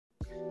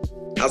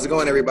How's it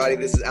going, everybody?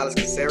 This is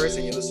Askar,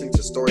 and you're listening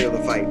to Story of the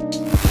Fight.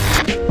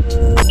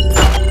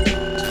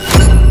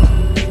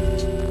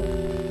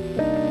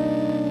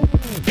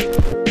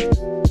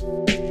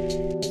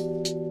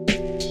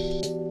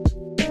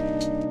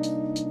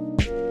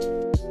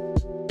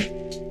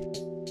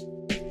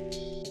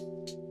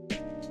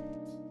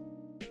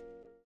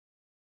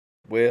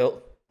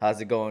 Will, how's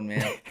it going,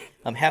 man?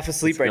 I'm half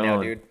asleep right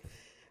now, dude.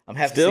 I'm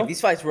half Still? asleep.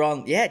 These fights were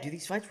on. Yeah, dude,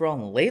 these fights were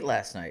on late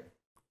last night.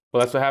 Well,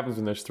 that's what happens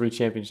when there's 3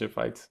 championship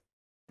fights.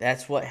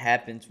 That's what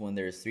happens when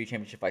there's 3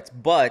 championship fights.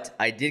 But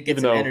I did get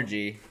Even some though-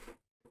 energy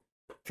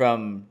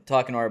from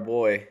talking to our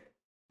boy,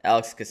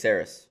 Alex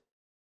Caceres.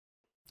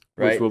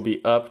 Right? Which will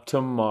be up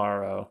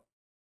tomorrow.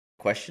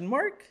 Question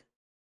mark?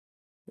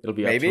 It'll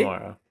be Maybe? up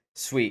tomorrow.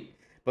 Sweet.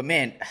 But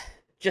man,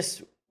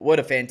 just what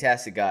a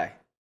fantastic guy.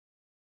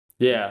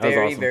 Yeah, that was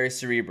Very, awesome. very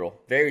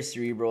cerebral. Very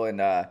cerebral, and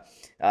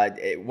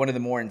one of the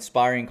more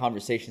inspiring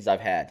conversations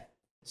I've had.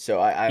 So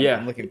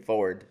I'm looking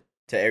forward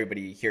to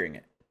everybody hearing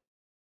it.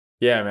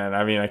 Yeah, man.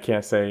 I mean, I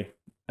can't say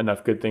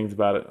enough good things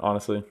about it,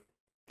 honestly.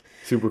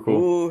 Super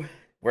cool. Ooh,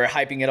 we're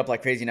hyping it up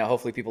like crazy now.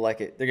 Hopefully people like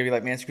it. They're going to be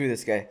like, man, screw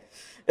this guy.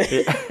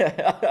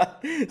 Yeah.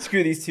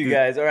 Screw these two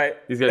guys. All right.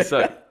 These guys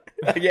suck.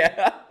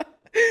 Yeah.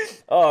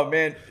 Oh,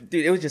 man.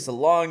 Dude, it was just a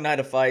long night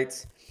of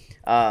fights.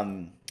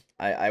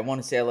 I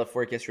want to say I left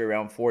work yesterday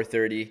around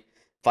 4:30.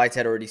 Fights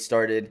had already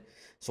started.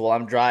 So while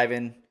I'm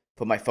driving,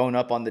 put my phone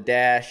up on the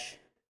dash,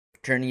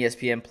 turn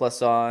ESPN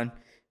Plus on, and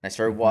I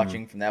started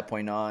watching from that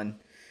point on,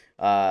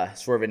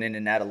 swerving in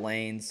and out of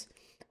lanes.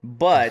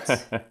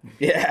 But,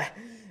 yeah,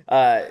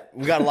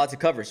 we got a lot to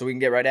cover, so we can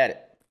get right at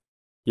it.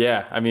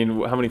 Yeah, I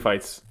mean, how many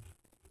fights?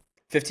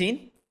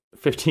 15?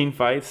 15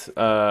 fights.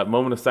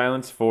 Moment of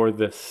silence for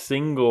the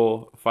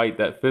single fight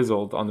that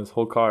fizzled on this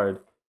whole card.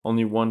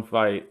 Only one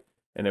fight,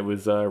 and it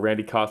was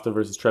Randy Costa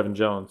versus Trevin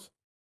Jones.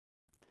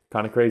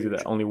 Kind of crazy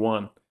that only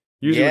one.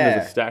 Usually when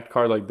there's a stacked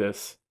card like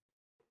this,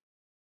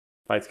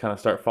 fights kind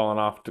of start falling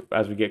off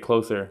as we get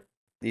closer.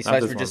 These Not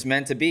fights this were one. just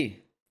meant to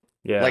be.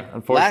 Yeah, Like,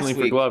 unfortunately last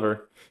for week-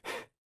 Glover.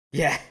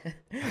 Yeah.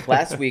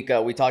 Last week,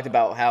 we talked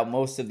about how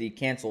most of the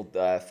canceled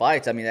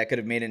fights, I mean, that could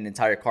have made an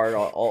entire card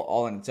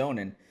all on its own,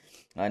 and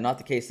not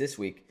the case this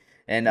week.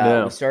 And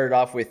No. we started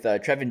off with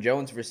Trevin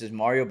Jones versus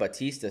Mario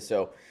Bautista.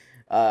 So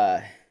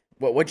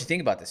what'd you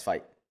think about this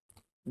fight?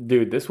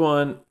 Dude, this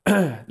one,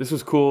 this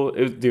was cool.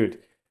 Dude,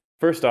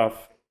 first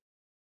off,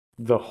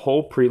 the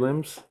whole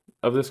prelims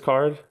of this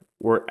card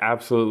were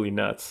absolutely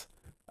nuts.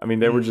 I mean,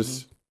 there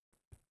was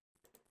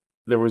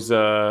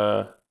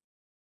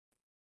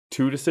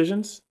 2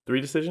 decisions,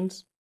 3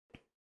 decisions,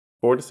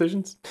 4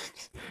 decisions.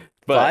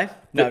 But 5?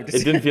 No, it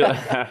didn't feel.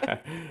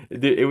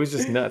 It was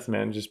just nuts,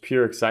 man. Just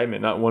pure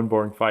excitement. Not one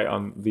boring fight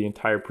on the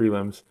entire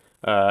prelims.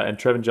 And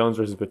Trevin Jones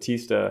versus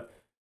Bautista.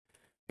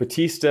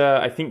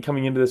 Bautista, I think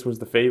coming into this was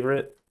the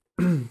favorite,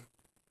 and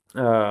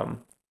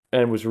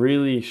was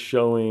really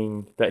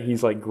showing that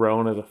he's like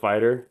grown as a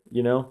fighter,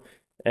 you know.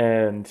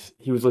 And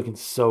he was looking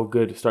so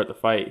good to start the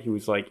fight. He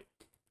was like,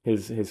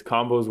 his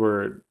combos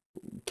were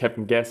kept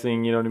him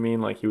guessing, you know what I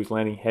mean? Like he was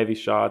landing heavy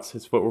shots.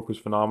 His footwork was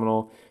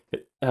phenomenal.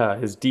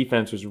 His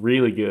defense was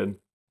really good.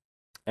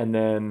 And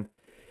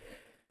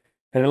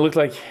it looked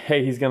like,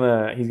 hey, he's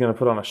gonna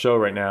put on a show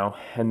right now.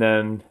 And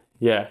then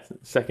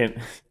second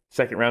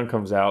round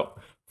comes out,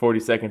 40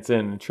 seconds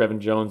in, and Trevin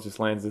Jones just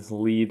lands this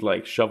lead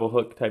like shovel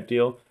hook type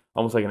deal,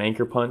 almost like an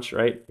anchor punch,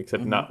 right?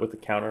 Except not with the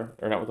counter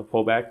or not with the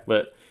pullback,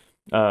 but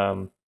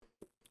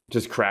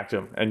just cracked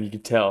him, and you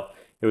could tell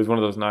it was one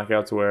of those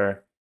knockouts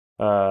where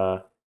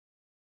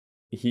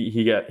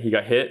he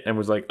got hit and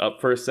was like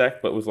up for a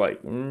sec, but was like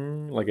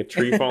a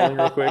tree falling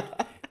real quick.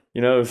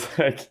 You know, it was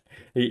like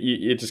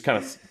it just kind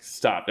of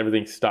stopped.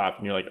 Everything stopped,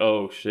 and you're like,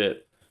 oh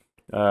shit.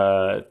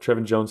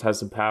 Trevin Jones has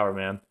some power,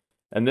 man.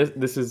 And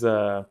this is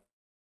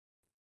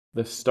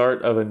the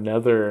start of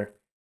another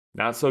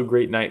not so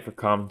great night for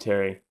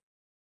commentary.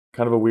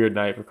 Kind of a weird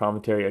night for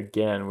commentary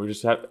again.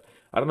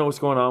 I don't know what's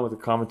going on with the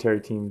commentary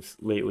teams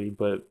lately,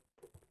 but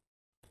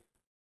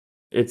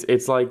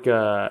it's like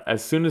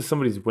as soon as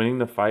somebody's winning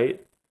the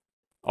fight,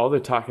 all they're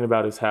talking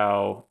about is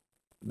how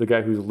the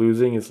guy who's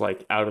losing is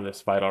like out of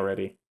this fight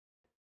already.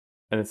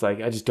 And it's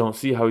like, I just don't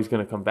see how he's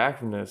going to come back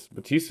from this.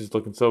 Batista's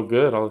looking so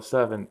good, all this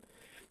stuff, and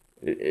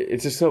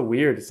it's just so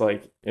weird. It's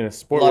like in a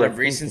sport A lot where of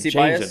things can recency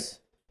change bias? it.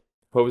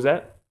 What was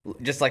that?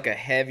 Just like a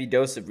heavy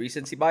dose of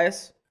recency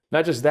bias?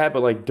 Not just that,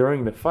 but like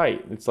during the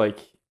fight, it's like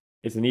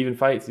it's an even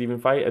fight. It's an even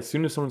fight. As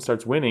soon as someone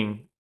starts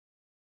winning,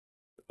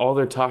 all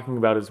they're talking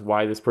about is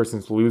why this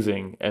person's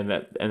losing, and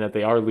that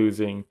they are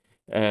losing,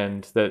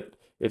 and that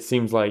it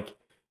seems like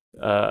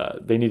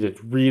they need to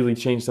really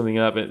change something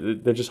up.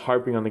 And they're just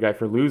harping on the guy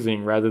for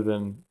losing rather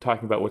than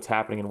talking about what's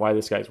happening and why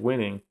this guy's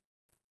winning.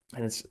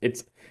 And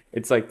it's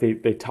like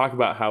they talk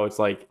about how it's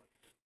like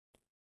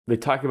they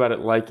talk about it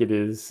like it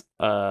is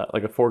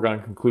like a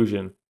foregone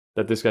conclusion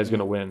that this guy's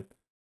gonna win.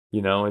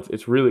 You know,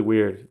 it's really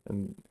weird,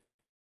 and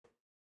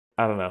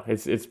I don't know.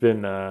 It's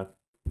been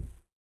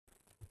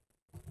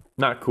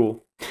not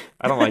cool.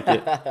 I don't like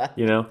it.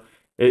 You know,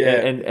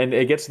 and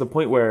it gets to the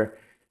point where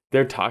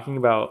they're talking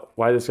about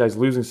why this guy's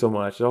losing so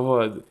much.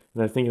 And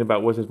they're thinking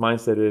about what his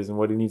mindset is and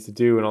what he needs to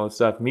do and all this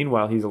stuff.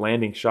 Meanwhile, he's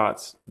landing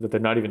shots that they're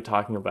not even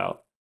talking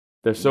about.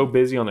 They're so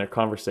busy on their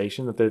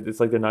conversation that it's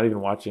like they're not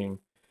even watching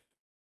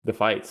the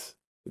fights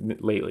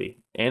lately.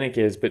 Anik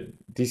is, but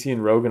DC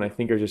and Rogan, I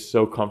think, are just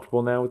so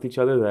comfortable now with each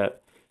other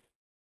that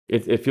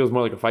it feels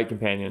more like a fight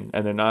companion,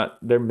 and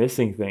they're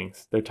missing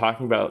things. They're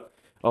talking about,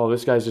 oh,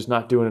 this guy's just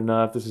not doing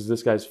enough. This is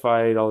this guy's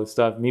fight, all this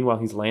stuff. Meanwhile,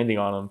 he's landing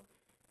on him,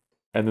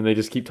 and then they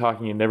just keep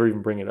talking and never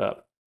even bring it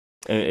up.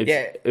 And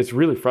it's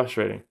really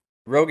frustrating.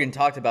 Rogan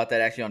talked about that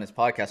actually on his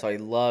podcast, how he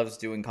loves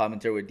doing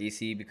commentary with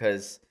DC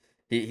because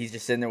he's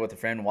just sitting there with a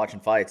friend watching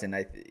fights, and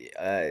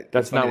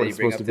that's not what it's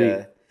supposed to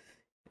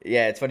be.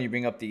 Yeah, it's funny you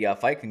bring up the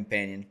fight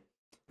companion,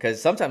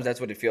 because sometimes that's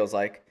what it feels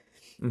like.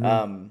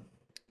 Mm-hmm.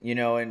 You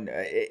know, and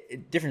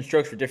different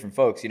strokes for different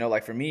folks. You know,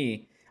 like for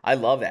me, I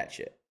love that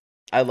shit.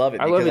 I love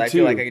it because I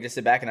feel like I can just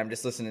sit back and I'm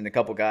just listening to a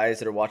couple guys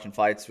that are watching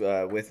fights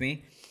with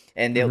me,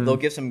 and they'll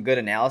give some good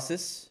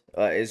analysis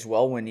as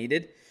well when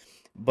needed.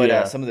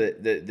 But some of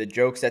the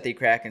jokes that they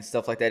crack and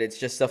stuff like that, it's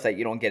just stuff that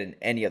you don't get in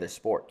any other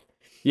sport.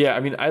 Yeah,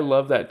 I mean, I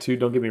love that too.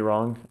 Don't get me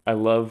wrong. I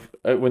love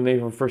when they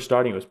were first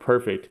starting, it was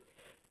perfect.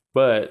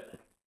 But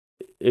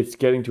it's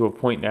getting to a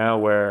point now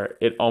where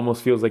it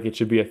almost feels like it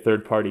should be a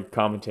third-party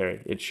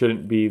commentary. It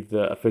shouldn't be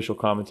the official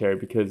commentary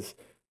because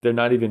they're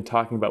not even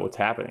talking about what's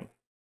happening.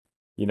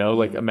 You know,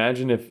 like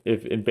imagine if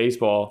in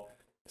baseball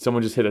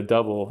someone just hit a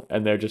double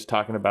and they're just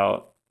talking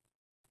about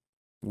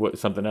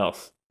something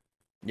else.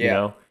 Yeah. You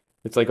know,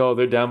 it's like, oh,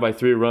 they're down by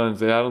 3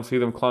 runs. I don't see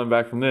them climbing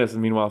back from this.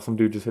 And meanwhile, some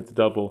dude just hit the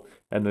double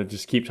and they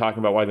just keep talking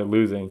about why they're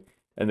losing,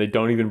 and they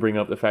don't even bring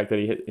up the fact that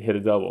he hit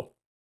a double.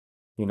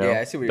 You know,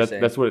 yeah, I see what you're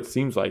saying. That's what it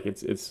seems like.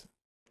 It's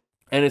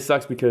and it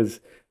sucks because,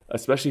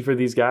 especially for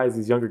these guys,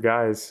 these younger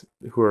guys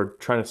who are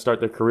trying to start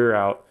their career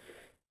out,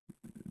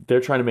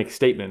 they're trying to make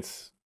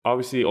statements.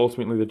 Obviously,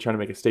 ultimately, they're trying to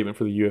make a statement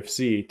for the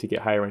UFC to get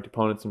higher ranked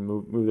opponents and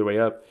move their way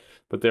up.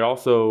 But they're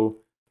also,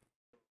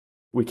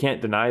 we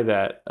can't deny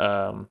that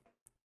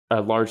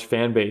a large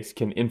fan base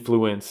can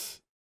influence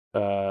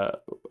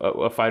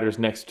a fighter's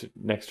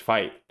next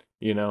fight.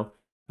 You know,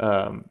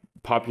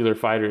 popular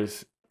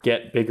fighters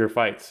get bigger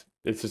fights.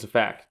 It's just a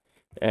fact.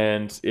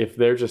 And if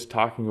they're just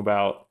talking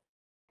about,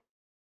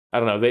 I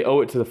don't know, they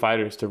owe it to the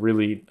fighters to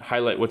really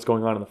highlight what's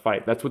going on in the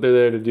fight. That's what they're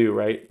there to do,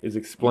 right? Is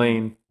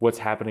explain what's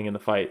happening in the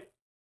fight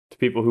to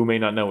people who may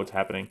not know what's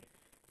happening,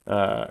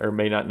 or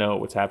may not know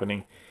what's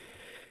happening.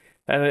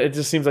 And it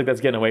just seems like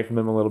that's getting away from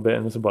them a little bit,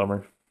 and it's a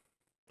bummer.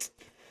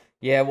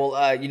 Yeah,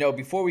 well, you know,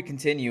 before we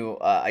continue,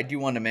 I do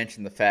want to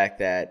mention the fact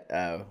that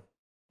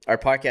our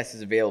podcast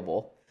is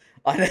available.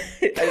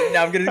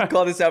 Now I'm going to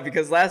call this out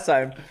because last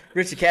time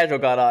Richard Casual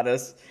got on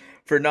us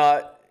for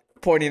not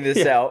pointing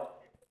this out.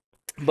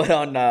 But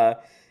on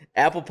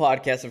Apple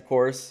Podcasts, of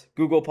course,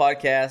 Google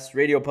Podcasts,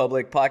 Radio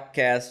Public,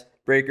 Podcast,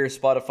 Breaker,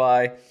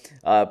 Spotify.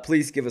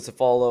 Please give us a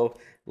follow,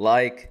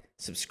 like,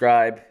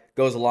 subscribe.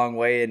 Goes a long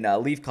way. And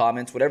leave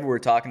comments, whatever we're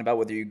talking about,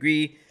 whether you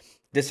agree,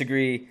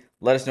 disagree.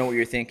 Let us know what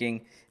you're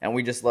thinking. And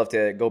we just love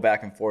to go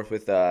back and forth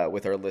with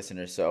our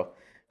listeners. So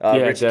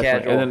Richard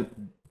Casual,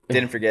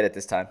 didn't forget it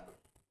this time.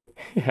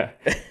 Yeah.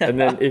 And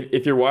then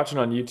if you're watching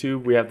on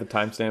YouTube, we have the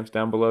timestamps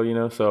down below, you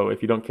know, so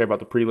if you don't care about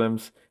the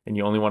prelims and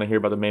you only want to hear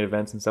about the main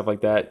events and stuff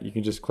like that, you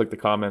can just click the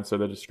comments or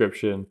the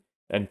description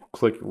and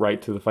click right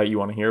to the fight you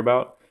want to hear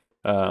about.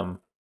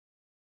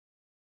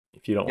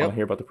 If you don't want to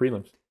hear about the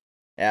prelims.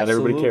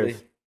 Absolutely. Not everybody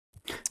cares.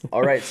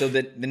 All right, so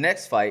the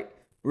next fight,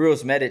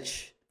 Uros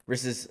Medic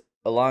versus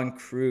Aalon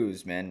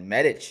Cruz, man.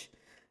 Medic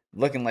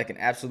looking like an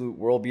absolute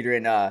world beater,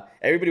 and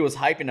everybody was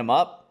hyping him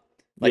up.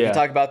 Like you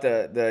talk about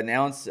the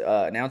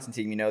announcing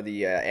team, you know,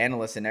 the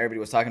analysts, and everybody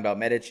was talking about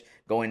Medic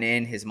going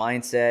in, his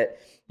mindset,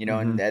 you know,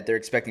 and that they're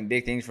expecting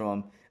big things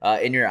from him.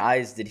 In your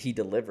eyes, did he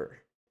deliver?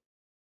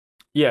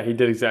 Yeah, he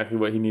did exactly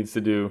what he needs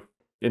to do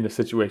in the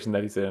situation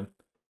that he's in.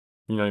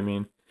 You know what I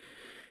mean?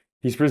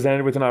 He's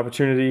presented with an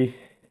opportunity,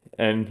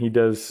 and he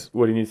does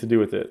what he needs to do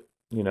with it.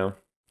 You know,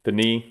 the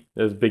knee,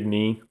 there's big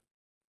knee.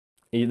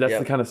 That's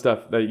the kind of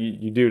stuff that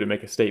you do to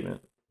make a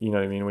statement. You know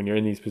what I mean? When you're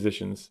in these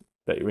positions,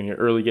 that when you're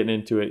early getting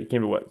into it, he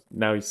came to what?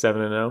 Now he's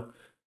 7-0.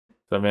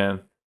 So man,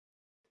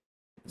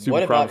 super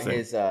what about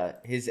promising.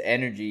 his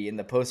energy in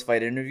the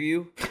post-fight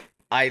interview?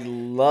 I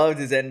loved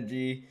his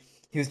energy.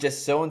 He was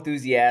just so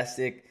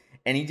enthusiastic,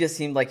 and he just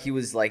seemed like he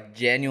was like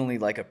genuinely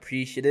like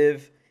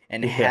appreciative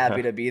and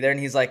happy to be there. And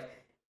he's like,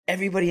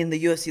 everybody in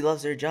the UFC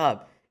loves their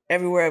job.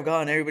 Everywhere I've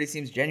gone, everybody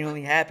seems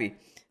genuinely happy.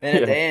 And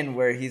at the end,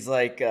 where he's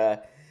like,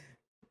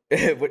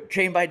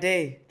 train by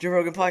day, Joe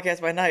Rogan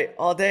podcast by night,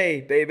 all day,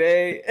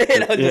 baby.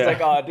 And I was just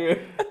like, oh, dude.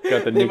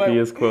 Got the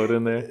Nikias quote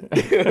in there.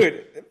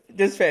 Dude,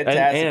 just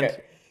fantastic. And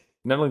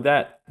not only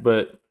that,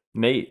 but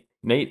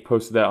Nate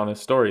posted that on his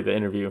story, the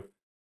interview.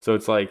 So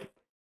it's like,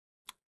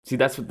 see,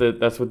 that's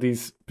what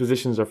these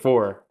positions are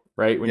for,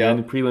 right? When you're in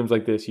the prelims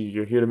like this,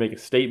 you're here to make a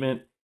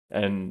statement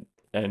and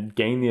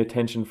gain the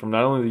attention from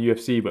not only the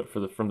UFC but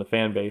from the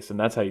fan base, and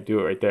that's how you do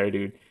it right there,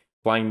 dude.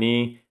 Flying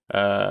knee,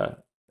 and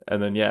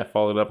then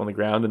followed up on the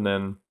ground, and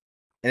then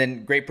And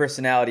then great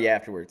personality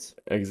afterwards.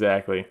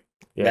 Exactly.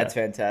 Yeah. That's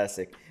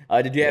fantastic.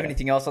 Did you have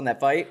anything else on that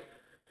fight?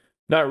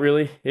 Not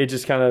really. It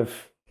just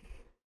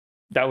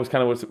that was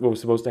kind of what was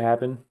supposed to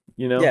happen,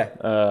 you know?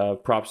 Yeah.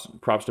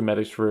 Props to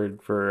Medics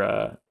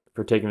for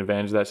taking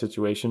advantage of that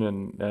situation.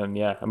 And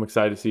yeah, I'm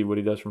excited to see what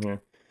he does from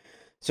here.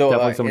 So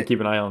definitely something to keep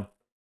an eye on.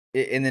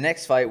 In the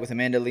next fight with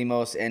Amanda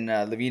Lemos and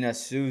Livinha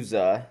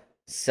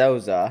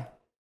Souza,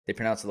 they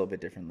pronounce it a little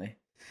bit differently.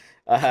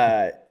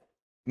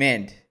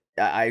 Man,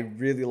 I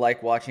really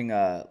like watching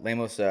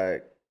Lemos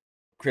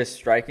Chris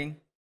striking.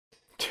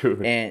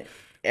 Dude. And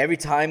every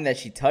time that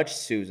she touched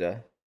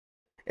Souza,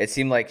 it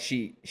seemed like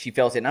she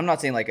felt it. And I'm not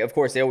saying, like, of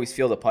course, they always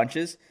feel the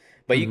punches,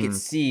 but you could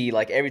see,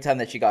 like, every time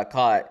that she got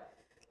caught,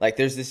 like,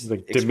 there's this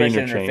like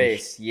expression in her change.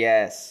 Face.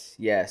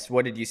 Yes.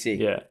 What did you see?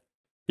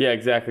 Yeah,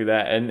 exactly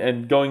that.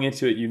 And going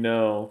into it, you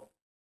know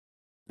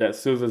that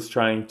Souza's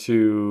trying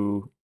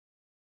to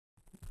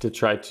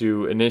try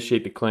to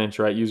initiate the clinch,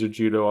 right? Use her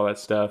judo, all that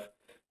stuff.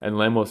 And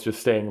Lemos just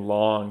staying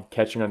long,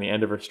 catching on the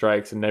end of her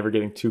strikes and never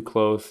getting too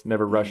close,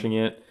 never rushing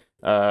it.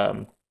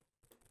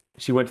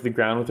 She went to the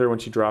ground with her when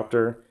she dropped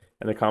her,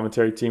 and the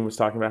commentary team was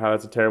talking about how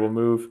that's a terrible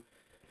move.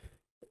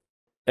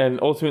 And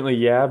ultimately,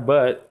 yeah,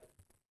 but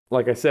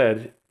like I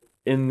said,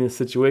 in this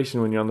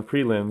situation when you're on the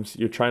prelims,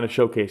 you're trying to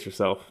showcase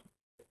yourself.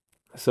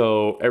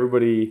 So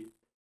everybody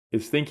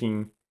is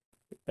thinking,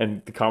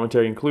 and the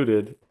commentary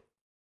included,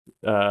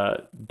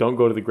 don't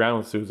go to the ground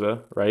with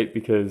Souza, right?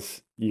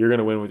 Because you're going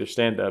to win with your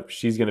stand-up.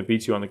 She's going to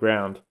beat you on the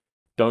ground.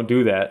 Don't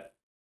do that.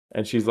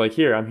 And she's like,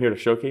 I'm here to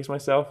showcase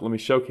myself. Let me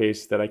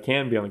showcase that I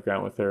can be on the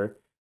ground with her,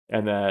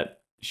 and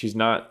that she's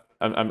not,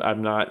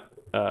 I'm not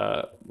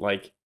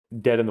like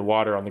dead in the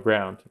water on the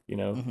ground, you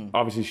know?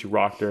 Obviously she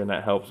rocked her and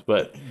that helps,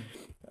 but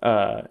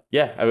I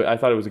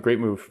thought it was a great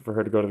move for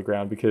her to go to the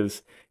ground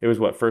because it was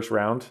first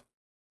round.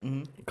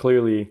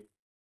 Clearly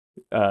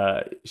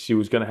she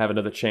was going to have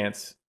another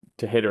chance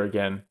to hit her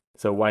again.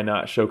 So why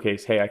not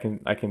showcase, hey, I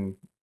can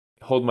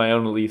hold my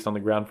own at least on the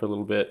ground for a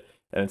little bit,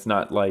 and it's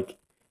not like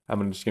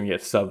I'm just going to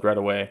get subbed right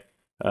away.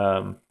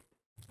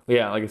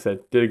 Yeah, like I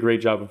said, did a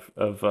great job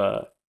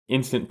of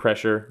instant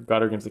pressure,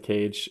 got her against the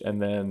cage,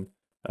 and then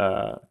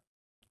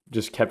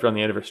just kept her on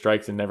the end of her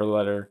strikes and never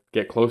let her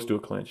get close to a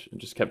clinch,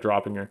 and just kept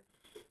dropping her.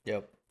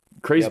 Yep.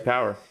 Crazy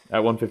power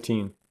at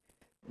 115.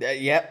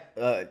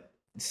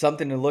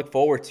 Something to look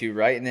forward to,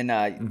 right? And then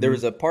there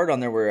was a part on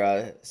there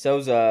where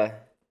Souza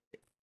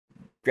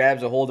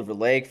grabs a hold of her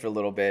leg for a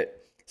little bit.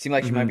 Seemed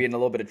like she might be in a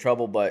little bit of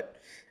trouble, but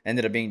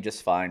ended up being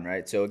just fine,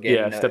 right? So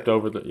again, stepped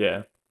over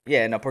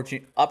an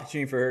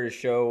opportunity for her to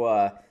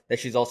show that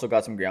she's also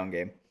got some ground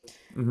game.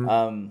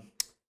 The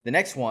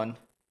next one,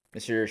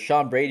 Mr.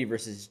 Sean Brady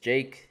versus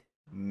Jake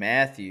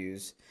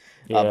Matthews,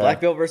 black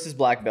belt versus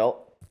black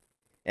belt,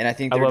 and I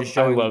think they're just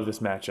showing. I love this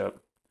matchup.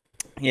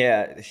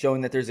 Yeah,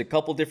 showing that there's a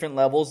couple different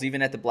levels,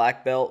 even at the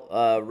black belt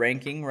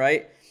ranking,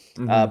 right?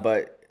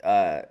 But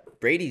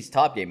Brady's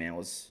top game, man,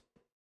 was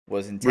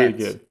intense. Really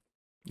good.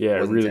 Yeah,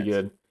 really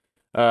good.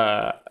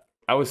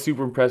 I was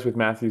super impressed with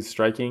Matthews'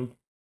 striking.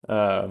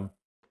 The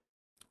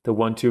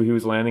 1-2 he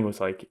was landing was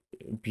like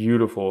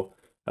beautiful.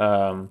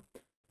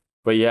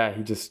 But yeah,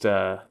 he just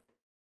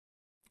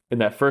in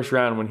that first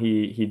round when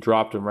he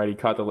dropped him, right? He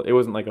caught it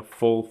wasn't like a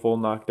full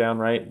knockdown,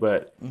 right?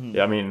 But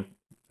yeah, I mean,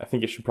 I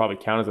think it should probably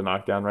count as a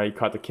knockdown, right? He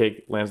caught the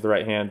kick, lands the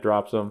right hand,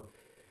 drops him.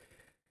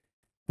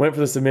 Went for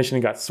the submission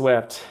and got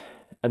swept,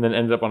 and then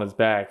ended up on his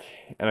back.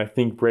 And I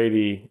think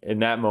Brady, in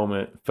that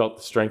moment, felt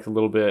the strength a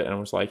little bit and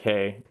was like,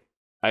 hey,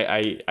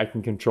 I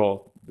can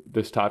control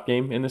this top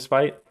game in this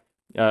fight.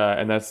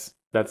 And that's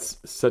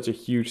such a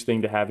huge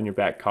thing to have in your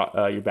back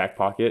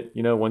pocket.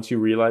 You know, once you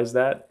realize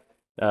that,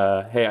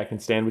 hey, I can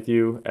stand with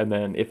you, and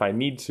then if I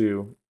need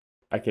to,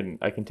 I can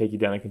take you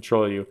down and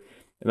control you.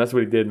 And that's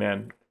what he did,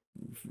 man.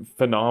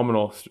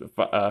 Phenomenal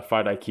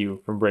fight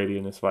IQ from Brady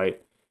in this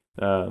fight.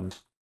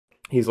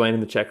 He's landing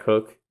the check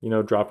hook, you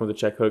know, drop him with a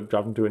check hook,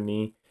 drop him to a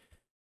knee.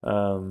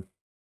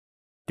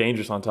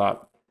 Dangerous on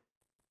top.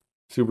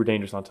 Super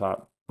dangerous on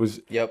top.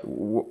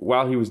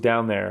 While he was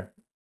down there,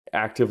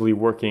 actively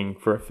working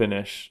for a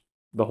finish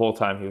the whole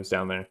time he was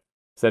down there.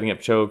 Setting up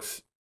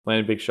chokes,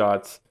 landing big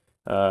shots,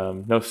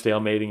 no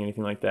stalemating,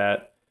 anything like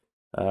that.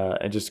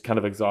 And just kind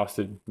of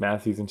exhausted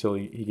Matthews until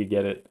he could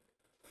get it.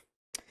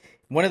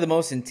 One of the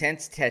most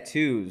intense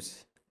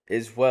tattoos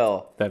as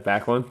well. That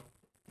back one?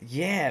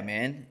 Yeah,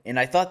 man. And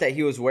I thought that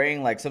he was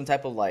wearing like some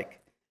type of like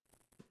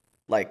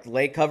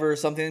leg cover or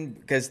something,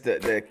 because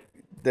the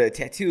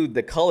tattoo,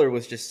 the color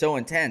was just so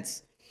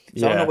intense.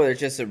 So I don't know whether it's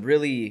just a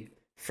really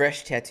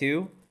fresh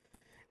tattoo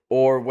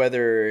or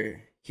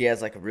whether he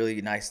has like a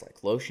really nice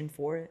like lotion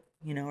for it,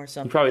 you know, or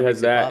something. He probably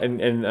has that,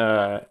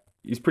 and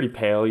he's pretty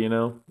pale, you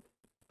know.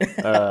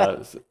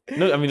 No,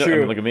 I mean,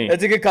 True. Look at me.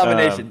 It's a good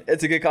combination.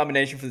 It's a good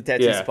combination for the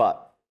tattoo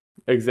spot.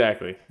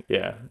 Exactly.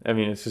 Yeah. I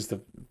mean, it's just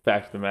the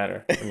fact of the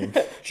matter. I mean,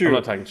 True. I'm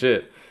not talking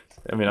shit.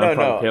 I mean, I'm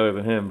probably paler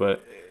than him,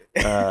 but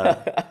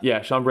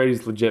yeah, Sean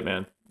Brady's legit,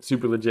 man.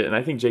 Super legit. And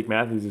I think Jake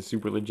Matthews is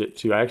super legit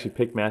too. I actually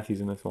picked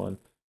Matthews in this one.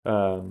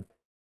 But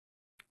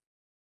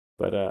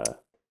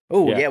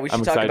Oh yeah, we I'm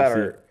should talk excited about to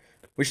see our it.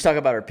 we should talk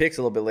about our picks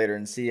a little bit later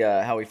and see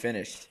how we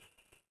finished.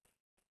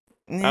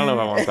 I don't know if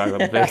I want to talk about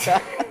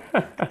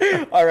the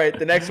picks. All right,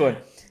 the next one,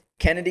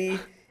 Kennedy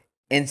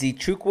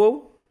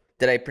Nzechukwu.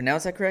 Did I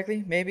pronounce that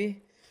correctly?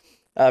 Maybe.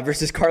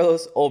 Versus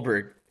Carlos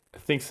Ulberg. I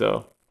think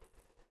so.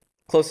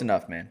 Close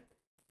enough, man.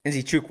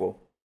 Nzechukwu.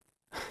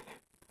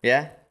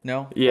 Yeah?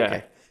 No?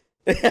 Yeah.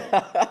 Okay.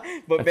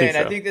 But man,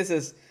 I so. think this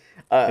is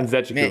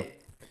Nzechukwu. man,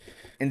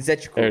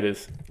 Nzechukwu. There it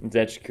is.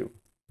 Nzechukwu.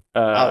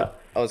 I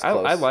was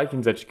close. I like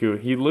Nzechukwu.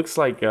 He looks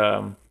like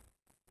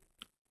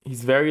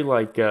he's very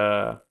like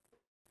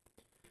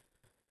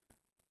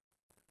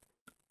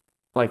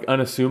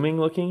unassuming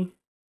looking.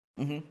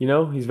 Mhm. You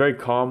know, he's very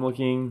calm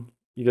looking.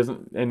 He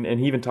doesn't, and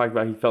he even talked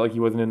about he felt like he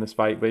wasn't in this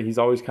fight, but he's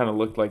always kind of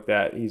looked like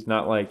that. He's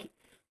not like,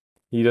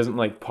 he doesn't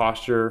like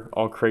posture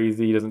all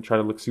crazy. He doesn't try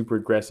to look super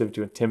aggressive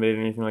to intimidate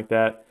or anything like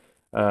that.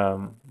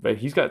 But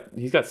he's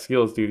got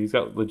skills, dude. He's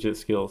got legit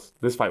skills.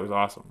 This fight was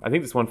awesome. I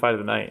think this won fight of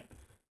the night.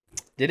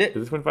 Did it?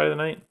 Did this win fight of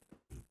the night?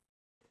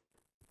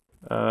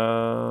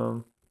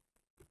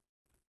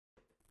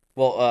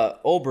 Well,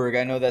 Ulberg,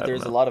 I know that I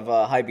there's don't a know. lot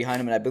of hype behind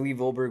him, and I believe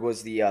Ulberg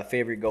was the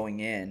favorite going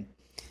in.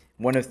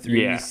 One of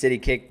 3 Yeah. city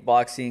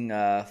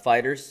kickboxing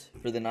fighters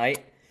for the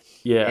night.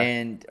 Yeah.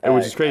 And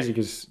Which is crazy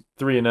because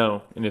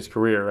 3-0 in his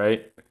career,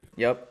 right?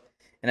 Yep.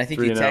 And I think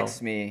you 3-0.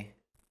 texted me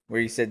where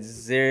you said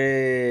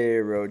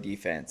 0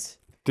 defense.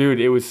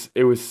 Dude, it was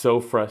so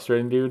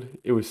frustrating, dude.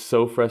 It was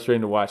so frustrating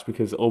to watch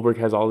because Ulberg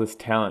has all this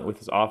talent with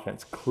his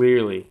offense.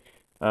 Clearly,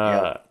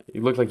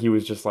 it looked like he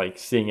was just like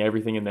seeing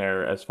everything in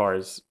there as far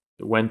as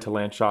when to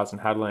land shots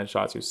and how to land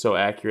shots. He was so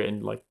accurate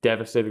and like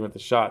devastating with the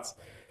shots.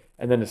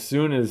 And then as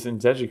soon as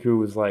Nzechukwu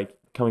was like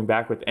coming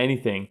back with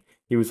anything,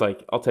 he was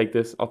like, I'll take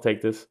this,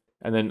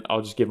 and then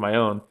I'll just give my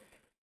own.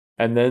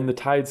 And then the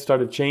tide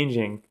started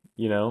changing,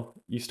 you know.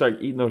 You start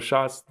eating those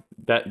shots,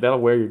 that'll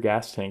wear your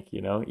gas tank,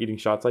 you know, eating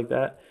shots like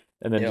that,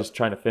 and then just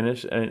trying to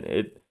finish. And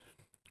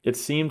it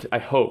seemed, I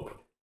hope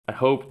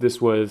this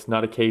was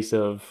not a case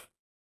of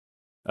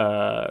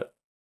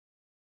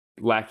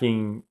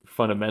lacking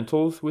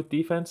fundamentals with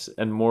defense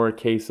and more a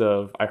case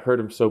of I hurt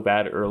him so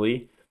bad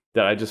early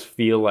that I just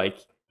feel like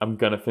I'm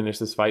gonna finish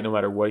this fight no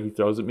matter what he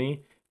throws at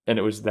me. And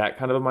it was that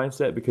kind of a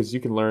mindset because you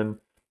can learn.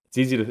 It's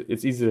easy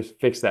to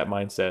fix that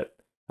mindset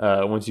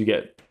once you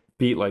get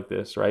beat like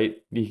this,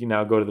 right? You can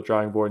now go to the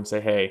drawing board and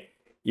say, hey,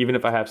 even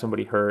if I have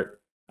somebody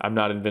hurt, I'm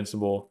not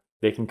invincible.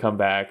 They can come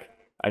back.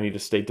 I need to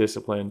stay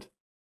disciplined.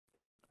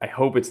 I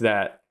hope it's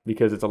that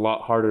because it's a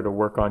lot harder to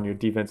work on your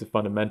defensive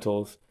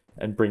fundamentals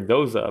and bring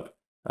those up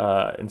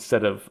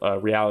instead of a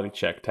reality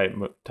check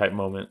type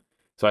moment.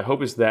 So I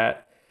hope it's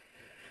that.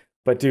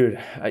 But dude,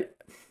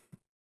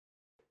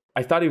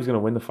 I thought he was going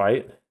to win the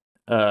fight,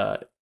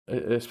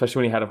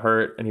 especially when he had him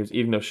hurt and he was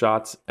eating those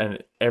shots.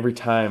 And every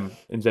time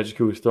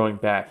Nzechukwu was throwing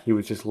back, he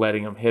was just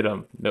letting him hit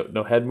him.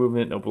 No head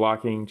movement, no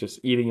blocking, just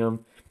eating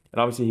him.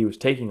 And obviously he was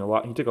taking a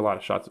lot. He took a lot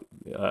of shots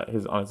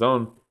on his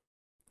own.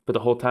 But the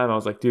whole time I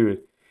was like,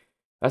 dude,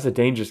 that's a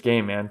dangerous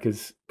game, man,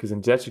 because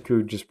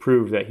Nzechukwu just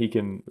proved that he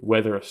can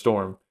weather a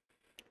storm.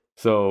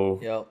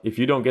 So if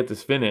you don't get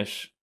this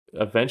finish,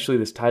 eventually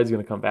this tide's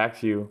going to come back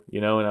to you,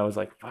 you know? And I was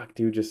like, fuck,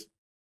 dude, just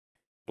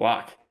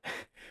block.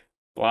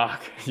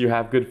 Block. You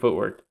have good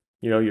footwork.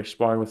 You know, you're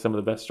sparring with some of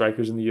the best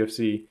strikers in the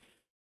UFC.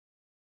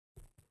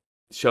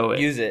 Show it.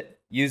 Use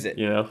it.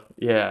 You know?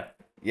 Yeah.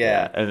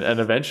 And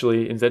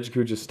eventually,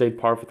 Nzechukwu just stayed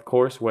par for the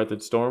course,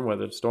 weathered storm,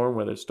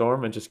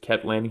 and just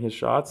kept landing his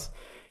shots.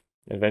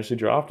 And eventually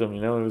dropped him.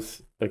 You know, it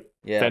was a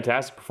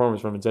fantastic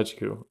performance from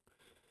Nzechukwu.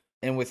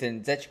 And with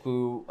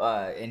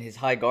Nzechukwu in his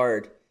high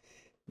guard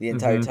the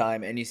entire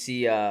time, and you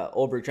see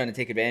Ulberg trying to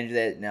take advantage of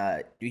that.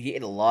 And, dude, he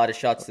hit a lot of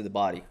shots to the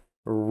body.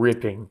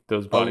 Ripping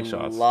those body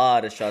shots. A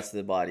lot of shots to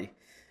the body,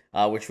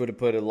 which would have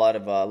put a lot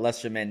of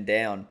lesser men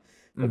down.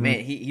 But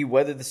man, he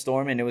weathered the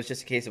storm, and it was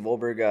just a case of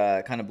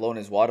Ulberg kind of blowing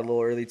his wad a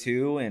little early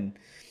too, and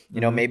you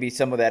know maybe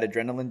some of that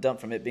adrenaline dump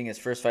from it being his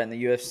first fight in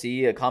the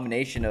UFC, a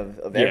combination of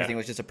everything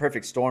was just a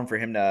perfect storm for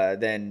him to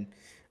then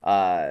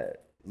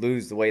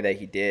lose the way that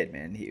he did.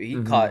 Man, he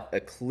caught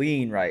a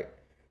clean right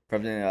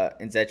from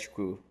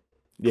Nzechukwu.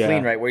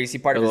 Clean right where you see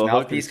part of his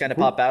mouthpiece kind of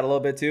pop out a little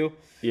bit too.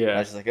 Yeah, I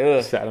was just like,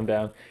 ugh. Sat him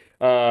down.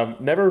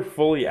 Never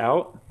fully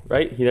out,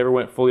 right? He never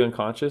went fully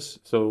unconscious.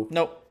 So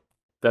nope.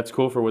 That's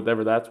cool for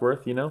whatever that's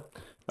worth, you know?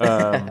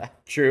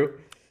 True.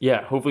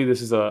 Yeah, hopefully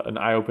this is an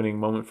eye-opening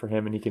moment for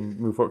him and he can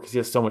move forward because he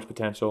has so much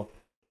potential,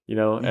 you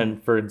know?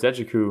 And for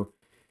Nzechukwu,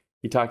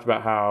 he talked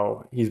about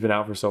how he's been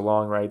out for so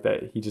long, right,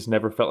 that he just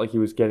never felt like he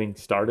was getting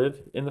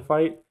started in the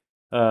fight.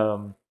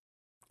 And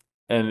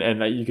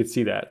you could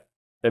see that.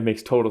 It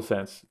makes total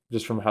sense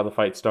just from how the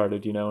fight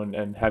started, you know,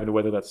 and having to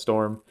weather that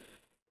storm.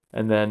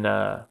 And then,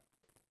 I'm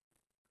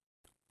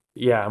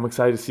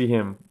excited to see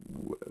him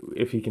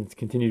if he can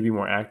continue to be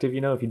more active, you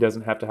know, if he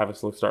doesn't have to have a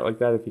slow start like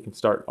that, if he can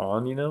start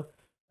on, you know,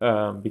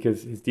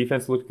 because his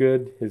defense looked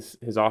good,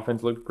 his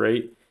offense looked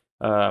great,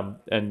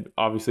 and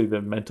obviously the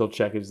mental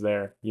check is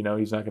there, you know,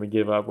 he's not going to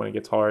give up when it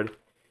gets hard.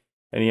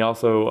 And he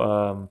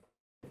also,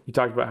 he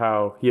talked about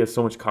how he has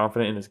so much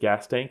confidence in his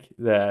gas tank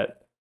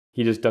that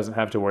he just doesn't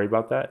have to worry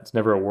about that. It's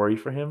never a worry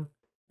for him.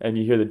 And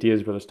you hear the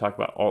Diaz brothers talk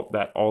about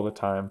all the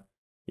time.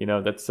 You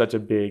know, that's such a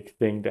big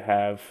thing to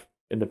have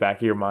in the back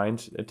of your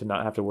mind, and to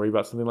not have to worry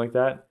about something like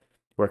that,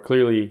 where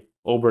clearly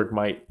Ulberg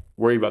might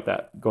worry about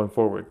that going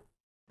forward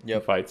in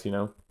fights, you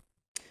know?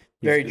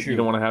 Very true. You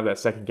don't want to have that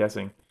second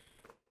guessing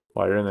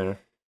while you're in there.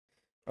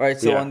 All right,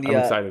 so on I'm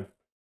excited.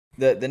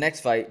 The next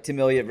fight, Tim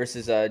Elliott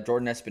versus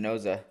Jordan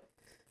Espinosa.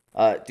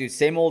 Dude,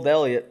 same old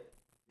Elliot,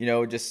 you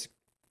know, just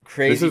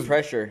crazy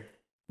pressure.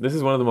 This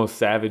is one of the most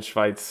savage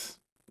fights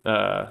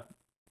I've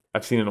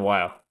seen in a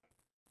while.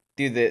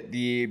 Dude,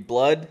 the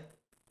blood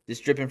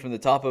just dripping from the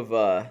top of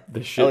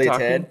Elliot's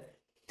head.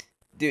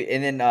 Dude,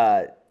 and then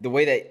the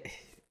way that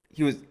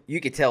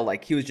you could tell,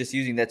 like, he was just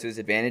using that to his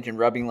advantage and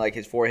rubbing, like,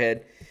 his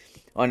forehead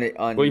on it.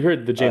 Well, you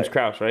heard the James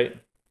Krause, right?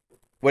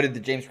 What did the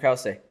James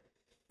Krause say?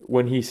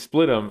 When he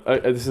split him,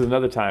 this is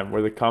another time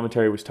where the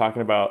commentary was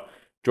talking about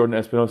Jordan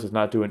Espinosa's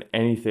not doing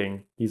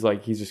anything. He's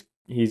like,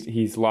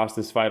 he's lost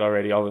this fight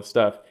already, all this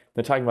stuff.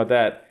 They're talking about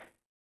that.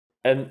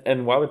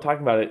 And while they're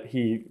talking about it,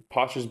 he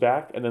postures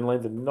back and then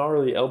lands a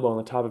gnarly elbow on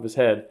the top of his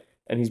head,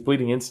 and he's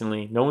bleeding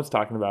instantly. No one's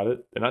talking about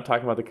it. They're not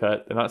talking about the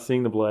cut. They're not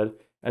seeing the blood.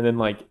 And then,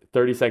 like,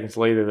 30 seconds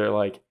later, they're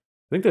like,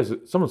 I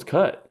think someone's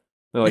cut.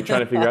 They're like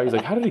trying to figure out. He's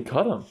like, how did he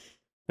cut him?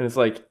 And it's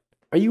like,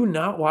 are you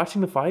not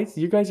watching the fights?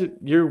 You guys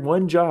your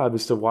one job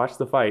is to watch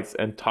the fights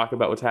and talk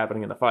about what's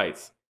happening in the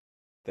fights.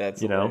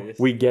 That's hilarious.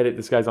 We get it.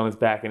 This guy's on his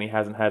back and he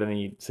hasn't had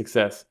any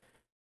success.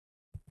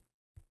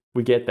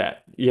 We get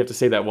that. You have to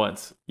say that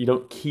once. You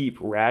don't keep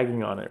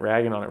ragging on it,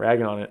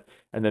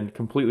 and then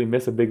completely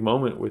miss a big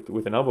moment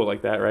with an elbow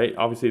like that, right?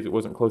 Obviously, it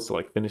wasn't close to,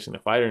 like, finishing the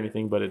fight or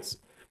anything, but it's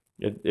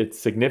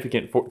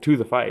significant to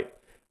the fight.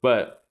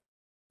 But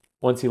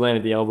once he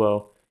landed the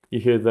elbow, you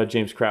hear the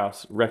James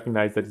Krause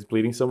recognize that he's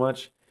bleeding so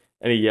much,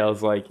 and he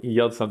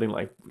yelled something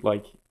like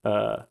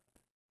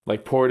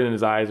pour it in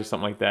his eyes or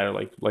something like that,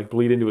 or like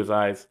bleed into his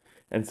eyes.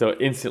 And so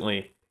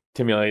instantly,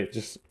 Tim Elliott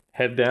just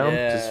head down,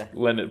 just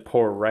letting it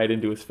pour right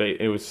into his face.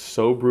 It was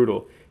so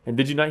brutal. And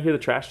did you not hear the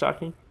trash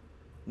talking?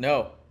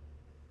 No.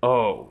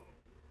 Oh,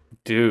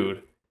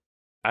 dude.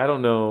 I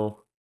don't know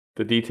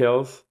the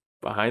details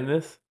behind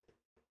this.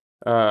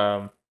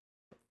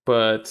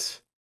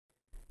 But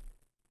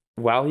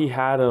while he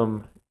had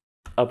him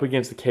up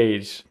against the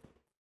cage,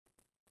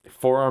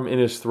 forearm in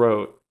his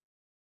throat,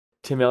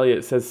 Tim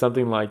Elliott says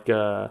something like,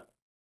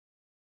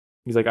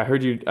 he's like, I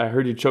heard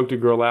you choked a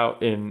girl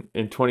out in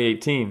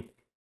 2018.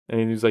 And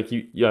he was like,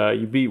 you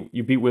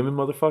beat women,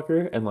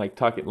 motherfucker, and like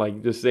talking,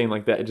 like just saying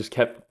like that. It just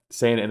kept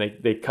saying it,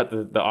 and they cut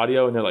the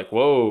audio, and they're like,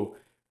 whoa,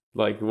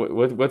 like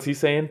what's he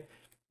saying?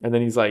 And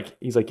then he's like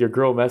your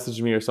girl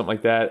messaged me or something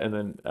like that,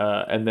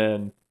 and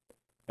then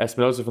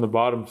Espinosa from the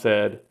bottom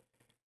said,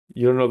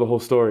 you don't know the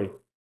whole story.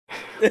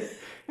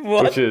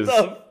 Which is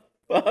the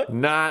fuck?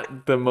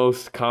 Not the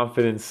most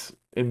confidence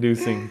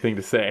inducing thing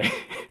to say.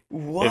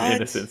 What? In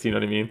innocence, you know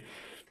what I mean?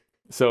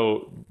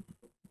 So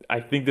I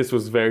think this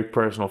was very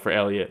personal for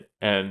Elliot,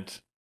 and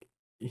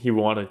he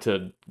wanted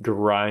to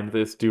grind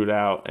this dude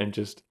out, and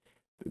just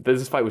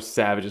this fight was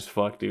savage as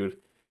fuck, dude.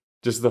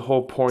 Just the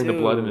whole pouring the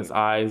blood in his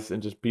eyes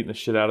and just beating the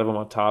shit out of him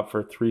on top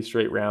for 3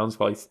 straight rounds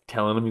while he's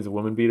telling him he's a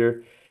woman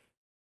beater.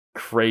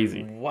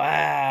 Crazy.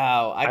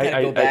 Wow. I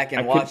gotta go back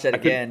and watch that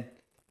again.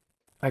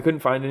 I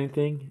couldn't find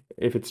anything,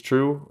 if it's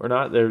true or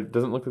not. There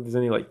doesn't look like there's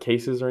any like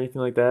cases or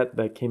anything like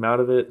that came out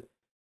of it.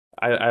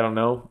 I don't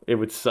know. It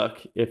would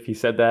suck if he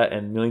said that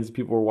and millions of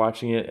people were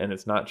watching it and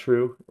it's not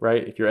true,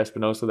 right? If you're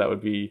Espinosa, that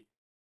would be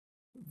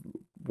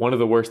one of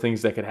the worst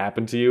things that could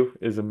happen to you,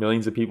 is the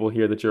millions of people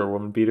hear that you're a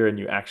woman beater and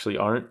you actually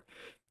aren't,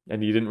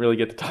 and you didn't really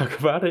get to talk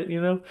about it,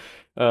 you know?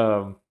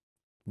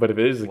 But if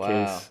it is the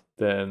case,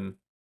 then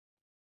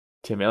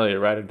Tim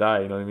Elliott, ride or die,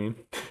 you know what I mean?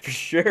 For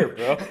sure,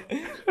 bro.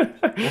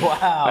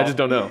 Wow. I just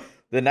don't know.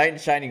 The knight in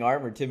shining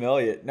armor, Tim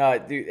Elliott. No,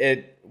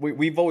 dude,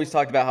 we've always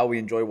talked about how we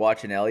enjoy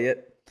watching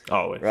Elliott.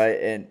 Always. Right?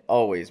 And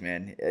always,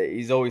 man.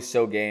 He's always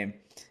so game.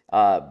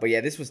 But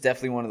yeah, this was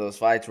definitely one of those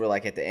fights where,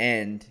 like, at the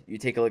end, you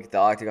take a look at the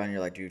octagon and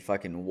you're like, dude,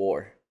 fucking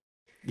war.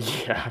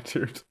 Yeah,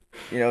 dude.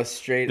 You know,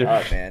 straight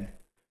up, man.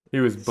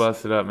 He was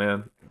busted up,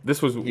 man.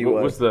 This was, this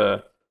is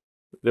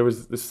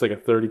like a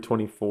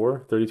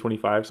 30-24,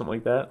 30-25, something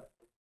like that.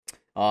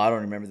 Oh, I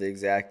don't remember the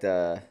exact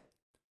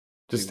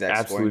just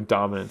absolute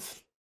score.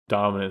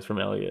 Dominance from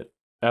Elliott.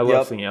 I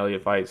love seeing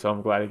Elliott fight, so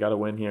I'm glad he got a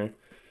win here.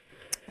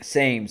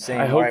 Same.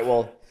 All right,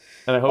 well,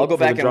 and I hope I'll go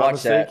back and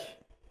watch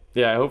that.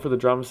 Yeah, I hope for the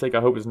drama's sake.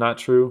 I hope it's not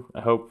true.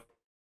 I hope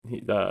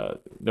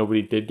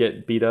nobody did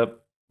get beat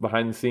up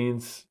behind the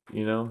scenes,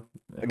 you know.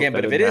 Again,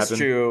 but if it is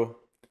true,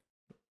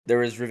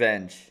 there is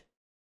revenge.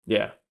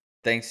 Yeah.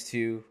 Thanks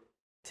to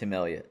Tim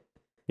Elliott.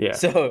 Yeah.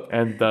 So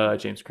and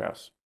James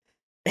Krause.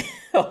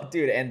 Oh,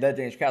 dude, and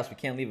James Krause. We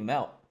can't leave him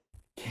out.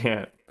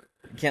 Can't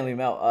leave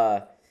him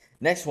out.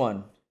 Next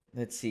one.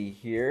 Let's see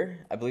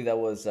here. I believe that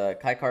was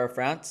Kai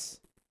Kara-France.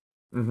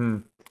 Mm-hmm.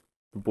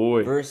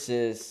 Boy.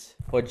 Versus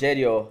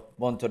Rogério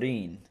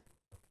Bontorin.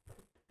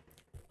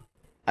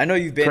 I know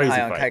you've been Crazy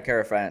high on fight. Kai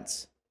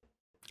Kara-France.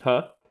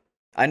 Huh?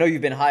 I know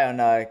you've been high on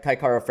Kai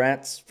Kara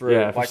France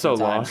for quite so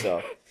some time. long.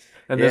 So,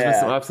 And there's been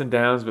some ups and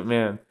downs, but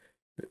man,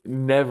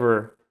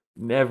 never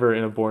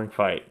in a boring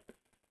fight.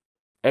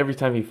 Every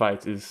time he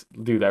fights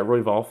dude, that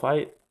Royval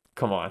fight,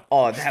 come on.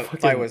 Oh, that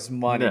fight was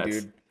money,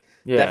 nuts. Dude.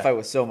 Yeah. That fight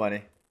was so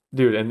money.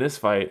 Dude, and this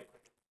fight,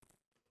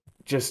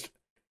 just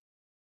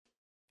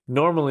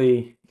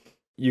normally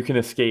you can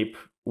escape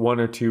 1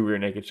 or 2 rear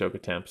naked choke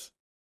attempts.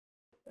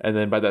 And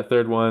then by that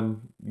third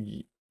one,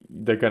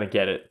 they're going to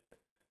get it.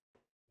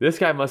 This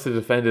guy must have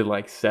defended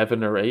like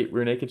 7 or 8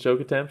 rear naked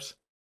choke attempts.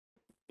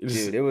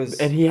 Dude, it was...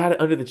 And he had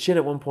it under the chin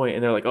at one point,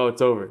 and they're like, oh,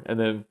 it's over. And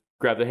then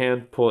grab the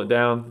hand, pull it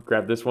down,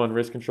 grab this one,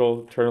 wrist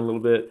control, turn a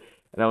little bit.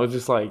 And I was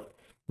just like,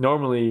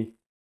 normally...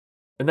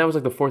 And that was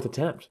like the 4th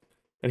attempt.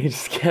 And he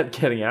just kept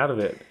getting out of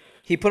it.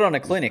 He put on a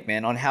clinic,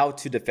 man, on how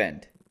to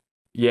defend.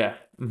 Yeah.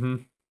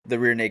 Mm-hmm. The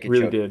rear naked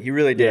really choke. Did. He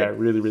really did. Yeah,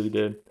 really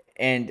did.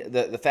 And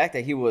the fact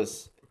that he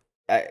was,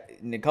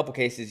 in a couple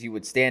cases, he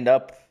would stand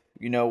up,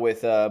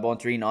 with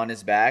Bontorin on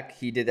his back.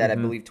 He did that, I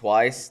believe,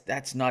 twice.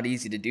 That's not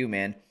easy to do,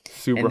 man.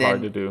 Super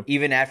hard to do.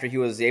 Even after he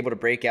was able to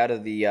break out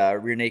of the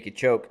rear naked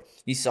choke,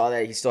 you saw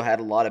that he still had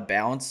a lot of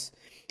bounce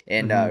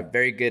and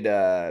very good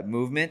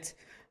movement.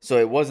 So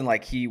it wasn't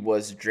like he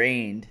was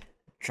drained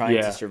trying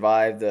to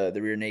survive the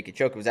rear naked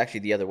choke. It was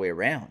actually the other way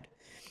around.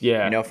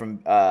 Yeah. From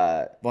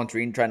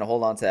Bontorin trying to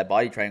hold on to that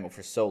body triangle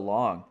for so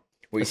long.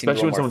 Where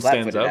especially when someone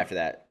stands up. After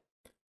that.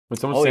 When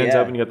someone stands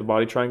up and you got the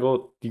body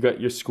triangle,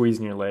 you're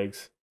squeezing your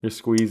legs. You're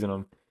squeezing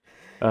them.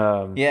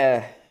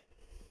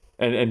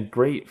 And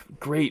great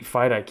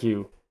fight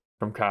IQ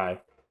from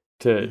Kai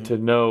to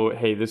know,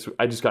 hey,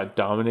 I just got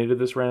dominated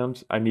this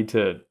round. I need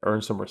to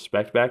earn some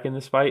respect back in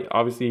this fight.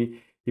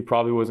 Obviously, he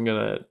probably wasn't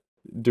gonna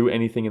do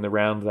anything in the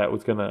round that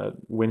was gonna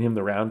win him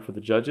the round for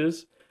the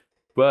judges,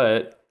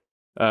 but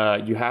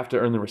you have to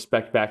earn the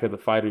respect back of the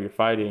fighter you're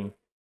fighting,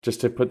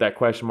 just to put that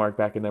question mark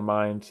back in their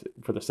mind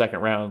for the second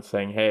round,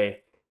 saying,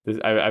 hey,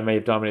 I may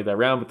have dominated that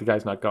round, but the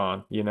guy's not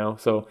gone,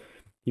 So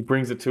he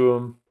brings it to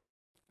him,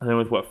 and then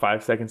with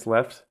 5 seconds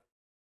left?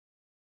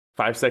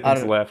 5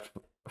 seconds left.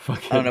 I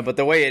don't know, but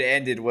the way it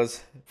ended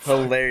was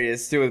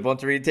hilarious too, with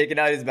Bontorin taking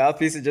out his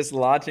mouthpiece and just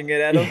launching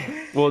it at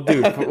him. Well,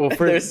 dude,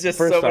 there's just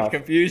so much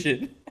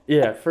confusion.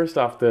 Yeah, first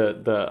off,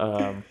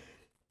 the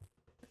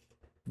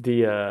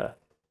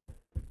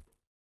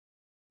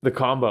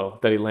combo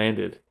that he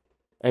landed,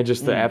 and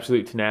just the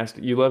absolute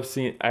tenacity. You love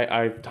seeing.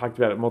 I've talked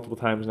about it multiple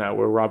times now,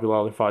 where Robbie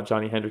Lawler fought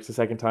Johnny Hendricks the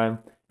second time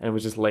and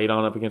was just laid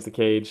on up against the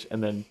cage,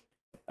 and then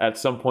at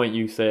some point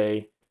you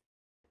say,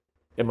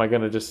 am I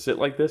going to just sit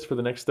like this for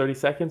the next 30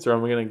 seconds, or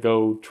am I going to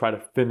go try to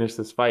finish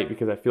this fight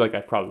because I feel like I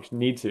probably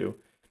need to?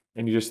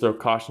 And you just throw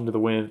caution to the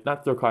wind.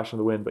 Not throw caution to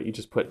the wind, but you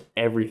just put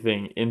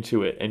everything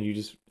into it, and you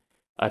just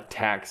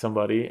attack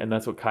somebody, and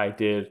that's what Kai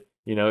did.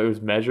 It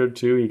was measured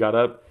too. He got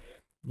up,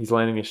 he's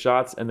landing his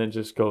shots, and then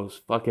just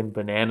goes fucking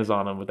bananas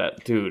on him with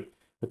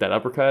that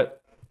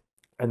uppercut.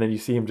 And then you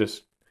see him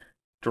just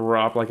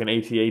drop like an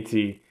AT-AT,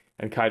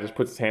 and Kai just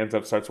puts his hands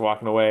up, starts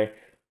walking away.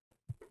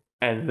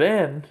 And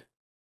then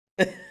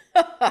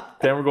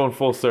we're going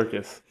full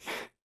circus.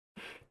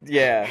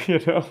 Yeah.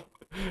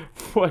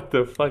 What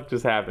the fuck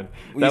just happened?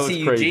 That was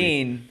crazy.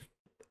 Eugene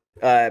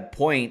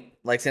point,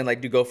 like saying, like,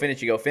 dude, go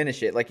finish it, go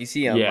finish it. Like, you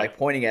see him like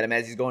pointing at him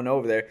as he's going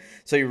over there.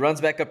 So he runs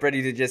back up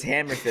ready to just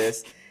hammer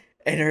fist.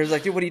 And Her's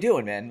like, dude, what are you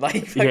doing, man?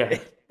 Like,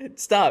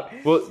 stop.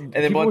 Well, and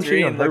then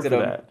Bontorin looks at him.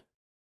 That.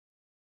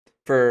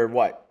 For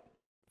what?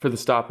 For the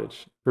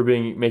stoppage. For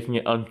making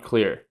it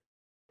unclear.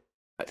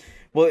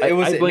 Well,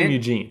 I blame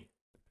Eugene.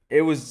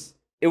 It was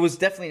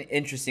definitely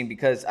interesting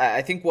because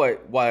I think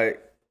why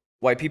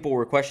people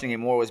were questioning it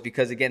more was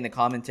because, again, the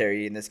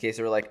commentary in this case,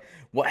 they were like,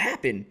 what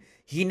happened?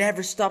 He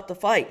never stopped the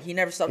fight.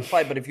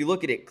 But if you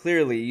look at it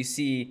clearly, you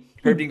see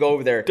Herbie go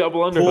over there,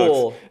 double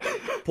underhooks,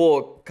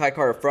 pull Kai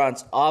Kara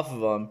France off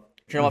of him,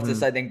 turn him off to the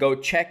side, then go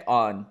check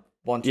on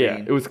Bontorin.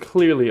 Yeah, it was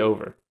clearly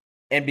over.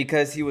 And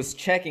because he was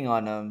checking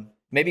on him,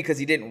 maybe because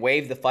he didn't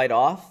wave the fight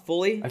off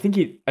fully. I think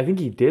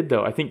he did,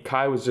 though. I think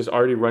Kai was just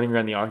already running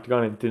around the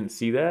octagon and didn't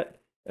see that.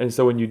 And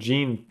so when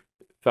Eugene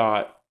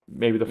thought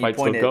maybe the fight's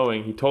still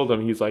going, he told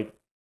him, he was like,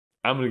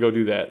 I'm going to go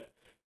do that.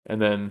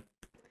 And then...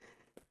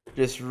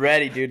 just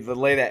ready, dude, to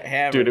lay that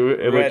hammer. Dude,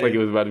 it looked like it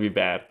was about to be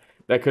bad.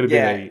 That could have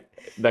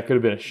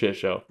been a shit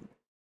show.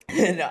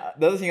 And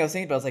the other thing I was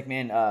thinking about was like,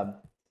 man,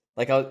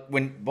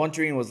 when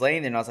Bontorin was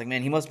laying there, and I was like,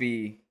 man, he must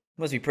be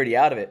pretty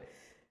out of it.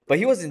 But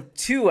he wasn't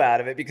too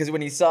out of it, because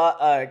when he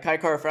saw Kai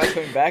Kara France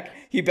coming back,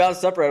 he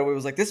bounced up right away. He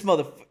was like, this and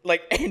launched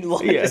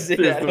it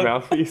at him. The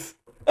mouthpiece.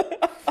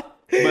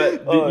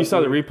 But you saw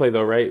the replay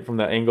though, right? From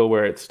that angle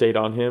where it stayed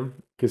on him,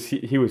 because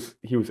he was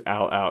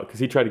out, because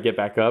he tried to get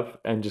back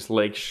up and just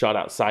like shot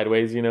out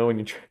sideways,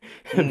 and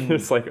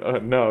it's like, oh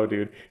no,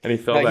 dude, and he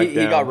fell back down.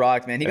 He got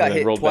rocked, man. He got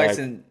hit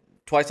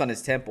twice on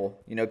his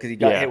temple, because he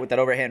got hit with that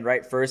overhand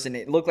right first, and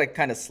it looked like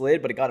kind of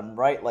slid, but it got him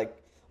right like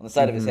on the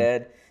side of his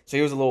head. So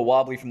he was a little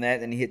wobbly from that.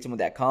 Then he hits him with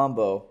that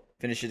combo,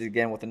 finishes it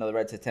again with another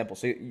right to the temple.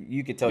 So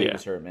you could tell he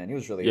was hurt, man. He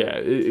was really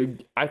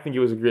hurt. I think it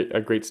was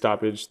a great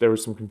stoppage. There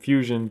was some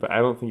confusion, but I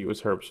don't think it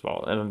was Herb's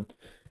fault. And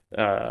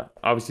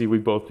Obviously,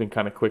 we've both been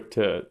kind of quick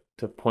to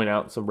point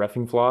out some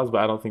reffing flaws,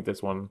 but I don't think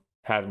this one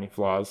had any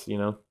flaws, you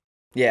know?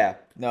 Yeah.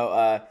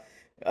 No.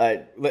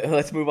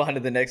 Let's move on to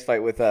the next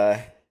fight with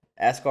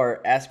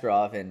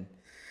Askarov and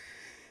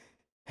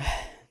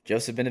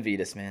Joseph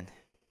Benavidez, man.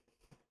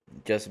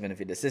 Joseph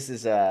Benavidez. This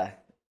is a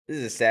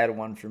sad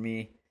one for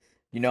me.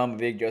 You know, I'm a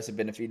big Joseph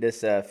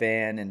Benavidez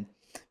fan, and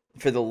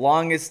for the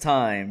longest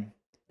time,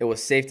 it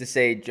was safe to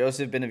say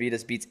Joseph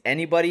Benavidez beats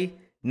anybody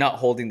not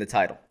holding the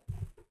title.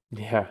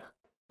 Yeah.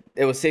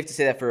 It was safe to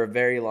say that for a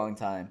very long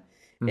time.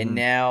 And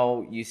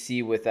now you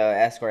see with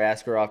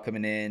Askarov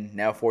coming in,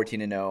 now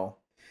 14-0,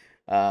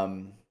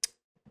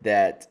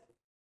 that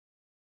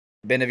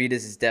Benavidez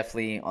is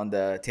definitely on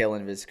the tail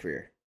end of his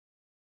career.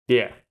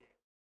 Yeah.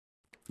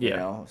 Yeah. You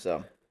know,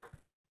 so.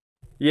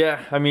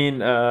 Yeah, I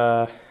mean,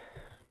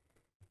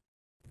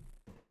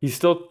 he's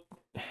still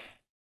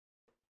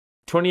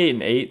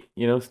 28-8,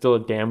 you know, still a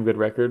damn good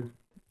record.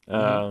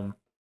 But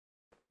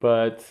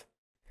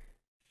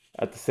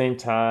at the same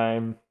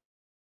time,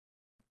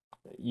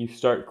 you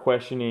start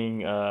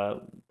questioning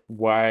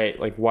why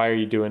are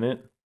you doing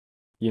it,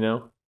 you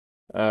know?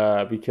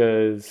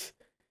 Because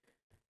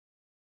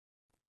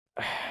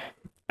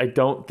I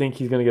don't think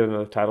he's going to get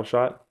another title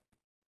shot.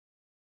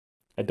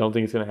 I don't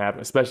think it's going to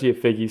happen, especially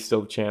if Figgy's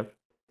still the champ,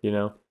 you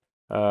know?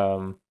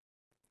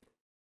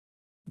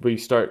 But you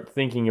start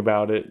thinking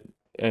about it,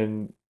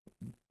 and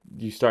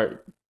you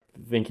start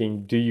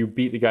thinking, do you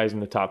beat the guys in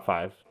the top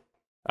 5?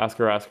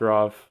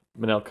 Askarov,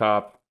 Manel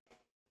Kopp,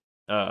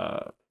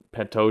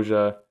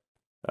 Pantoja,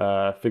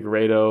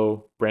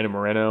 Figueiredo, Brandon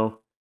Moreno.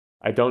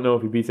 I don't know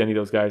if he beats any of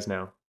those guys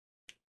now.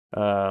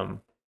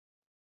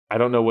 I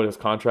don't know what his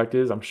contract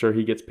is. I'm sure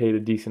he gets paid a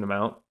decent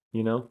amount,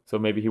 you know? So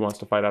maybe he wants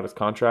to fight out his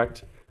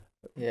contract.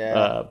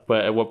 Yeah.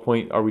 But at what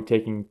point are we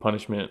taking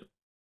punishment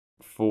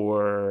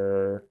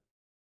for...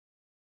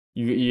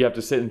 You have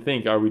to sit and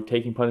think, are we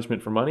taking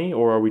punishment for money,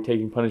 or are we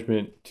taking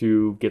punishment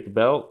to get the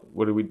belt?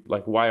 What are we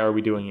like? Why are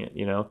we doing it?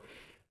 You know,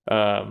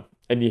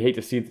 and you hate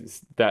to see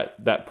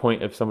that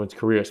point of someone's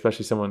career,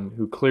 especially someone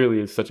who clearly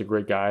is such a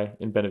great guy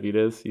in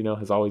Benavidez. You know,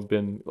 has always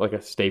been like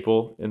a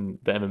staple in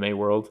the MMA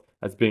world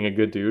as being a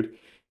good dude.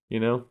 You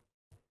know,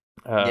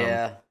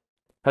 Yeah.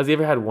 Has he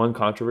ever had one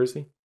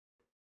controversy?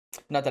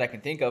 Not that I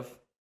can think of.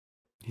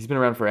 He's been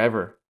around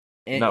forever.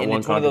 And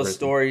it's one of those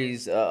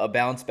stories, a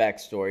bounce back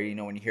story, you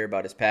know, when you hear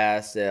about his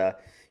past, you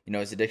know,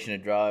 his addiction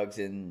to drugs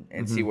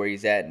and see where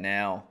he's at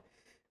now.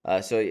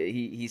 So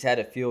he's had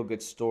a feel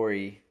good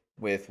story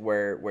with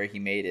where he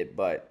made it,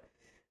 but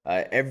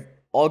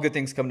all good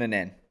things come to an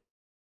end.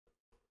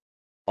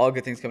 All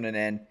good things come to an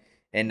end.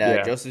 And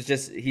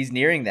Joseph's he's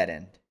nearing that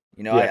end.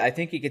 You know, I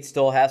think he could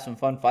still have some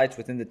fun fights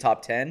within the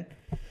top 10.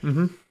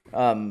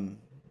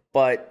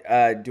 But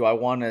do I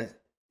want to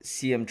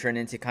see him turn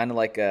into kind of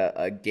like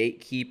a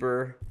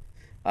gatekeeper,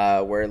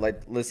 where,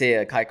 like, let's say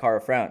a Kai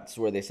Kara France,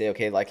 where they say,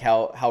 okay, like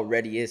how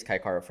ready is Kai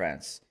Kara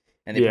France,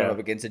 and they put him up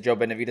against a Joe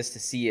Benavidez to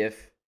see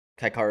if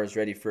Kai Kara is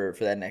ready for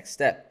that next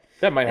step.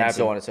 That might happen, and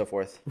so on and so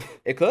forth.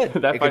 It could.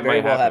 That it could very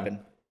well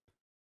happen.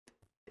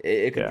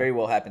 It could Yeah. very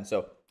well happen.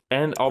 So,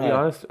 and I'll be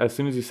honest, as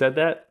soon as you said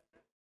that,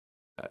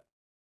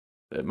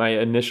 my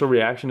initial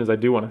reaction is I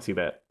do want to see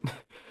that.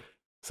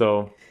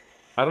 So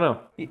I don't know.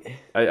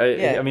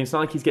 I mean, it's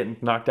not like he's getting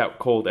knocked out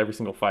cold every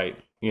single fight.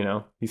 You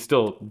know, he's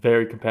still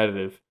very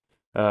competitive.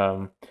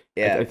 I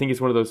think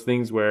it's one of those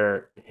things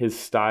where his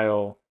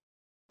style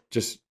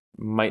just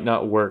might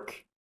not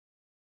work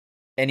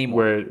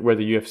anymore. Where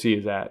the UFC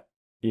is at.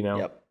 You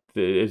know,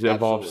 it's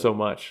evolved so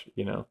much.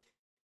 You know.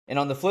 And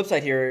on the flip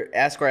side here,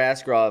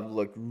 Askarov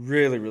looked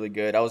really, really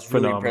good. I was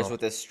really impressed with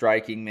his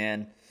striking,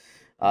 man.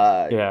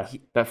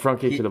 That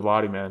front kick to the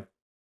body, man.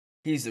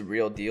 He's the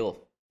real deal.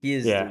 He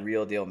is the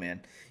real deal,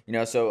 man. You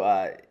know,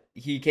 so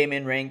he came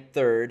in ranked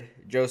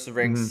 3rd. Joseph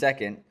ranked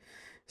 2nd.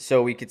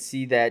 So we could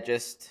see that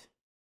just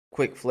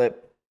quick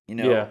flip. You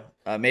know,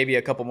 maybe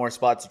a couple more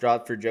spots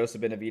dropped for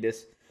Joseph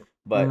Benavidez.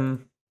 But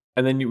and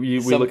then we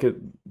look at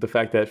the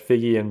fact that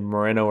Figgy and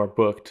Moreno are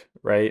booked,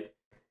 right?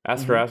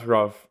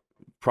 Askarov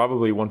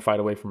probably one fight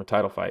away from a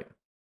title fight.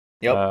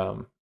 Yep.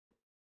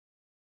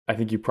 I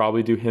think you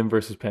probably do him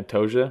versus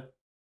Pantoja,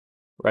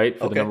 right,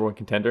 for the number 1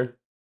 contender.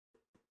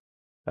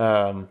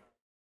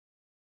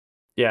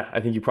 Yeah, I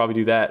think you probably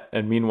do that.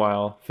 And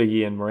meanwhile,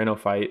 Figgy and Moreno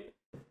fight.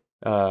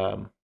 We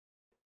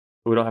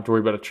don't have to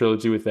worry about a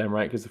trilogy with them,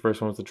 right? Because the first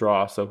one was a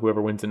draw. So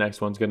whoever wins the next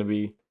one's going to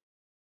be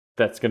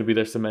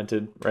their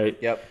cemented, right?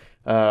 Yep.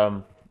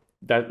 Him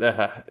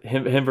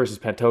versus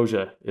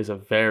Pantoja is a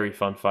very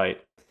fun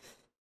fight.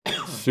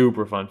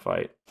 Super fun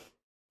fight.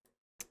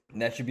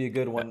 That should be a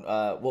good one.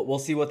 We'll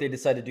see what they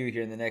decide to do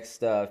here in the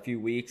next few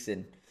weeks,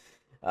 and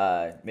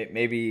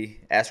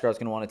maybe Askarov's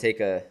going to want to take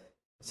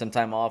some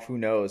time off. Who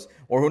knows?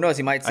 Or who knows?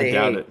 He might say,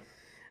 "Hey,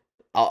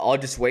 I'll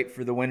just wait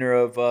for the winner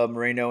of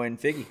Moreno and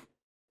Figgy."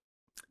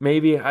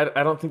 Maybe.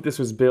 I don't think this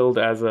was billed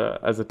as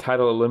a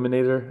title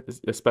eliminator,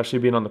 especially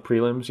being on the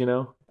prelims. You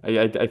know,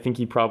 I think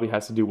he probably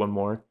has to do one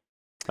more.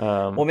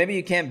 Well, maybe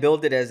you can't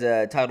build it as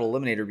a title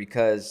eliminator,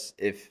 because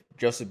if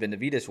Joseph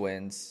Benavidez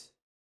wins,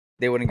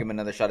 they wouldn't give him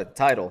another shot at the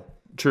title.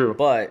 True.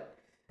 But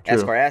True.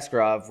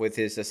 Askarov, with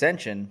his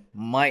ascension,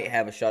 might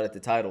have a shot at the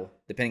title,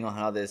 depending on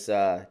how this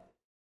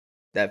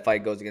that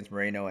fight goes against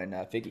Moreno and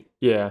Figgy.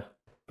 Yeah.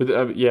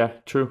 But yeah,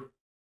 true.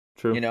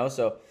 You know,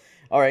 so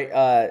all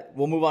right,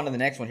 we'll move on to the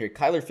next one here.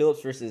 Kyler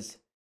Phillips versus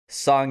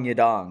Song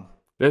Yadong.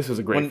 This was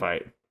a great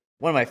fight.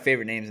 One of my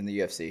favorite names in the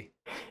UFC.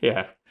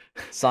 Yeah.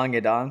 Song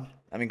Yadong.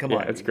 I mean, come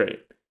on. Yeah, it's great.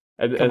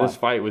 And this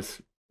fight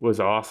was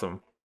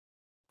awesome.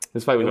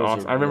 This fight was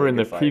awesome. I remember in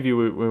the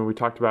preview when we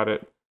talked about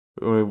it,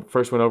 when we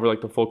first went over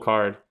like the full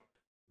card,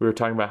 we were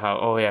talking about how,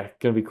 oh yeah, it's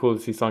gonna be cool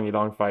to see Song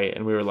Yadong fight,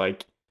 and we were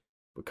like,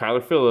 but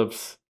Kyler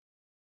Phillips,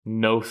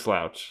 no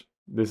slouch.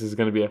 This is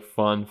gonna be a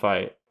fun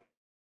fight.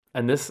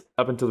 And this,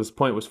 up until this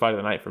point, was fight of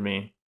the night for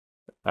me.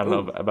 I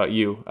don't know about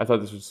you. I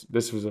thought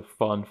this was a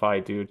fun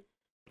fight, dude.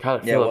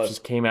 Kyler Phillips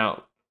just came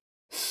out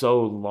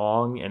so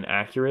long and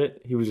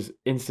accurate. He was just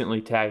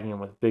instantly tagging him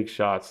with big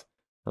shots.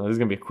 This is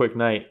gonna be a quick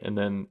night, and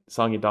then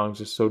Song Yadong's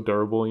just so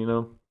durable, you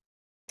know.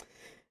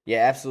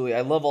 Yeah, absolutely.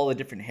 I love all the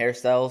different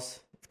hairstyles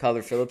of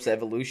Kyler Phillips, the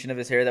evolution of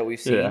his hair that we've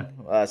seen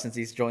since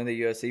he's joined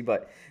the UFC.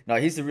 But no,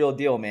 he's the real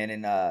deal, man.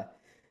 And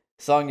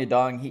Song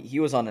Yadong, he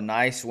was on a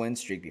nice win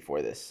streak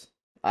before this.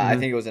 I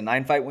think it was a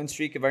 9-fight win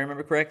streak, if I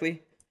remember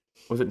correctly.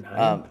 Was it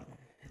 9?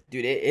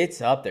 Dude,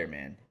 it's up there,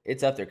 man.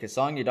 It's up there because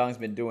Song Yadong's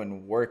been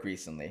doing work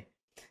recently.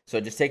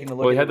 So just taking a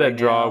look. Well, he had that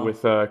draw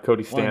with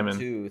Cody Stamann. 1,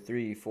 2,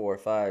 3, 4,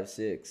 5,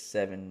 6,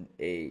 7,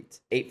 8.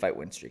 8-fight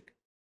win streak.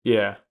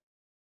 Yeah.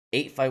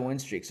 8-fight win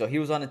streak. So he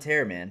was on a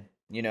tear, man.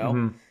 You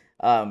know.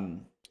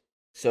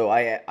 So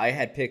I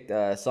had picked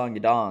Song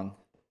Yadong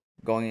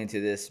going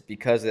into this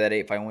because of that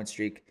 8-fight win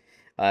streak,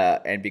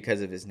 and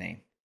because of his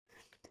name.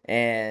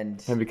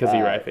 And because of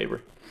Uriah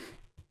Faber.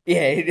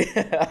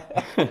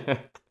 Yeah.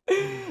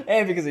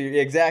 And because of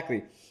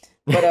exactly.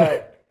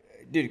 But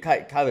dude,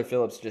 Kyler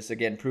Phillips just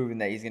again proving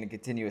that he's going to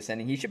continue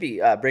ascending. He should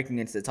be breaking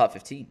into the top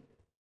 15.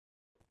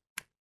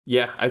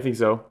 Yeah, I think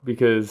so,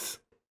 because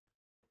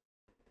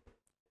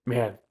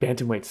man,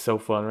 bantamweight's so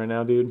fun right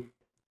now, dude.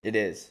 It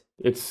is.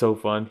 It's so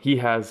fun.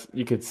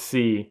 You could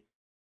see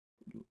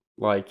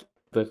like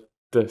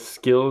the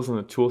skills and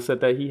the tool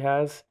set that he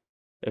has.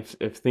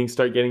 If things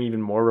start getting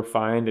even more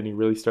refined and he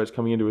really starts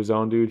coming into his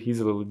own, dude, he's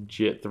a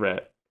legit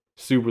threat.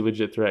 Super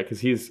legit threat,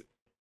 because he's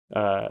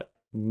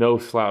no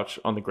slouch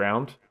on the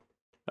ground.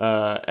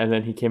 And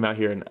then he came out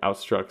here and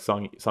outstruck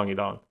Song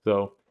Yadong.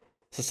 So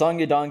Song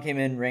Yadong came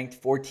in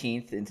ranked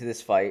 14th into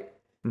this fight.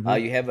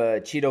 You have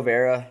Chito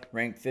Vera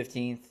ranked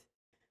 15th.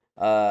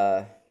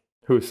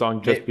 Who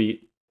Song just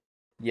beat.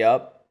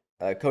 Yep.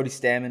 Cody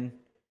Stamann.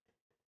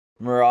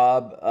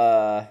 Merab.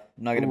 I'm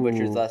not going to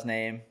butcher his last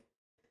name.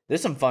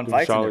 There's some fun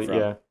fights in there from.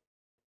 Yeah.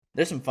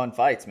 There's some fun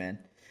fights, man.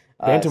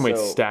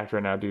 Bantamweight's stacked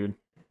right now, dude.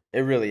 It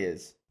really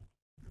is.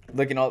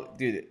 Looking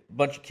dude, a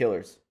bunch of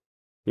killers.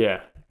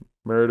 Yeah.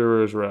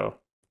 Murderers row.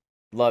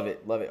 Love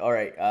it. All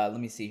right,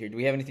 let me see here. Do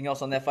we have anything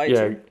else on that fight?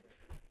 Yeah.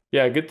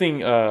 Yeah, good thing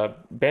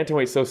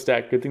bantamweight's so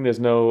stacked. Good thing there's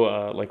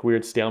no like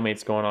weird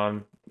stalemates going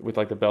on with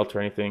like the belt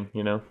or anything,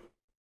 you know?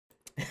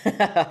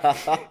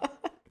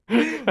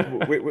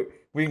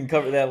 we can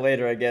cover that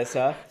later, I guess,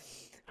 huh?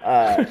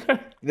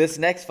 This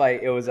next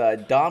fight, it was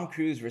Dom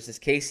Cruz versus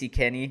Casey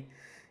Kenney.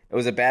 It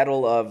was a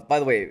battle of, by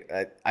the way,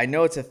 I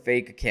know it's a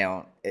fake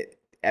account.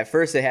 At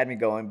first it had me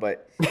going,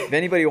 but if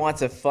anybody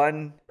wants a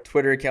fun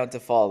Twitter account to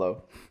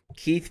follow,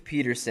 Keith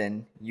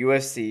Peterson,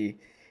 UFC,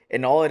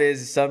 and all it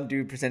is some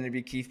dude pretending to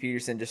be Keith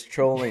Peterson just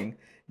trolling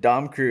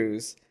Dom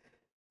Cruz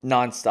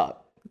nonstop.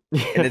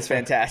 And it's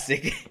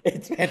fantastic.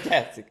 It's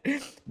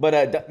fantastic.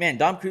 But, man,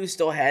 Dom Cruz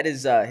still had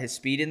his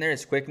speed in there,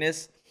 his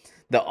quickness.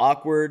 The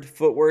awkward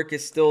footwork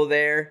is still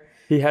there.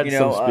 He had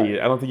some speed.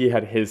 I don't think he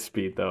had his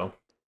speed, though.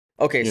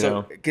 Okay,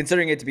 so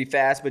considering it to be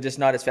fast, but just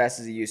not as fast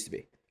as he used to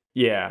be.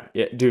 Yeah,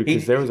 dude,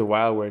 because there was a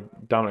while where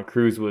Dominick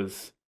Cruz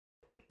was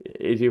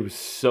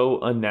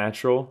so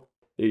unnatural.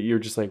 You're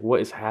just like,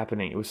 what is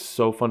happening? It was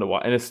so fun to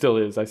watch. And it still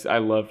is. I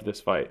loved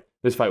this fight.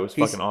 This fight was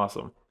fucking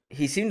awesome.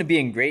 He seemed to be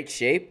in great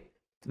shape,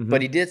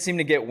 but he did seem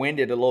to get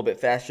winded a little bit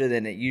faster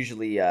than it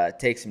usually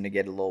takes him to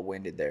get a little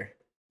winded there.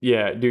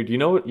 Yeah, dude, you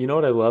know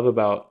what I love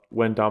about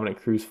when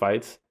Dominick Cruz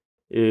fights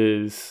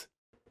is,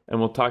 and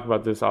we'll talk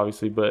about this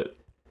obviously, but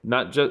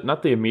not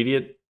the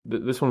immediate.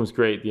 This one was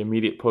great, the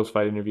immediate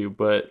post-fight interview,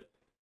 but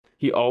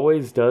he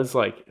always does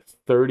like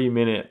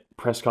 30-minute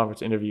press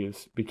conference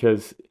interviews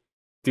because,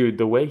 dude,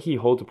 the way he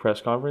holds a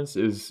press conference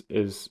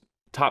is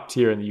top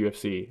tier in the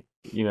UFC.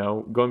 You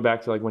know, going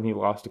back to like when he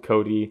lost to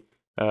Cody,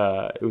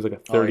 it was like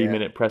a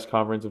 30-minute press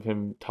conference of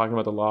him talking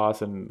about the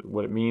loss and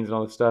what it means and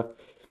all this stuff.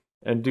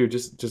 And dude,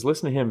 just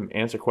listen to him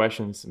answer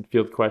questions and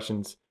field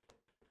questions.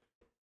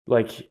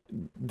 Like,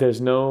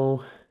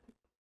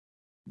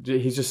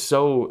 he's just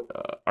so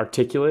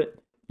articulate,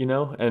 you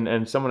know?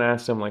 And someone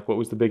asked him, like, what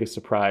was the biggest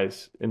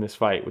surprise in this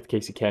fight with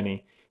Casey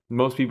Kenney?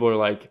 Most people are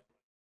like,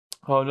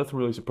 oh, nothing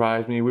really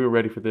surprised me. We were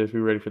ready for this.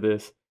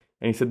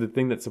 And he said the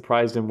thing that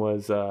surprised him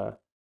was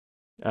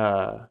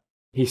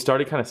he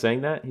started kind of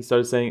saying that. He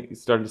started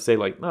to say,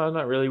 like, no,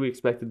 not really. We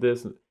expected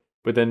this.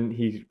 But then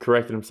he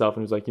corrected himself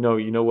and was like, you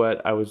know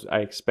what? I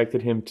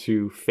expected him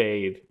to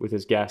fade with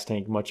his gas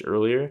tank much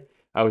earlier.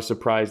 I was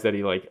surprised that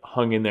he like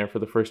hung in there for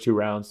the first 2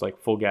 rounds,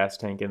 like full gas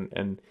tank,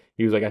 and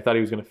he was like, I thought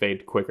he was gonna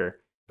fade quicker,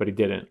 but he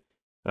didn't.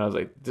 And I was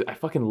like, I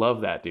fucking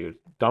love that, dude.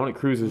 Dominick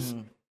Cruz is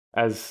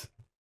as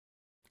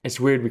it's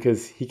weird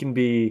because he can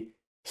be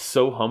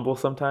so humble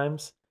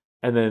sometimes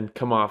and then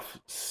come off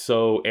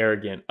so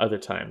arrogant other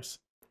times.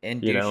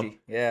 And douchey,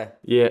 yeah.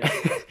 Yeah.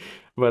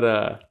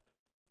 But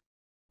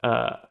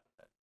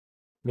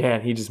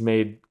man, he just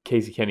made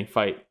Casey Kenney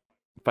fight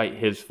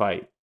his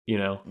fight,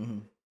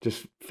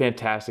 Just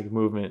fantastic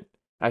movement.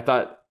 I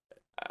thought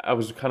I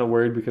was kind of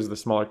worried because of the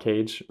smaller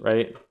cage,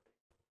 right?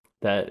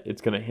 That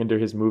it's going to hinder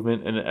his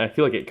movement. And I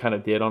feel like it kind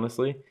of did,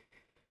 honestly.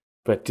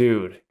 But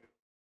dude,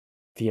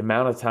 the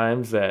amount of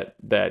times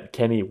that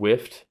Kenney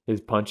whiffed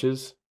his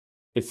punches,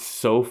 it's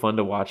so fun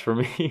to watch for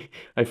me.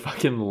 I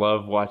fucking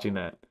love watching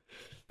that.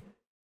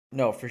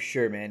 No, for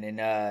sure, man.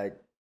 And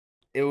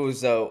it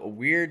was a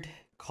weird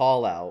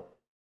call out,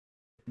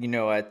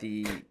 at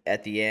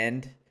the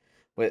end.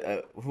 With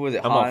who was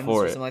it? I'm Hans all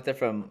for or it. something like that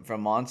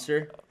from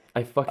Monster.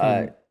 I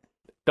fucking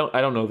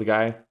don't know the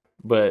guy,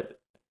 but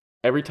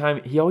every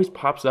time he always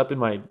pops up in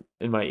my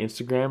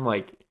Instagram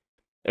like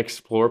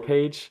explore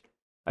page.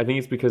 I think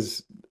it's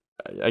because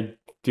I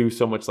do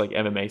so much like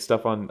MMA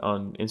stuff on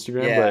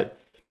Instagram, but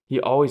he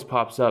always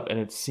pops up and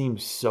it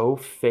seems so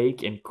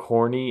fake and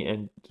corny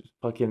and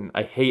fucking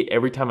I hate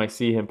every time I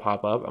see him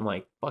pop up. I'm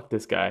like, fuck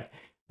this guy.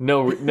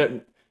 No,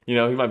 he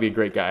might be a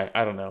great guy.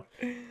 I don't know.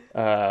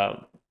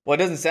 Well, it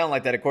doesn't sound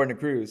like that according to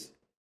Cruz.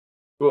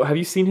 Well, have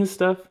you seen his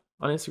stuff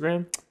on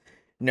Instagram?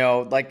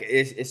 No, like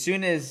as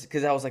soon as,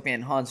 because I was like,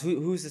 man, Hans,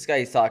 who's this guy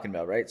he's talking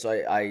about, right? So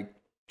I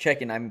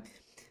check and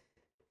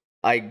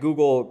I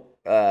Google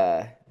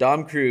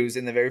Dom Cruz,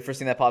 and the very first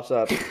thing that pops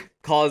up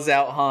calls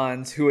out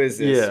Hans, who is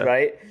this,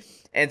 right?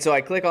 And so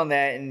I click on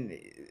that, and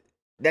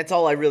that's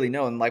all I really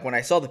know. And like when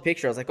I saw the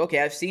picture, I was like, okay,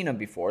 I've seen him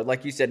before,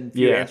 like you said, in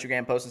your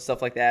Instagram posts and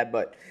stuff like that,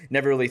 but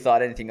never really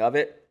thought anything of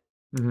it.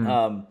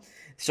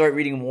 Start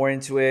reading more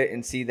into it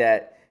and see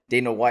that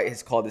Dana White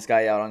has called this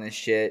guy out on this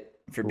shit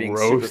for being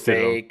super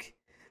fake.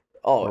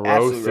 Oh,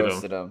 absolutely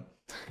roasted him.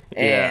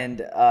 And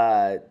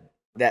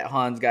that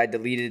Hans guy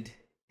deleted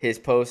his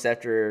post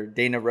after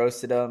Dana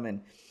roasted him,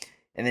 and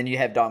then you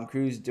have Dom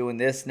Cruz doing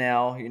this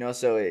now,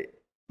 so it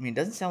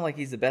doesn't sound like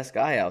he's the best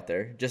guy out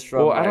there, just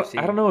from what I've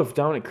seen. I don't know if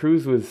Dominick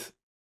Cruz was,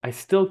 I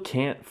still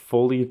can't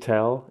fully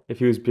tell if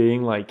he was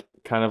being like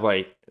kind of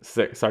like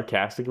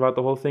sarcastic about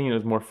the whole thing and it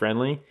was more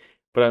friendly,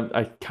 but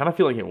I kind of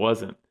feel like it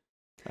wasn't.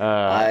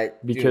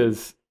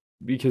 Because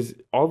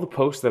all the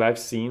posts that I've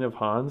seen of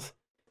Hans,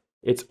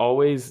 it's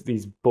always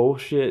these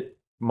bullshit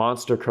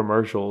monster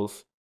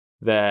commercials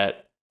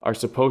that are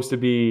supposed to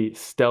be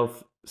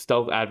stealth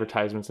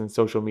advertisements in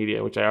social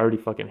media, which I already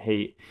fucking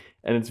hate.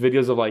 And it's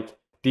videos of like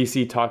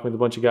DC talking with a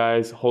bunch of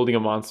guys holding a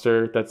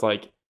monster that's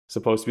like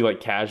supposed to be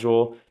like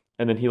casual,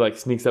 and then he like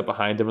sneaks up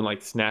behind him and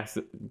like snacks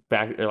it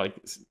back or like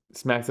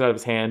smacks it out of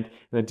his hand, and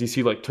then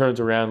DC like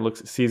turns around,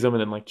 sees him, and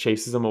then like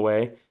chases him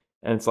away.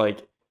 And it's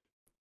like,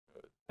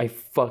 I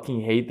fucking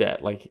hate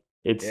that. Like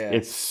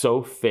it's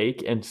so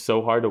fake and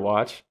so hard to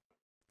watch,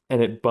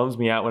 and it bums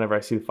me out whenever I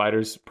see the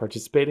fighters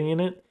participating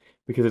in it,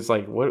 because it's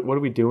like, what are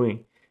we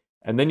doing?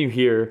 And then you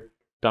hear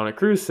Dominick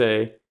Cruz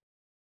say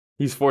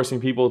he's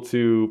forcing people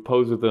to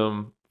pose with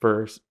him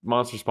for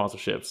monster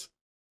sponsorships,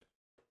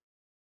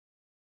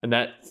 and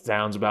that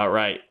sounds about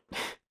right.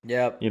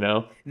 Yep.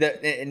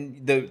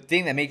 The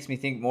thing that makes me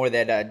think more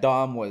that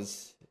Dom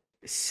was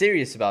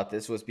serious about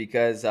this was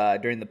because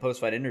during the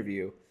post-fight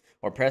interview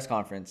or press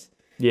conference,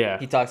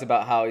 he talks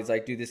about how he's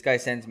like, dude, this guy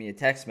sends me a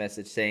text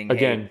message saying,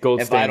 again, hey,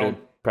 gold standard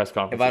press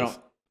conferences.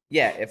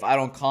 If I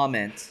don't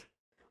comment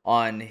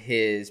on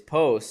his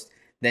post,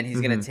 then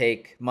he's going to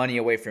take money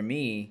away from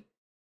me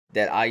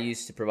that I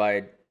used to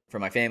provide for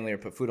my family or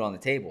put food on the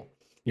table.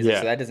 He's like,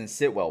 so that doesn't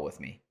sit well with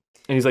me.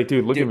 And he's like,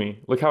 dude, look at me.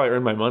 Look how I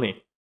earn my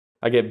money.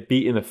 I get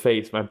beat in the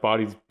face. My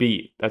body's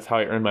beat. That's how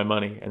I earn my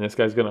money. And this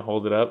guy's going to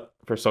hold it up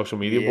for social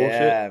media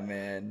bullshit? Yeah,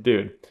 man.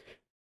 Dude.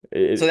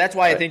 So that's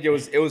why I think it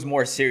was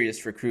more serious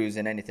for Cruz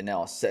than anything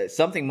else.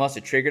 Something must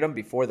have triggered him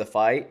before the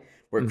fight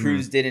where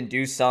Cruz didn't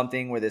do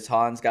something where this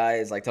Hans guy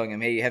is like telling him,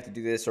 hey, you have to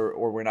do this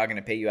or we're not going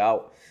to pay you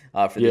out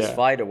for this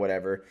fight or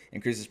whatever.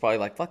 And Cruz is probably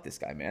like, fuck this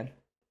guy, man.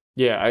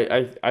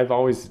 Yeah, I've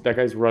always, that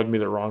guy's rubbed me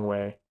the wrong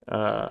way.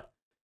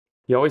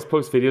 He always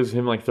posts videos of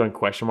him like throwing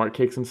question mark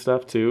kicks and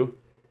stuff too.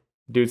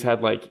 Dude's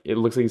had like, it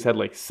looks like he's had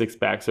like 6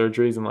 back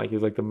surgeries and like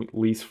he's like the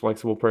least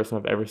flexible person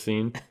I've ever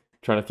seen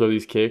trying to throw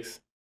these kicks.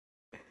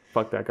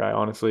 Fuck that guy,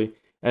 honestly.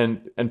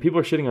 And people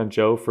are shitting on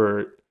Joe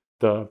for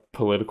the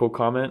political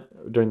comment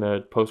during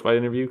the post-fight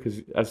interview,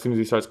 because as soon as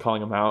he starts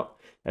calling him out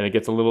and it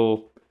gets a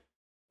little,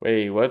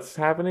 wait, what's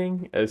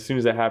happening? As soon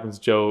as that happens,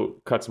 Joe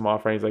cuts him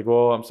off and he's like,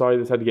 well, I'm sorry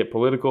this had to get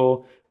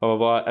political, blah,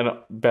 blah, blah.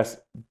 And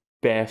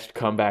best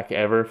comeback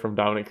ever from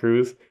Dominick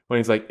Cruz when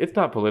he's like, it's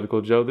not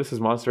political, Joe. This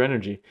is Monster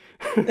Energy.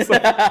 It's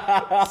like,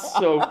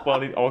 so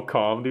funny, all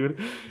calm, dude.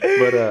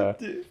 But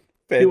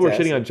people were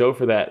shitting on Joe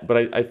for that.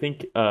 But I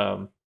think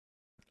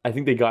I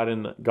think they got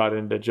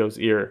into Joe's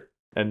ear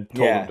and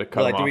told him to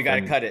cut him like, off. dude, we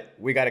gotta cut it.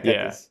 We gotta cut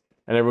this.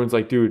 And everyone's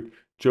like, dude,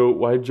 Joe,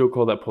 why did Joe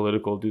call that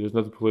political? Dude, there's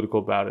nothing political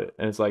about it.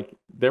 And it's like,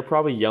 they're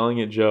probably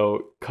yelling at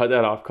Joe, cut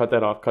that off, cut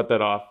that off, cut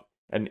that off.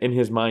 And in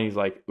his mind, he's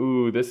like,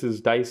 ooh, this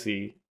is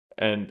dicey.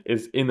 And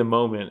is in the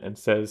moment and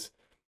says,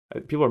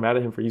 people are mad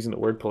at him for using the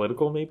word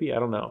political, maybe? I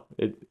don't know.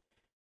 But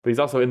he's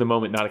also in the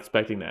moment not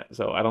expecting that.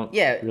 So I don't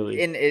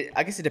really. And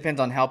I guess it depends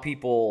on how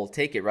people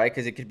take it, right?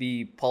 Because it could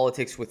be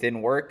politics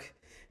within work,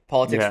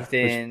 politics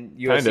within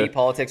UFC,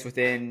 politics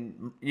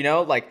within,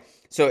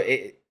 so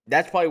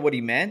that's probably what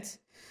he meant.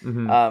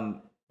 Mm-hmm.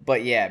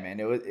 But yeah, man,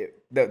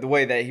 the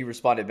way that he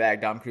responded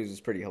back, Dom Cruz,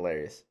 was pretty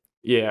hilarious.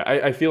 Yeah,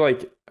 I feel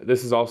like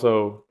this is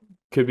also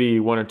could be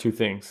one or two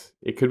things.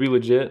 It could be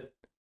legit.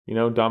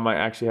 Dom might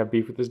actually have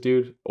beef with this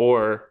dude,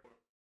 or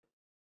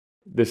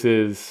this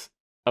is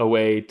a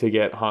way to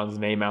get Han's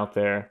name out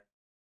there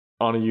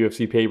on a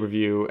UFC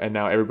pay-per-view, and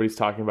now everybody's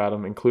talking about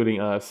him, including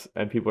us,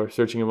 and people are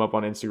searching him up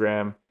on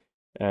Instagram,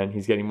 and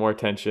he's getting more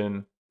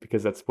attention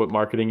because that's what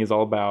marketing is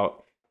all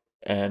about,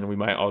 and we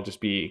might all just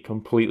be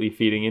completely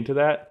feeding into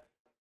that.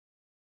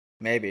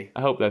 Maybe.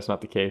 I hope that's not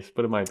the case,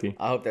 but it might be.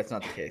 I hope that's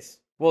not the case.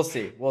 We'll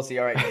see. All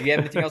right. Do you have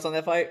anything else on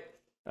that fight?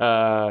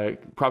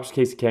 Props to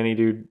Casey Kenney,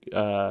 dude.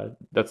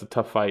 That's a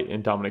tough fight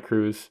in Dominick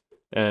Cruz,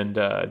 and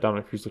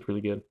Dominick Cruz looked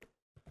really good.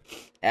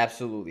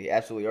 Absolutely.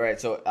 All right,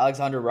 so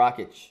Aleksandar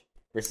Rakic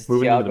versus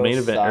moving Thiago into the main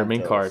event or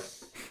main card.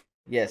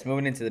 Yes,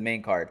 moving into the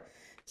main card.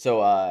 So,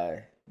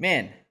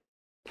 man,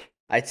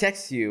 I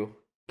text you.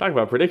 Talk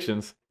about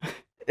predictions.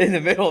 In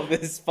the middle of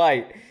this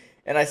fight,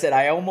 and I said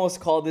I almost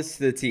called this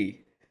to the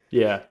T.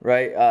 Yeah.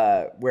 Right.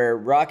 Where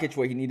Rakic,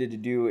 what he needed to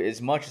do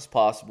as much as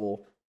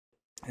possible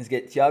is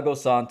get Thiago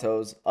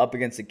Santos up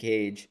against the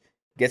cage,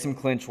 get some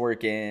clinch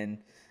work in,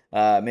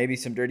 maybe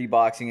some dirty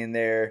boxing in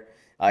there.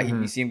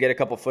 You see him get a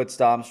couple foot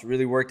stomps,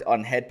 really worked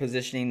on head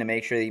positioning to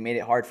make sure that he made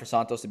it hard for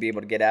Santos to be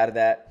able to get out of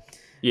that.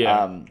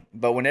 Yeah.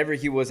 But whenever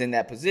he was in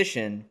that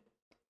position,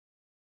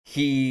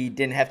 he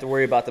didn't have to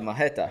worry about the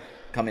Maheta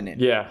coming in.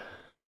 Yeah.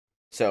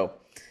 So,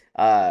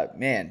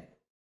 man,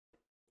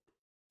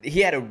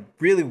 he had a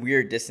really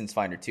weird distance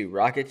finder too,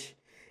 Rakic.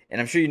 And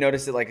I'm sure you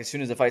noticed it, like, as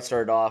soon as the fight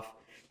started off,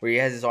 where he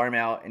has his arm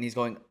out and he's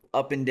going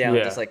up and down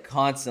just, like,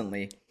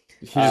 constantly.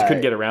 He just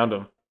couldn't get around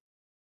him.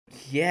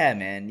 Yeah,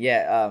 man.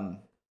 Yeah.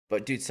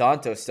 But, dude,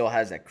 Santos still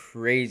has that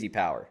crazy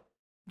power.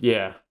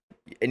 Yeah.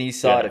 And you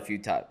saw it a few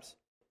times.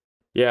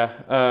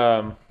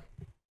 Yeah.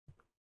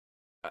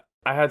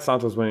 I had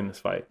Santos winning this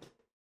fight.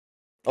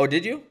 Oh,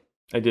 did you?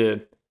 I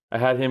did. I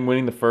had him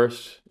winning the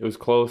first. It was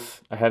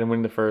close. I had him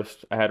winning the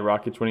first. I had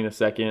Rakic winning the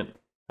second.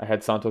 I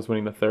had Santos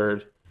winning the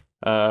third.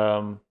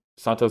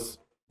 Santos,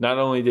 not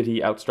only did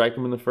he outstrike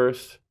him in the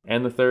first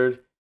and the third,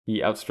 he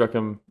outstruck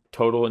him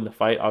total in the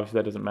fight. Obviously,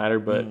 that doesn't matter,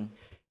 but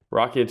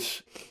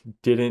Rakic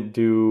didn't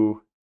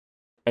do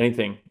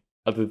anything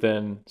other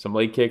than some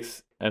leg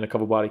kicks and a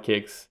couple body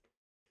kicks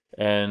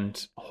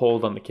and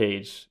hold on the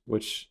cage,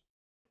 which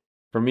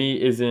for me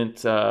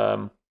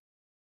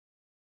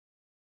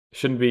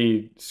shouldn't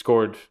be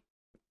scored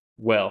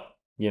well,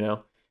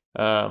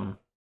 I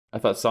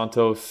thought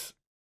Santos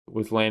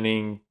was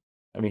landing.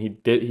 I mean,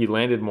 he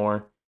landed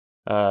more.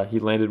 He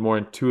landed more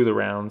in 2 of the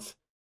rounds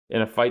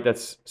in a fight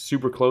that's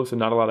super close and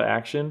not a lot of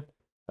action.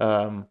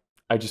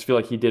 I just feel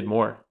like he did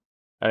more.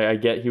 I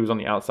get he was on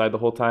the outside the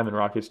whole time and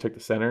Rakic took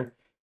the center.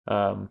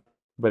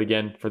 But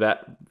again,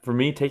 for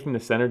me, taking the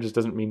center just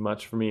doesn't mean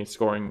much for me. It's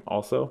scoring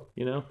also,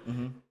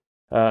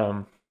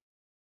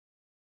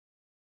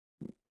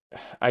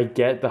 I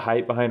get the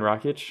hype behind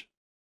Rakic,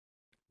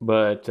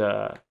 but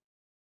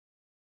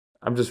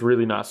I'm just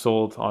really not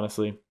sold,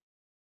 honestly.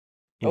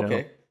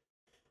 Okay.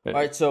 All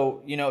right,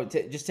 so,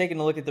 just taking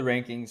a look at the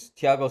rankings,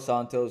 Thiago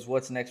Santos,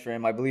 what's next for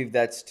him? I believe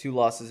that's 2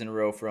 losses in a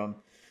row from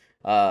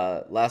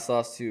last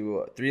loss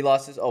to 3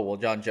 losses. Oh, well,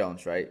 John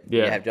Jones, right?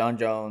 Yeah. You have John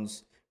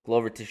Jones,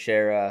 Glover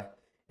Teixeira,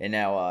 and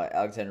now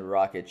Aleksandar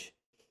Rakic.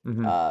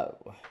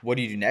 What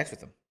do you do next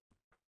with him?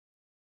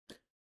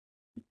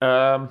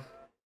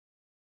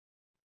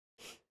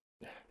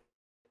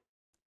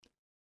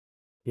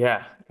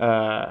 Yeah.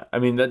 I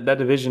mean, that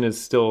division is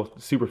still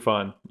super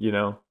fun,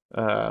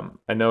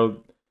 I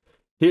know.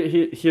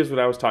 Here's what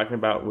I was talking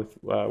about with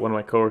one of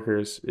my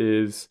coworkers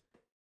is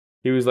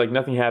he was like,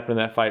 nothing happened in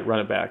that fight, run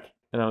it back.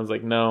 And I was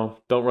like, no,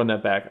 don't run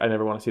that back. I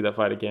never want to see that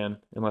fight again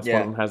unless one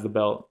of them has the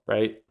belt,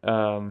 right?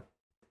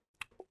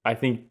 I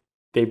think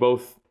they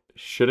both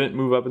shouldn't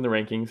move up in the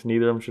rankings.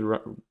 Neither of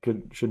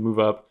them should move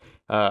up,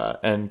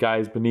 and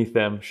guys beneath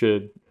them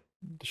should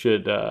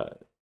get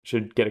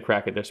a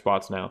crack at their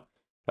spots now.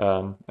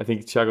 I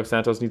think Thiago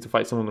Santos needs to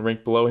fight someone in the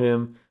rank below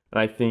him,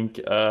 and I think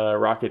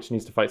Rakic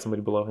needs to fight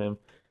somebody below him.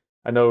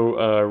 I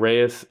know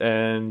Reyes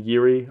and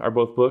Yuri are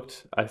both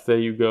booked. I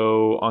say you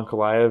go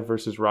Ankalaev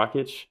versus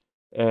Rakic,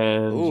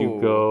 and you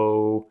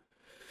go.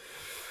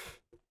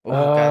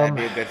 God, that'd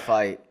be a good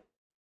fight.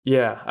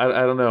 Yeah, I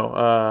don't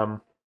know.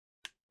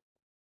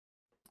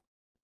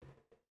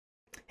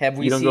 Have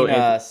we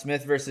seen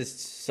Smith versus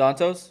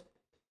Santos?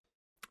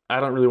 I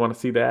don't really want to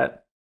see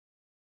that.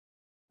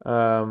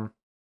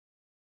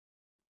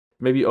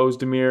 maybe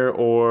Ozdemir,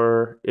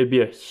 or it'd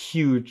be a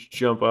huge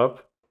jump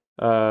up.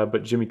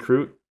 But Jimmy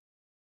Crute,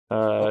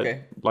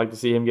 Okay. like to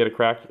see him get a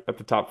crack at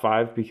the top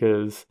 5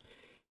 because,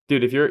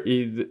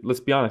 dude, let's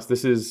be honest,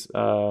 this is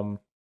knowing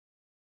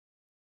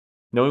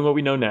what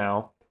we know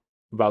now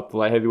about the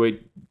light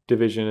heavyweight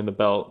division and the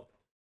belt.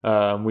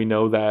 We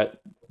know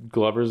that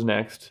Glover's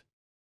next,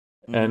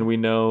 and we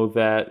know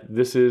that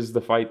this is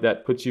the fight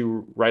that puts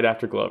you right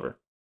after Glover.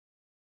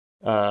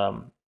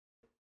 And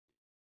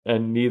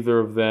neither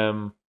of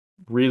them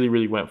really,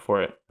 really went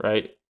for it,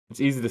 right? It's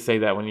easy to say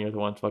that when you're the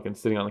one fucking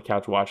sitting on the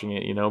couch watching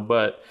it,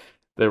 but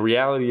the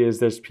reality is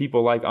there's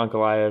people like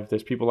Ankalaev,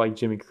 there's people like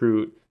Jimmy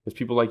Crute, there's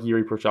people like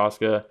Yuri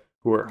Prochazka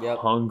who are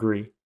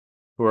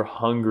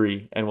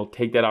hungry and will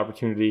take that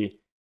opportunity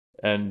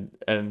and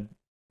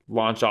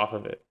launch off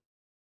of it.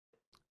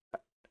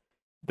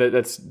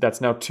 That's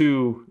now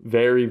 2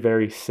 very,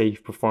 very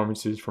safe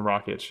performances from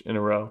Rakic in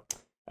a row.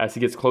 As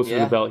he gets closer to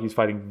the belt, he's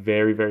fighting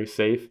very, very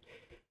safe.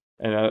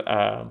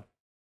 And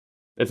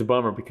it's a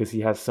bummer because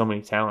he has so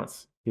many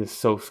talents. He is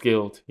so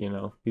skilled,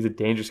 He's a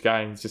dangerous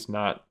guy, and he's just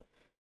not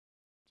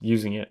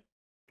using it.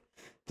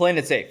 Playing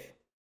it safe.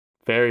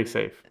 Very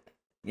safe.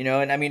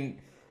 And I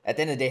mean, at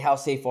the end of the day, how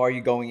safe are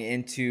you going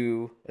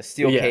into a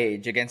steel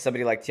cage against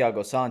somebody like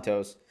Thiago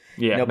Santos?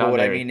 Yeah, but what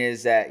I mean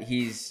is that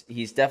he's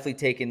definitely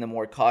taken the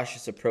more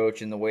cautious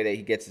approach in the way that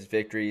he gets his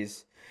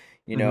victories.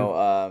 He's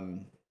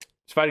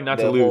fighting not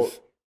to lose.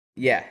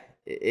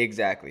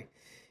 Exactly.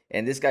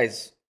 And this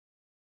guy's...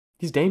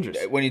 He's dangerous.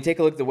 When you take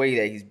a look at the way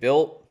that he's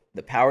built,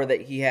 the power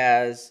that he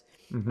has,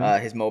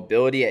 his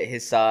mobility at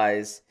his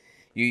size,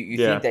 you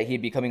think that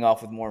he'd be coming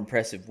off with more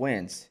impressive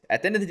wins.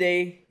 At the end of the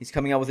day, he's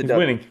coming out with a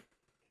W.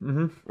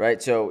 Winning.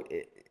 Right? So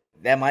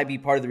that might be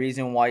part of the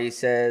reason why he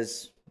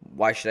says,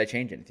 why should I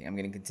change anything? I'm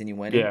going to continue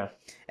winning. Yeah.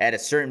 At a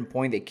certain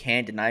point, they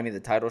can't deny me the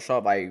title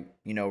shot by,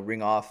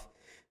 ring off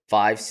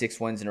 5-6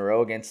 wins in a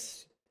row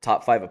against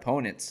top 5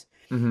 opponents.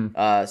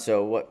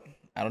 So what?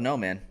 I don't know,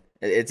 man.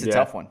 It's a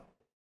tough one.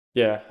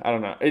 Yeah, I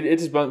don't know. It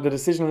just the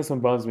decision on this one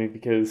bums me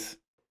because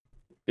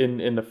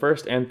in the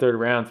first and third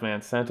rounds,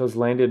 man, Santos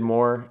landed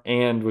more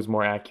and was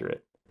more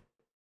accurate.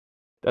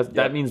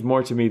 That means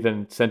more to me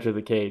than center of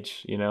the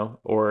cage,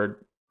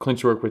 or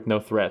clinch work with no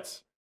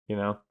threats,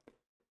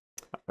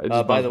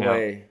 By the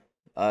way,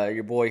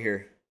 your boy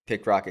here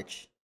picked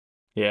Rakic.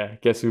 Yeah,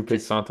 guess who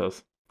picked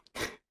Santos?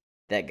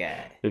 That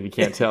guy. If you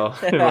can't tell,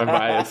 in my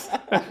bias.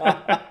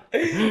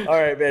 All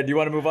right, man. Do you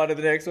want to move on to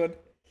the next one?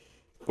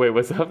 Wait,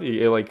 what's up?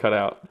 It cut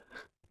out.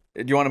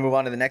 Do you want to move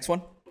on to the next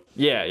one?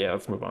 Yeah,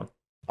 let's move on.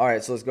 All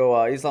right, so let's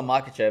go Islam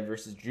Makhachev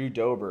versus Drew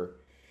Dober.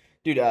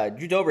 Dude,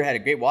 Drew Dober had a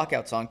great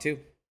walkout song too.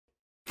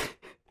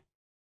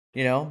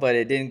 But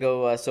it didn't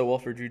go so well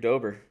for Drew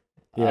Dober.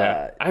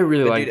 Yeah, I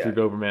really like Drew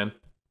Dober, man.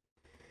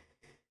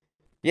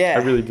 Yeah.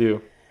 I really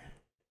do.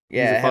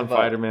 Yeah, he's a fun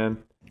fighter, man.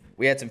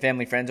 We had some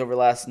family friends over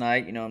last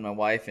night, and my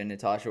wife and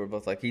Natasha were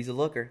both like, he's a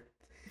looker.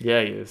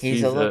 Yeah, he is.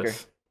 He's a looker.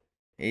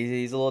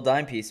 He's a little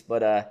dime piece,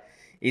 but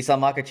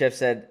Islam Makhachev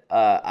said,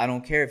 I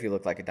don't care if you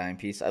look like a dime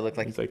piece. I look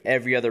like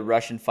every other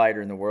Russian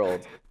fighter in the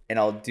world, and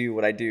I'll do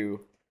what I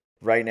do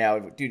right now.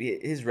 Dude,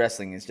 his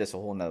wrestling is just a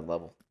whole nother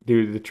level.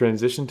 Dude, the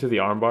transition to the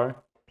armbar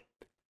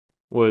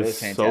was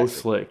so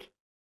slick.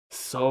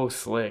 So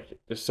slick.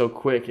 Just so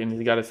quick, and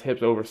he got his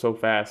hips over so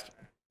fast.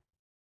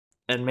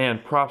 And, man,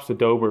 props to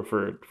Dober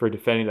for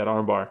defending that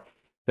armbar.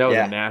 That was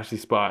a nasty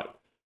spot.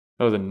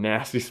 That was a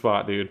nasty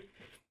spot, dude.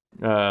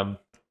 But,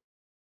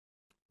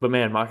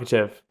 man,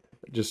 Makhachev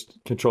just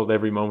controlled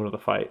every moment of the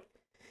fight.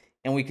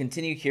 And we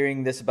continue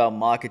hearing this about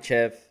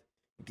Makhachev.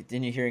 We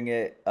continue hearing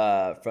it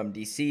from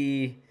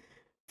DC,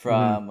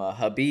 from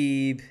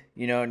Habib,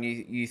 and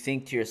you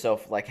think to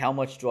yourself, like, how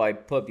much do I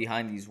put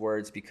behind these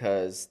words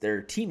because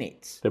they're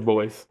teammates. They're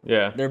boys,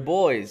 yeah. They're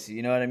boys,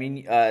 you know what I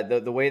mean?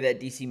 The way that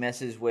DC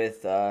messes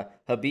with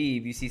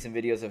Habib, you see some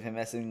videos of him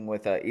messing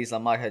with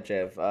Islam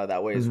Makhachev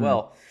that way as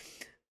well.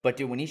 But,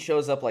 dude, when he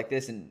shows up like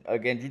this, and,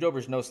 again, Drew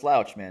Dober's no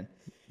slouch, man.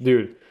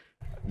 Dude,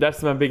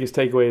 that's my biggest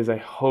takeaway is I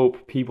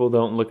hope people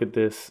don't look at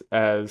this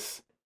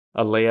as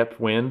a layup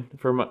win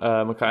for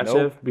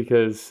Makhachev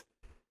because,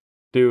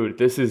 dude,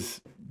 this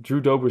is Drew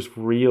Dober's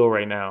real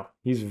right now.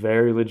 He's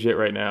very legit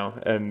right now,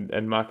 and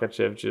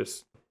Makhachev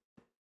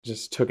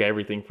just took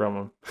everything from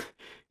him.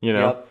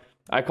 Yep.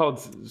 I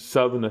called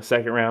sub in the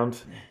second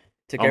round.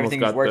 Took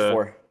everything he's worked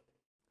for.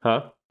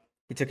 Huh?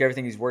 He took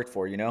everything he's worked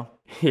for,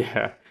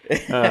 Yeah.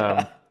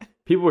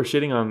 People were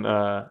shitting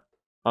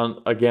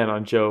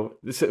on Joe.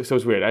 So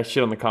it's weird. I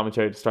shit on the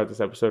commentary to start this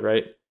episode,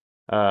 right?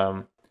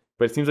 But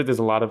it seems like there's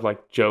a lot of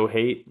like Joe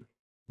hate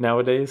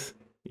nowadays,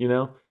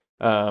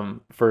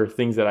 for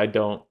things that I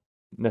don't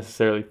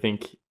necessarily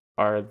think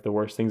are the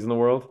worst things in the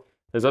world.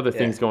 There's other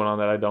things going on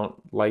that I don't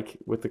like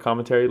with the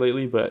commentary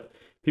lately, but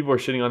people are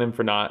shitting on him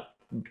for not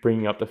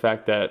bringing up the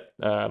fact that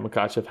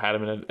Makhachev had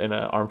him in an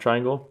arm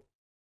triangle.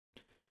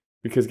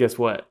 Because guess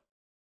what?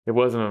 It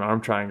wasn't an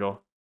arm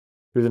triangle.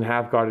 He was in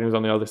half guard and he was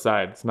on the other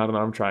side. It's not an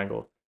arm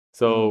triangle.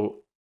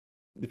 So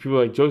the people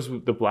are like, Joe's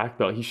the black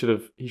belt. He should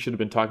have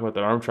been talking about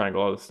that arm triangle,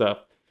 all this stuff.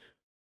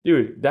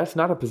 Dude, that's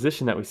not a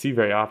position that we see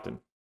very often.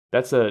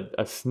 That's a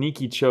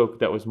sneaky choke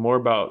that was more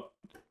about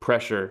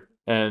pressure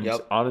and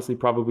honestly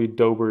probably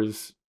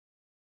Dober's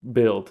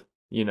build,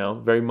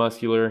 very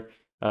muscular.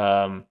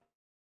 When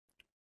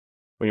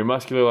you're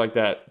muscular like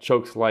that,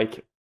 chokes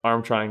like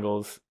arm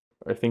triangles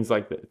or things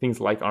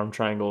like arm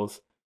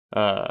triangles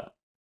are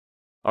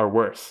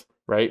worse,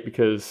 right?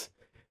 Because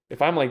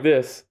if I'm like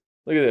this,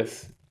 look at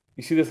this.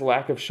 You see this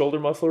lack of shoulder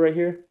muscle right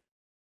here?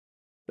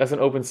 That's an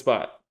open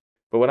spot.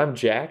 But when I'm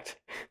jacked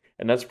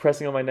and that's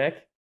pressing on my neck,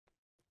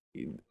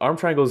 arm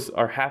triangles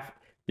are half.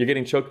 You're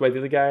getting choked by the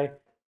other guy.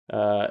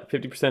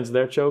 50% is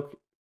their choke.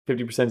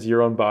 50% is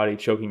your own body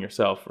choking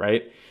yourself,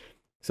 right?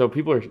 So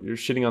people are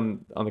shitting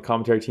on the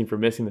commentary team for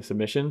missing the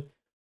submission.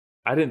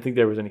 I didn't think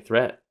there was any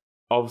threat.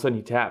 All of a sudden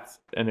he tapped,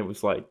 and it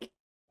was like,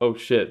 oh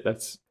shit,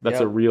 that's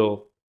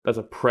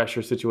a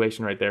pressure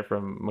situation right there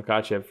from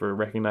Makhachev for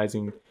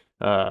recognizing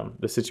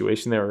the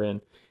situation they were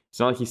in. It's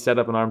not like he set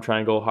up an arm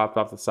triangle, hopped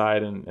off the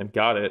side, and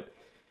got it.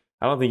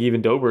 I don't think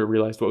even Dober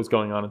realized what was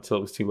going on until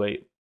it was too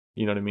late.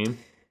 You know what I mean?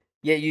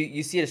 Yeah,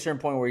 you see at a certain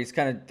point where he's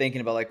kind of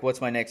thinking about, like, what's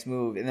my next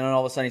move? And then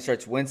all of a sudden he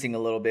starts wincing a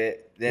little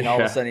bit. Then all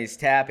of a sudden he's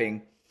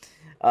tapping.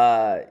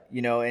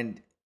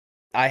 And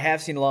I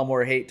have seen a lot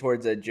more hate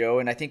towards Joe,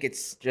 and I think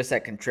it's just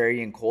that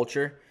contrarian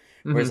culture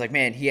where it's like,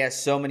 man, he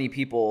has so many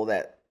people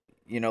that,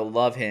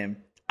 love him.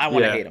 I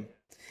want to hate him.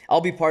 I'll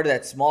be part of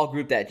that small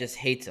group that just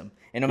hates him.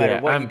 And no matter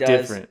what he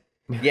does. Different.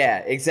 Yeah,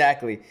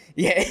 exactly.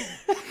 Yeah.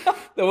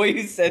 The way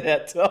you said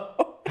that,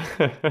 though.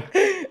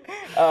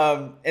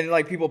 And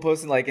like people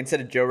posting, like,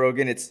 instead of Joe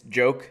Rogan, it's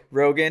Joke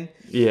Rogan.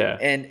 Yeah.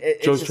 And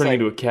Joe's turning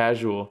into a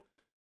casual.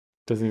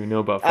 Doesn't even know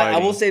about fighting. I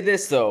will say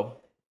this, though.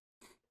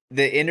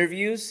 The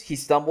interviews, he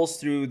stumbles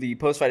through the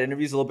post-fight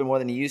interviews a little bit more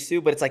than he used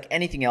to, but it's like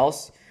anything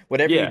else.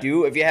 Whatever you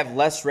do, if you have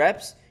less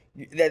reps,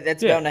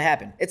 that's bound to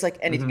happen. It's like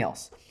anything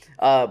else.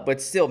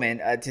 But still,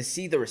 man, to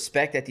see the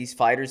respect that these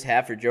fighters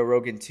have for Joe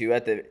Rogan too,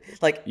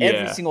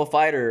 every single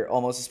fighter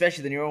almost,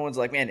 especially the newer ones,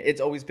 like, man,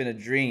 it's always been a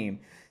dream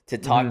to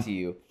talk to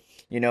you.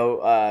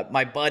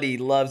 My buddy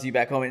loves you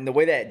back home, and the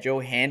way that Joe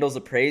handles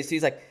the praise,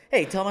 he's like,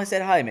 hey, tell him I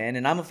said hi, man,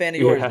 and I'm a fan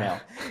of yours now.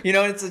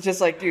 It's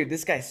just like, dude,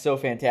 this guy's so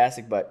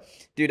fantastic. But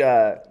dude,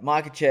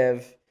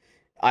 Makhachev,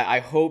 I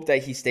hope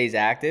that he stays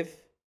active,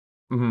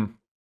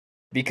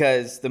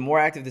 because the more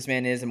active this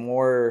man is, the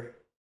more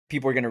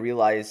people are going to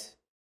realize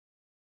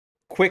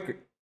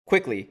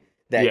quickly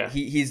that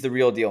he's the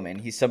real deal, man.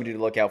 He's somebody to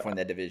look out for in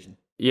that division.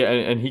 Yeah,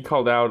 and he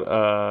called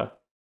out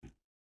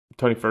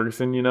Tony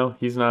Ferguson.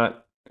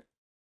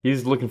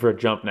 He's looking for a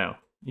jump now.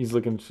 He's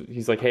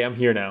like, hey, I'm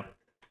here now.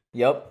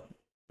 Yep.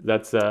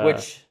 That's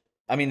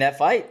that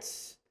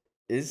fight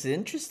is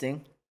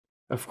interesting.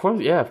 Of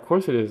course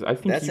it is. I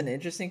think that's an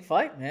interesting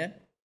fight, man.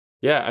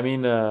 Yeah,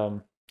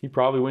 he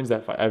probably wins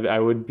that fight. I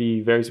would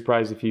be very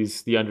surprised if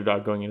he's the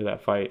underdog going into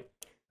that fight.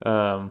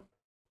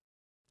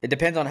 It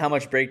depends on how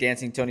much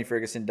breakdancing Tony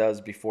Ferguson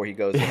does before he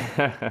goes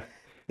in.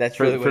 That's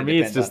really what for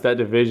me. It's just that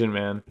division,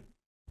 man.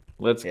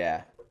 Let's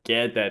get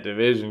that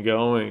division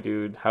going,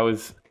 dude. How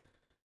is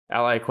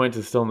Ally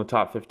Quintus still in the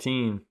top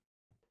 15?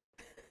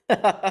 You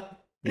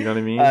know what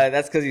I mean?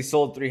 That's because he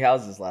sold 3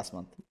 houses last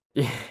month.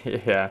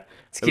 Yeah.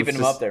 It's keeping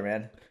him up there,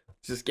 man.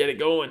 Just get it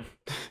going.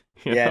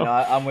 No,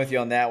 I'm with you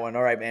on that one.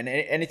 All right, man.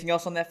 Anything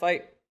else on that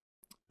fight?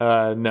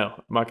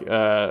 No.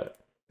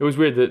 It was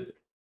weird that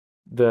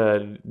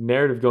the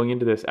narrative going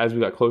into this, as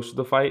we got close to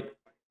the fight,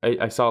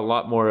 I saw a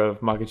lot more of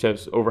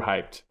Makhachev's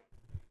overhyped.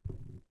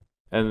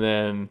 And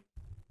then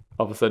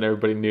all of a sudden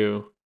everybody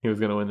knew he was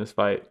going to win this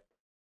fight.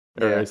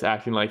 Or is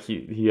acting like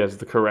he has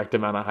the correct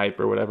amount of hype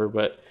or whatever.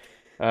 But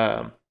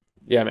man,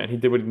 he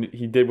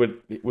did what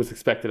was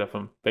expected of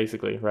him,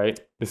 basically, right?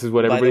 This is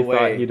what everybody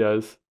thought he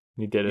does.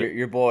 And he did it.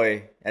 Your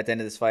boy, at the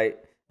end of this fight,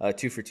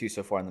 2 for 2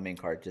 so far on the main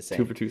card, just saying.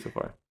 2 for 2 so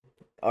far.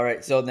 All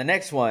right, so the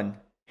next one,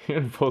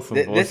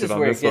 this is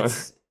where it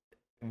gets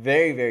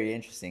very, very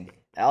interesting.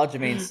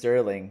 Aljamain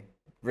Sterling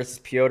versus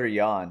Petr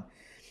Yan.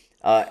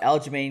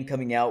 Aljamain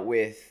coming out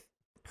with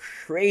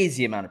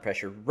crazy amount of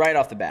pressure right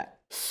off the bat.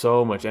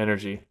 So much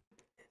energy.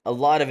 A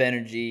lot of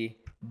energy,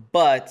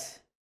 but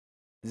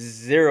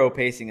zero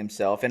pacing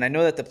himself. And I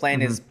know that the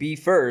plan is be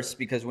first,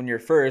 because when you're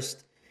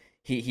first,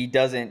 you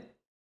can't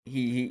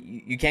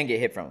get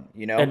hit from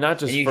him, And not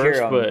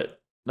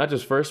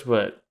just first,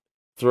 but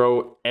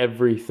throw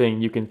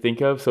everything you can think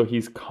of. So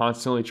he's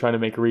constantly trying to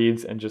make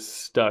reads and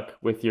just stuck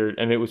with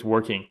and it was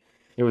working.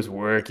 It was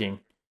working.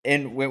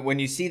 And when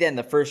you see that in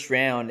the first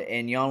round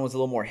and Yan was a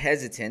little more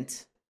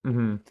hesitant,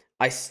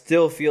 I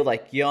still feel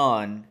like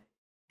Yan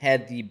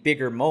had the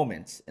bigger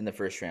moments in the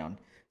first round.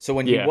 So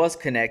when he was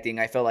connecting,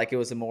 I felt like it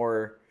was a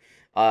more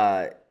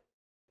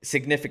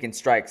significant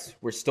strikes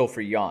were still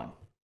for Yan.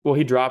 Well,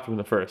 he dropped him in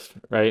the first,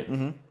 right?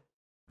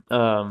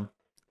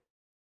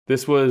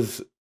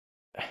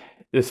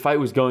 This fight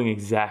was going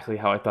exactly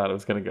how I thought it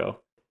was going to go.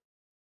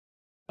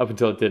 Up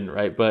until it didn't,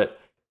 right? But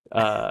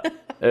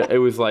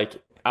it was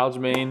like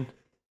Aljamain,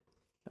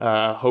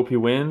 hope he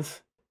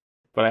wins,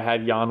 but I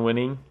had Yan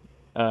winning.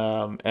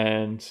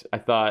 And I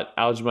thought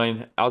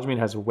Aljamain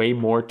has way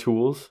more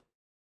tools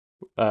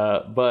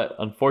But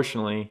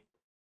unfortunately,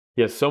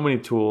 he has so many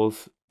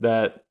tools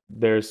that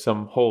there's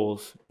some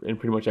holes in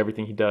pretty much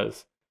everything he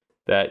does.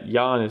 That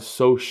Jan is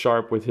so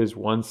sharp with his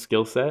one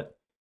skill set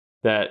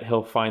that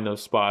he'll find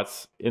those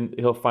spots,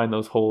 he'll find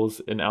those holes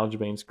in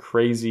Aljamain's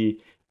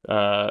crazy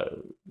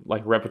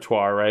like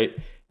repertoire, right?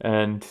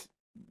 And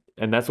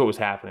that's what was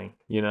happening,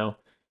 you know.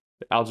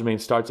 Aljamain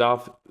starts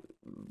off,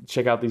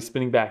 check out these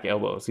spinning back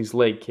elbows, these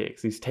leg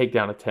kicks, these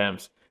takedown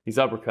attempts, these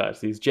uppercuts,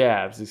 these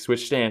jabs, these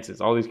switch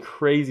stances, all these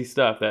crazy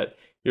stuff that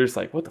you're just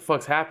like, what the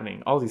fuck's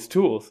happening? All these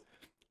tools.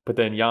 But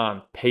then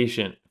Jan,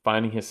 patient,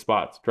 finding his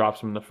spots,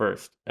 drops him in the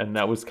first. And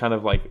that was kind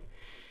of like,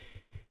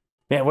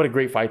 man, what a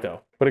great fight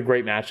though. What a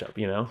great matchup,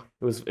 you know?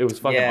 It was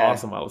fucking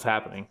awesome while it was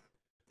happening.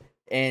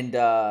 And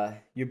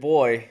your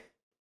boy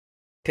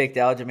picked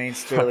Aljamain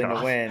Sterling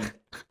to win.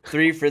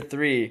 3 for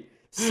 3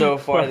 so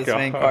far this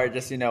main card,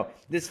 just so you know.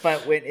 This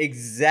fight went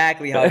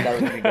exactly how I thought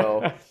it was going to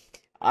go.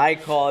 I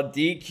called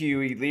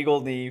DQ,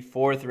 illegal knee,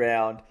 4th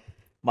round,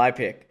 my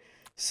pick.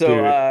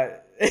 So,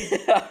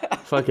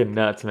 fucking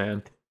nuts,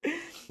 man.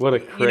 What a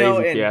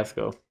crazy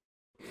fiasco.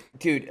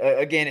 Dude,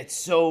 again, it's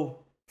so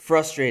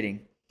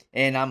frustrating.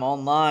 And I'm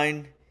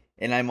online,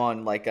 and I'm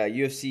on like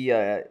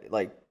UFC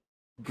like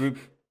group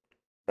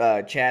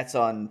chats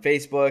on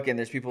Facebook, and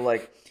there's people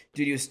like,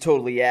 dude, he was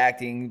totally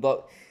acting.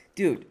 But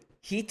dude,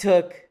 he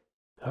took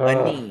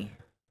a knee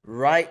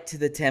right to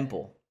the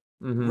temple.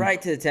 Right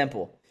to the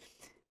temple.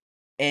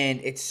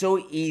 And it's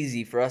so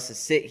easy for us to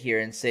sit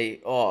here and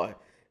say, oh,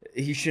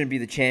 he shouldn't be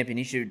the champion.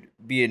 He should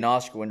be an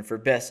Oscar winner for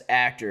Best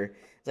Actor.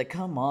 It's like,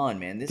 come on,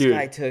 man. This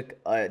guy took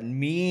a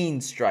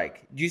mean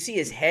strike. Do you see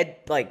his head,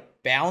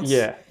 like, bounce?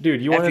 Yeah.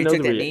 Dude, you want to know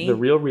the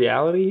real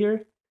reality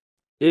here?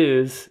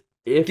 Is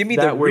if give me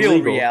that the were real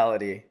legal,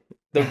 reality.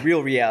 The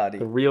real reality.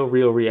 The real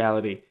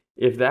reality.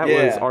 If that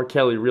was R.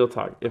 Kelly real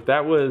talk, if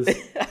that was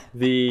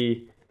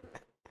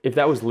if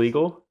that was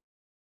legal,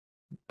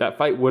 that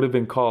fight would have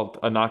been called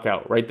a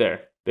knockout right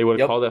there. They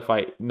would have called that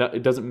fight. No,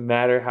 it doesn't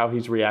matter how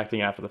he's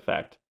reacting after the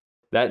fact.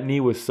 That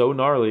knee was so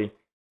gnarly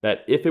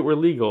that if it were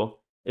legal,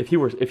 if he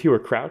were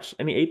crouched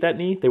and he ate that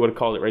knee, they would have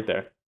called it right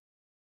there.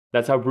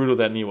 That's how brutal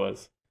that knee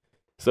was.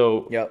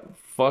 So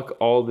fuck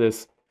all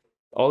this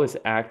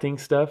acting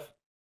stuff.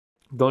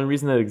 The only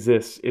reason that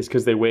exists is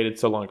because they waited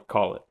so long to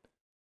call it.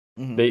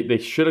 They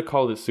should have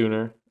called it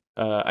sooner.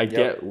 I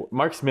get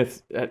Mark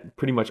Smith had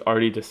pretty much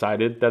already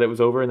decided that it was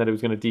over and that it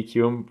was going to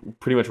DQ him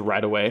pretty much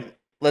right away.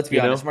 Let's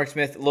be honest, Mark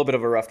Smith, a little bit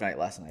of a rough night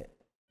last night.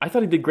 I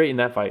thought he did great in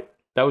that fight.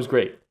 That was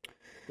great.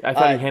 I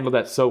thought he handled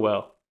that so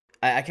well.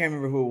 I can't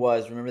remember who it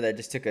was. Remember that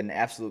just took an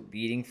absolute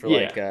beating for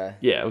like... Yeah,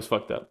 it was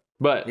fucked up.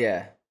 But,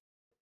 let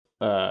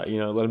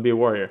him be a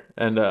warrior.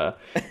 And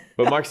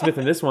but Mark Smith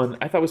in this one,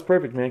 I thought was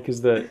perfect, man,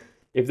 because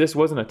if this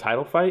wasn't a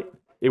title fight,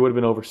 it would have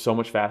been over so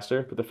much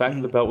faster. But the fact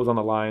that the belt was on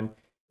the line,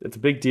 it's a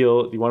big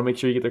deal. You want to make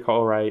sure you get the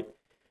call right.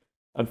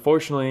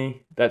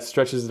 Unfortunately, that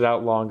stretches it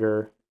out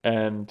longer,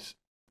 and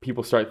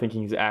people start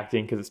thinking he's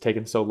acting because it's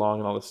taken so long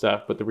and all this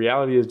stuff. But the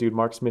reality is, dude,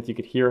 Mark Smith, you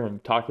could hear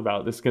him talk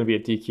about this is going to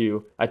be a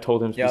DQ. I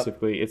told him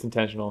specifically it's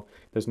intentional.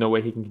 There's no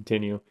way he can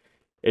continue.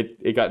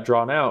 It got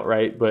drawn out,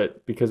 right?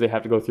 But because they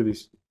have to go through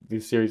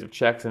these series of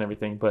checks and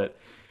everything. But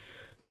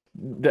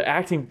the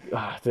acting,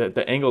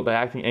 the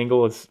acting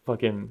angle is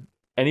fucking...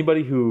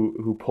 Anybody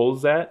who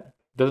pulls that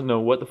doesn't know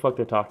what the fuck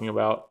they're talking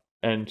about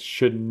and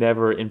should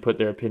never input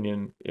their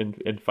opinion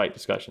in fight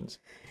discussions.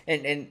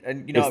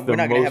 And you know, we're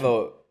not going to have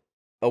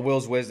a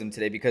Will's Wisdom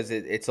today because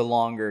it's a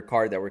longer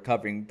card that we're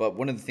covering. But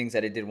one of the things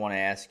that I did want to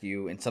ask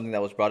you, and something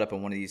that was brought up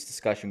in one of these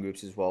discussion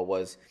groups as well,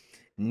 was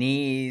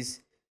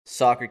knees,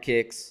 soccer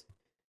kicks.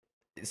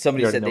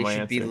 Somebody said they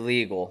should be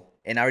legal.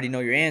 And I already know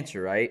your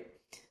answer, right?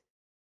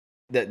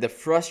 The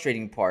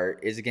frustrating part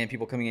is, again,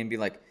 people coming in and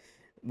being like,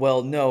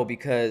 well, no,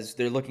 because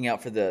they're looking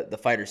out for the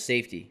fighter's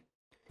safety.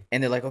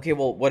 And they're like, okay,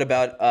 well, what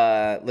about,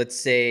 let's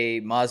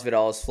say,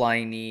 Masvidal's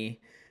flying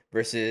knee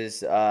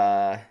versus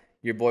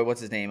your boy,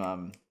 what's his name?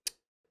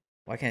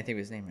 Why can't I think of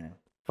his name right now?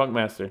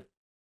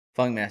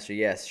 Funkmaster,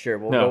 yes, sure.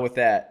 We'll go with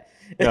that.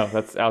 No,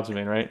 that's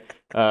Aljamain, right?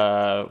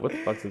 What the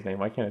fuck's his name?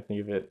 Why can't I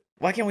think of it?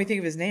 Why can't we think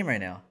of his name right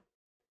now?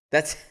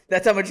 That's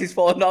how much he's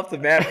fallen off the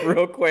map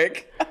real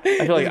quick.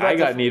 I feel like I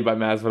got kneed by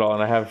Masvidal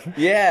and I have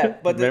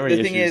but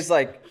the thing is,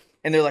 like,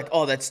 and they're like,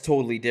 oh, that's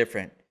totally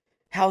different.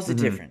 How's it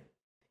different?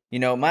 You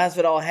know,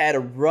 Masvidal had a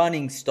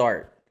running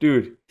start.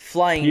 Dude,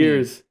 flying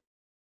years.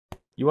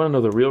 You want to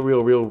know the real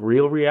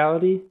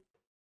reality?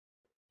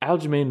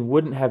 Aljamain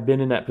wouldn't have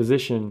been in that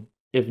position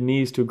if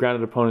knees to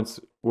grounded opponents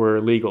were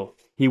legal.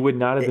 He would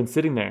not have been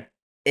sitting there.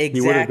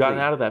 Exactly. He would have gotten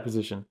out of that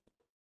position.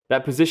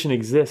 That position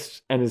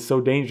exists and is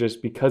so dangerous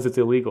because it's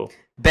illegal.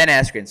 Ben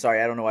Askren.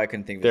 Sorry, I don't know why I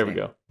couldn't think of his name.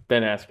 There we go.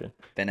 Ben Askren.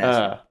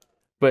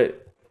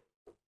 But,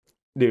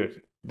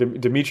 dude,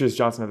 Demetrius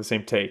Johnson had the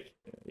same take.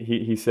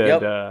 He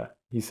said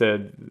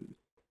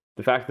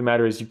the fact of the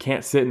matter is you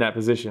can't sit in that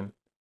position.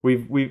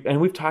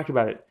 We've talked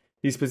about it.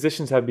 These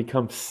positions have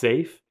become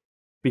safe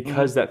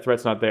because that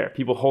threat's not there.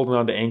 People holding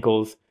on to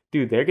ankles,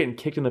 dude, they're getting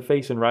kicked in the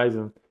face in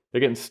Ryzen.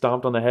 They're getting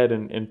stomped on the head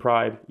in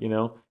Pride. You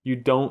know, you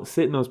don't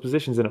sit in those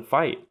positions in a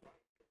fight.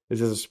 Is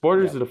this a sport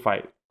or is it a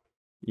fight?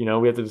 You know,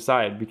 we have to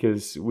decide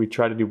because we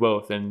try to do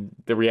both. And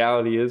the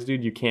reality is,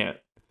 dude, you cannot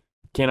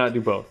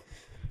do both.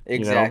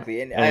 Exactly.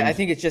 You know? And I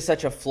think it's just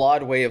such a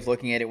flawed way of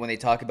looking at it when they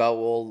talk about,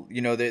 well,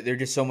 you know, they're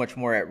just so much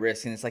more at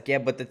risk. And it's like, yeah,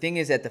 but the thing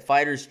is that the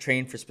fighters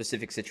train for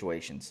specific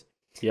situations.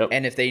 Yep.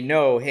 And if they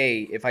know,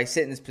 hey, if I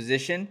sit in this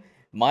position,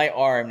 my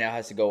arm now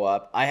has to go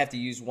up. I have to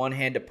use one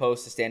hand to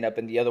post to stand up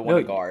and the other one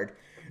to guard.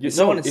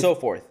 So on and so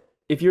forth.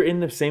 If you're in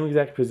the same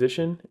exact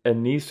position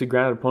and knees to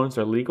ground opponents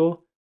are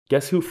legal,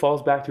 guess who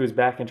falls back to his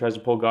back and tries to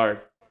pull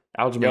guard?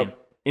 Aljamain. Yep.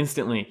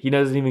 Instantly. He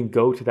doesn't even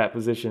go to that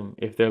position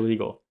if they're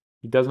legal.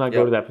 He does not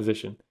go to that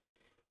position.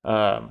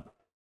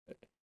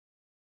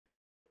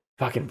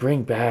 Fucking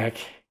bring back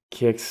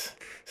kicks,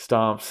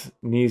 stomps,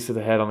 knees to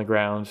the head on the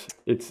ground.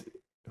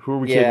 Who are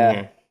we kidding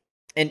here?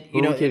 And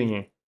who are we kidding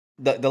here?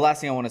 The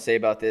last thing I want to say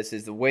about this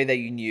is the way that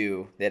you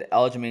knew that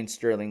Aljamain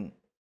Sterling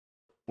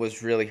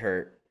was really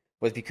hurt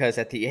was because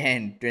at the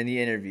end, during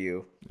the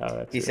interview,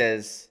 he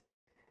says,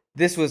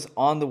 this was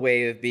on the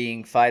way of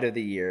being fight of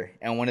the year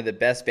and one of the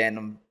best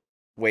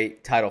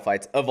bantamweight title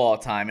fights of all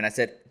time. And I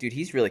said, dude,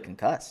 he's really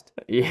concussed.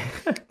 Yeah.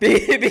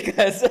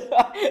 Because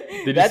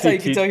that's how you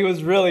can tell he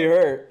was really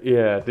hurt.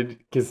 Yeah,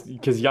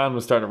 because Jan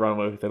was starting to run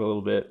away with it a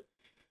little bit.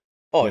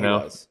 Oh, he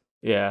was.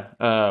 Yeah.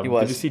 He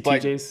was. Did you see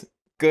TJ's?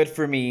 Good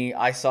for me.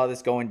 I saw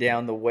this going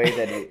down the way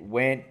that it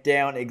went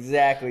down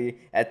exactly.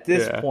 At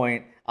this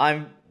point,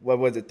 I'm,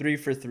 3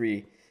 for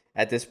 3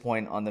 at this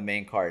point on the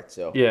main card.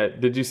 So yeah,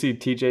 did you see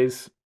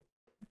TJ's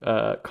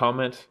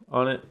comment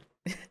on it?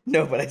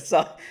 No, but I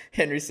saw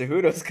Henry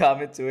Cejudo's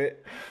comment to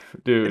it.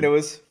 Dude. And it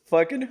was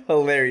fucking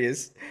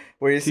hilarious.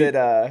 Where he said,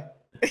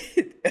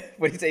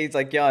 what he said, he's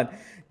like, Jan,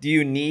 do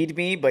you need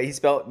me? But he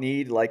spelled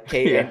need like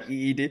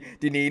K-N-E-E-D.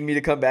 Do you need me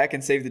to come back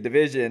and save the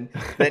division?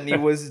 That knee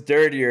was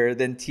dirtier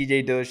than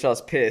TJ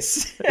Dillashaw's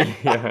piss.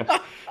 Yeah.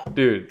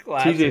 Dude,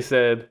 classic. TJ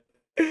said,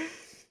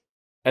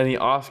 and the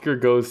Oscar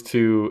goes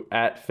to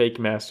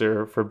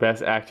 @FakeMaster for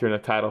Best Actor in a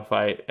Title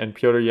Fight, and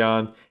Petr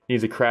Yan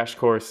needs a crash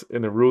course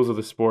in the rules of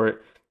the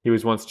sport he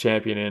was once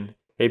champion in.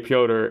 Hey,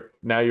 Petr,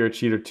 now you're a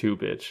cheater too,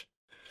 bitch.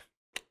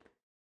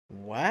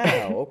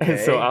 Wow, okay. And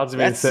so Aljamain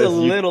That's says, a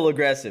little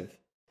aggressive.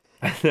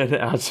 And then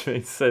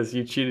Aljamain says,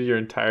 you cheated your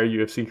entire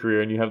UFC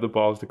career and you have the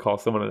balls to call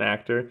someone an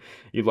actor.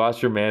 You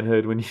lost your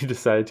manhood when you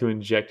decided to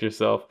inject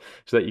yourself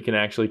so that you can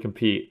actually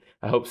compete.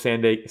 I hope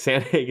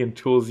Sandhagen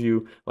tools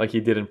you like he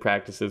did in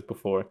practices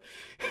before.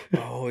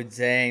 Oh,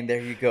 dang.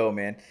 There you go,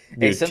 man.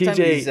 Dude, hey, sometimes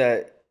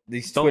TJ,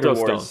 these Twitter wars.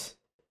 Stones.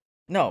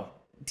 No.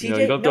 TJ,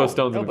 you don't throw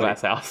stones in the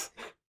glass house.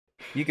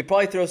 You could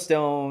probably throw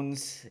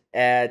stones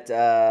at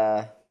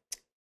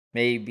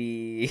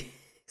maybe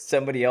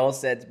somebody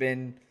else that's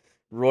been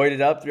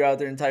roided up throughout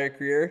their entire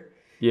career.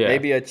 Yeah.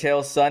 Maybe a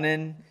Chael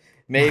Sonnen.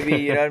 Maybe,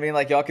 you know what I mean?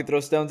 Like, y'all could throw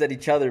stones at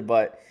each other.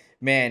 But,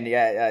 man,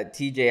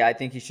 TJ, I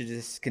think he should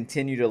just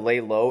continue to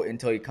lay low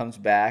until he comes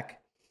back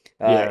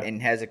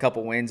and has a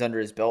couple wins under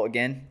his belt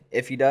again,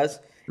 if he does,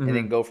 and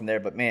then go from there.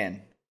 But,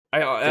 man.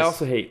 I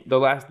also hate, the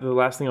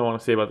last thing I want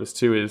to say about this,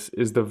 too,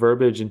 is the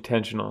verbiage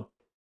intentional.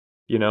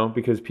 You know,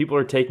 because people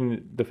are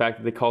taking the fact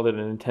that they called it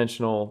an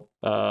intentional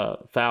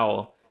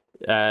foul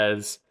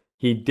as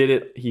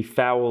he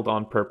fouled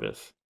on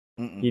purpose.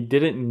 He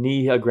didn't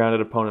knee a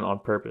grounded opponent on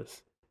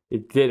purpose.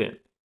 It didn't.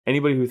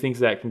 Anybody who thinks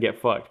that can get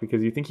fucked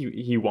because you think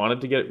he wanted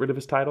to get rid of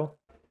his title?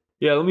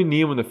 Yeah, let me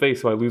knee him in the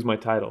face so I lose my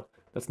title.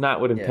 That's not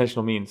what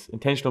intentional means.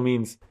 Intentional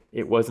means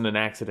it wasn't an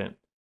accident.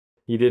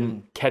 He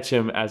didn't catch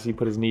him as he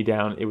put his knee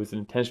down. It was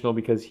intentional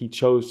because he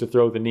chose to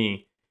throw the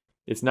knee.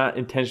 It's not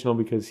intentional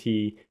because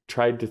he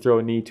tried to throw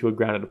a knee to a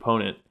grounded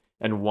opponent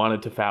and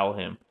wanted to foul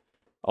him.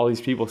 All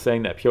these people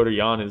saying that Petr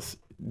Yan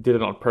did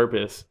it on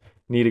purpose,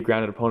 kneed a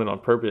grounded opponent on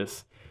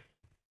purpose.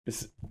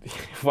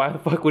 Why the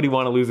fuck would he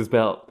want to lose his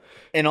belt?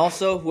 And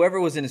also, whoever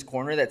was in his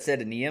corner that said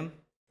to knee him,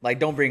 like,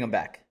 don't bring him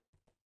back.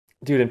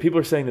 Dude, and people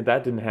are saying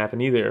that didn't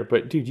happen either.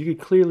 But, dude, you could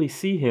clearly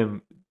see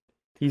him.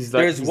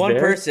 There's one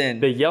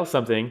person. They yell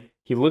something.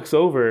 He looks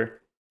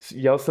over,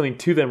 yells something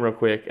to them real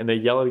quick, and they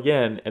yell it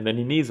again, and then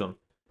he knees them.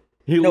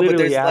 He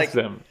literally asked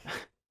them.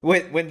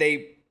 When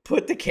they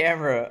put the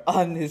camera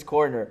on his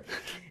corner,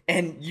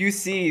 and you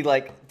see,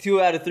 like,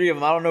 2 out of 3 of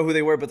them, I don't know who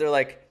they were, but they're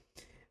like,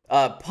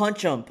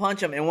 punch him.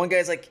 And one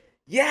guy's like,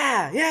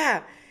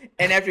 yeah.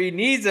 And after he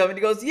knees him, and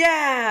he goes,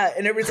 yeah.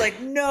 And everybody's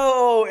like,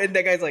 no. And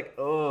that guy's like,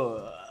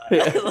 oh.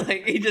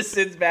 Like, he just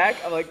sits back.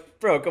 I'm like,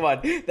 bro, come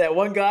on. That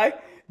one guy,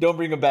 don't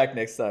bring him back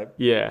next time.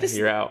 Yeah,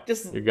 you're out.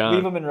 You're gone.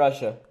 Leave him in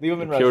Russia.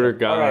 Petr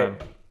gone. All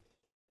right.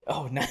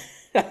 Oh, no.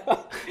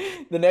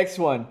 The next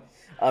one,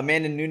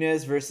 Amanda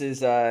Nunes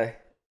versus, I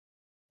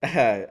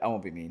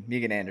won't be mean,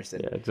 Megan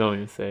Anderson. Yeah, don't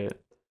even say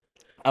it.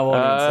 I won't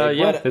even say it.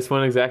 Yeah, this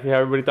one exactly how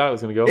everybody thought it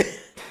was going to go.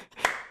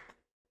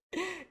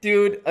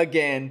 Dude,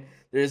 again,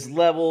 there's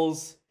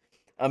levels.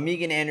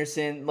 Megan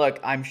Anderson, look,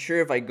 I'm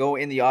sure if I go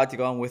in the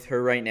octagon with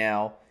her right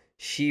now,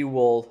 she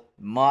will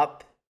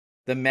mop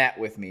the mat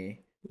with me.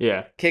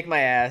 Yeah. Kick my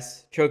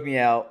ass, choke me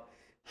out,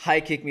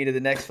 high kick me to the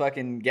next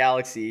fucking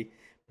galaxy.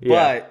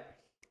 Yeah.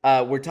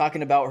 But we're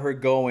talking about her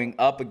going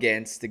up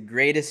against the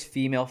greatest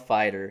female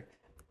fighter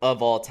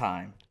of all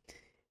time.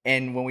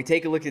 And when we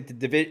take a look at the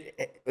division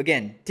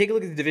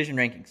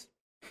rankings.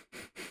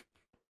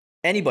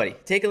 Anybody,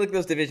 take a look at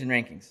those division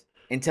rankings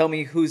and tell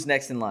me who's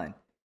next in line.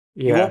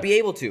 Yeah. You won't be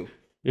able to.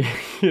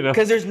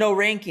 Because there's no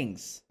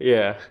rankings.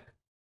 Yeah.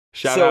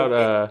 Shout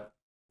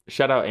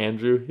out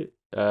Andrew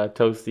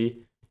Toasty.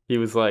 He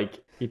was like,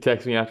 he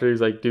texted me after. He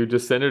was like, dude,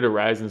 just send her to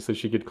Ryzen so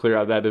she could clear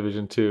out that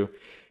division too.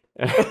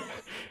 And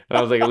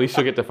I was like, at least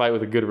she'll get to fight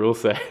with a good rule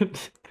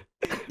set.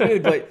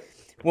 Dude, but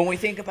when we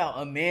think about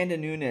Amanda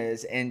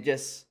Nunes and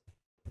just,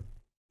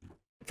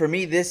 for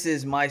me, this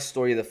is my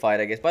story of the fight,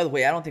 I guess. By the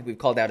way, I don't think we've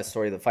called out a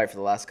story of the fight for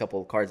the last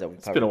couple of cards that we've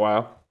covered. It's been a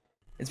while.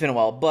 It's been a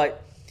while,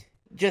 but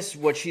just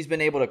what she's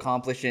been able to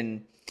accomplish.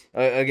 And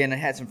again, I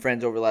had some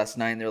friends over last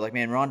night, and they're like,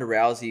 man, Ronda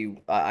Rousey,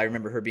 I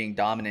remember her being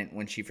dominant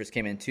when she first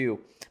came in too.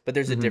 But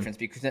there's a difference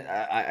because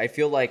I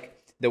feel like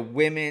the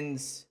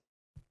women's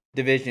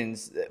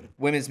divisions,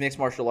 women's mixed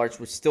martial arts,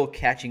 were still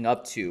catching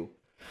up to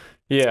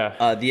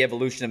the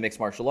evolution of mixed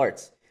martial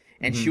arts.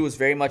 And she was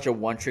very much a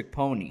one-trick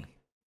pony,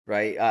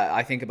 right?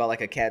 I think about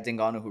like a Kat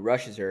Zingano who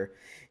rushes her.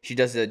 She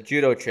does a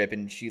judo trip,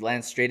 and she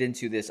lands straight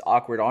into this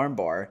awkward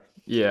armbar.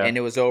 Yeah. And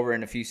it was over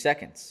in a few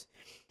seconds.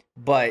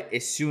 But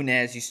as soon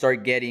as you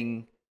start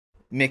getting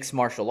mixed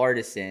martial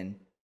artists in,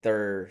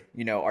 they're,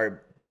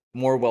 are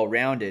more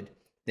well-rounded,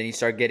 then you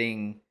start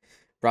getting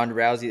Ronda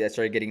Rousey that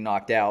started getting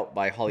knocked out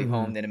by Holly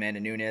Holm, then Amanda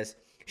Nunes.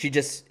 She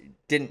just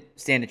didn't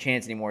stand a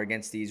chance anymore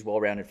against these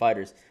well-rounded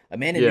fighters.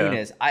 Amanda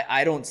Nunes,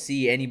 I don't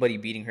see anybody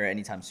beating her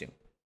anytime soon.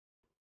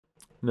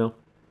 No.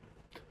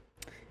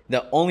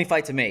 The only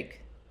fight to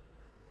make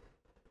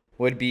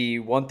would be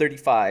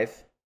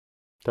 135.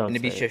 And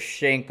it'd be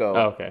Shevchenko.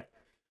 Oh, okay.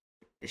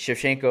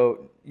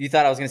 Shevchenko. You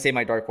thought I was gonna say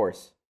my dark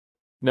horse?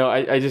 No,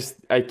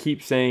 I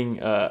keep seeing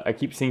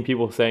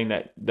people saying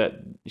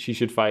that she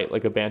should fight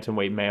like a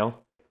bantamweight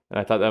male, and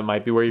I thought that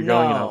might be where you're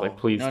going, and I was like,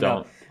 please don't.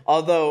 No.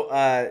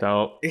 Although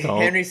don't.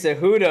 Henry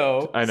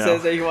Cejudo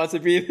says that he wants to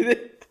be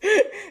the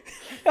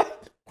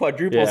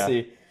quadruple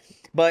C,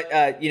 but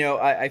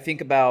I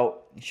think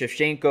about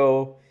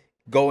Shevchenko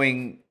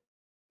going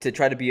to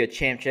try to be a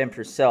champ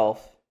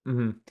herself.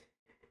 Mm-hmm.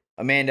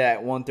 Amanda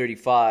at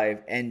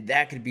 135, and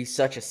that could be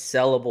such a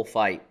sellable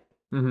fight.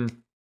 Mm-hmm.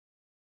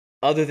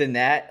 Other than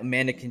that,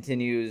 Amanda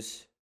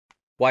continues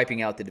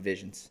wiping out the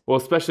divisions. Well,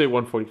 especially at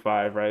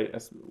 145, right?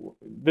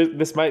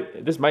 This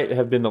might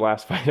have been the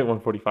last fight at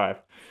 145.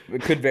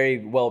 It could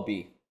very well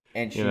be,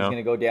 and she's going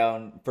to go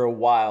down for a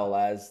while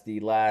as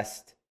the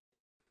last,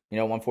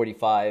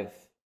 145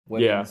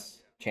 women's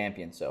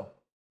champion. So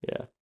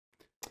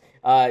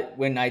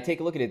when I take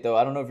a look at it, though,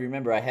 I don't know if you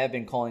remember, I have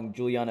been calling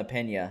Juliana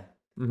Pena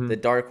the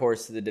dark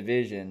horse of the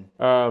division.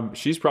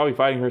 She's probably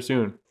fighting her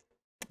soon.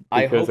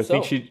 I hope so.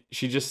 I think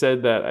she just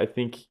said that. I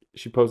think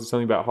she posted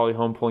something about Holly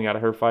Holm pulling out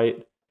of her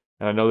fight,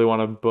 and I know they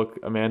want to book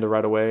Amanda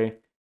right away.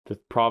 The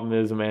problem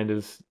is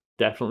Amanda's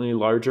definitely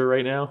larger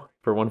right now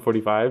for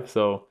 145,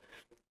 so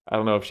I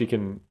don't know if she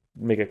can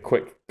make a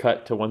quick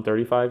cut to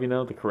 135,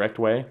 the correct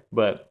way.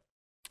 But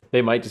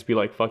they might just be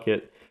like, fuck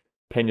it,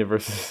 Pena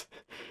versus.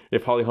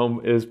 If Holly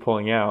Holm is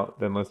pulling out,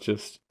 then let's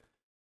just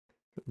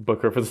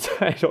book her for the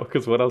title,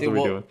 because what else are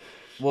we doing?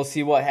 We'll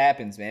see what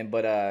happens, man.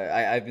 But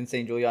I've been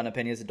saying Juliana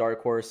Pena is a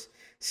dark horse.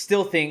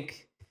 Still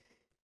think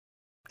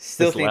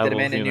that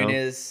Amanda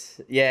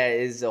Nunes,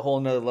 is a whole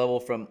nother level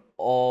from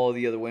all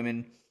the other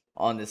women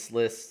on this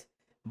list.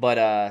 But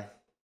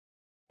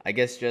I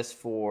guess just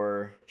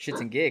for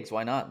shits and gigs,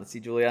 why not? Let's see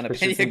Juliana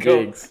Pena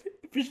go.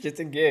 For shits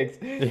and gigs.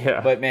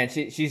 Yeah. But man,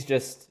 she's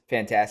just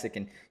fantastic,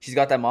 and she's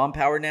got that mom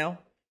power now.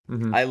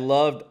 Mm-hmm. I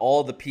loved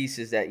all the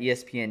pieces that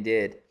ESPN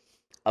did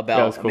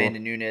about Amanda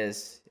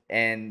Nunes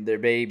and their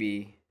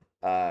baby,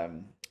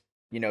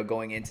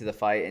 going into the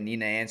fight, and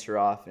Nina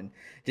Ansaroff, and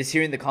just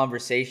hearing the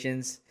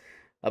conversations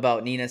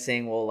about Nina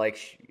saying, well,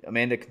 like,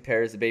 Amanda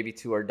compares the baby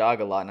to our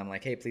dog a lot, and I'm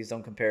like, hey, please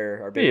don't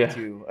compare our baby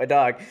to a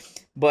dog.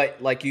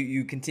 But like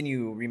you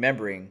continue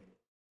remembering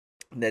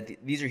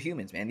that these are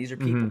humans, man. These are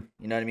people. Mm-hmm.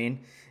 You know what I mean?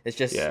 It's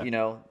just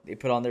they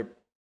put on their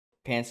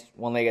pants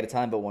one leg at a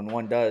time, but when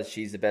one does,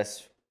 she's the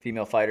best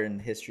female fighter in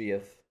the history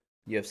of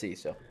UFC.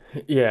 So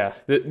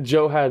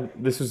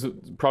this was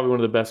probably one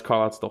of the best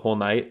call-outs the whole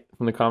night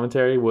from the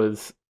commentary,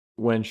 was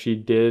when she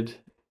did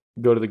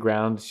go to the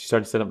ground, she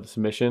started setting up the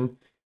submission.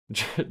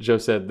 Joe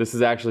said, this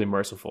is actually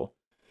merciful.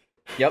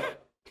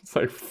 Yep. It's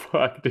like,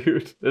 fuck,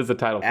 dude, this is a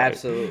title fight.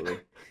 Absolutely.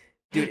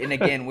 Dude, and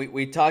again,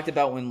 we talked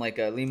about when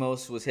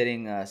Lemos was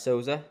hitting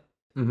Souza,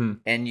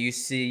 and you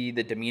see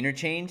the demeanor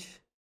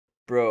change.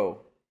 Bro,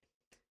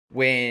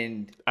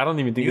 when I don't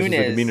even think Nunes this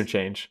is a demeanor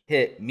change.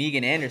 Hit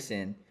Megan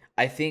Anderson,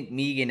 I think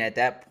Megan at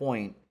that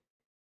point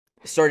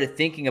started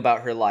thinking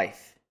about her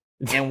life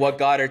and what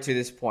got her to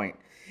this point.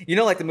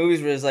 Like the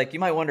movies where it's like, you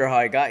might wonder how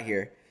I got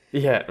here.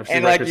 Yeah,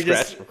 and like you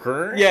just,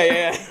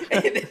 yeah.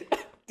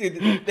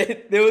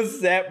 Dude, there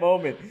was that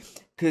moment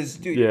because,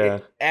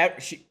 dude,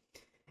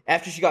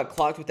 after she got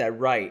clocked with that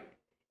right,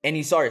 and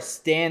you saw her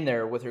stand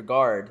there with her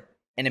guard,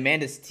 and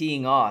Amanda's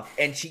teeing off,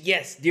 and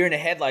deer in the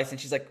headlights, and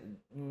she's like,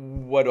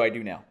 what do I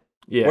do now?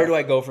 Yeah. Where do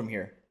I go from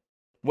here?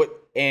 What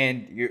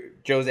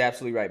Joe's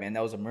absolutely right, man.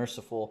 That was a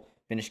merciful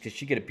finish because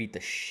she could have beat the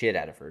shit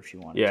out of her if she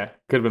wanted. Yeah,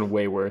 could have been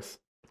way worse.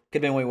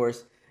 Could have been way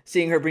worse.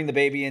 Seeing her bring the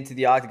baby into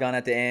the octagon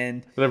at the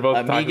end. They're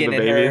both talking to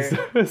the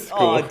babies.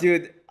 Cool. Oh,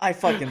 dude, I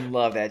fucking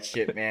love that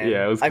shit, man.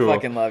 Yeah, it was cool. I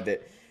fucking loved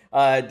it. Do you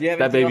have anything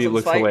that baby else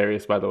looks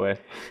hilarious, by the way.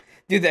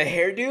 Dude, the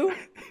hairdo,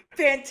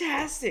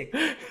 fantastic.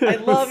 I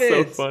love it.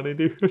 So funny,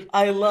 dude.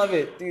 I love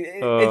it, dude.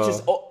 It's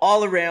just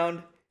all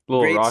around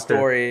great rocker.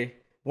 Story.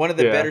 One of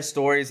the better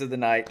stories of the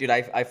night, dude.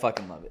 I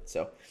fucking love it.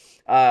 So,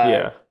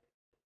 yeah.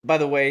 By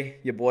the way,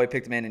 your boy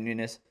picked Amanda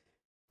Nunes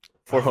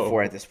 4 for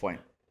 4 at this point.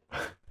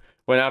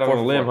 Went out on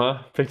a limb,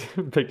 huh? Picked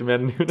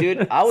Amanda Nunes.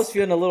 Dude, I was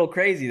feeling a little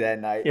crazy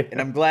that night,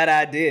 and I'm glad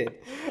I did.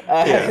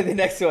 The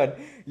next one,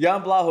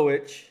 Jan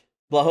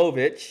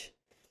Blachowicz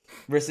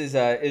versus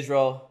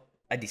Israel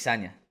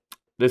Adesanya.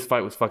 This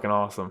fight was fucking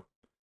awesome.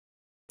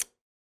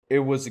 It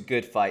was a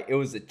good fight. It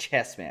was a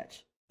chess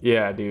match.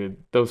 Yeah, dude.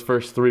 Those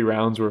first 3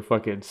 rounds were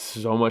fucking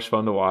so much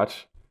fun to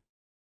watch.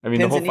 I mean,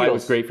 the whole fight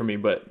was great for me,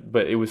 but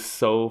it was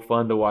so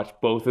fun to watch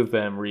both of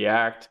them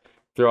react,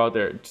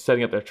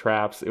 setting up their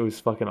traps. It was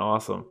fucking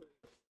awesome.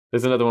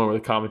 There's another one where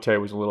the commentary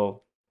was a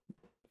little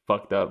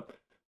fucked up,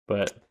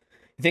 but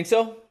you think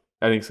so?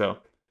 I think so,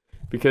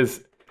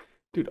 because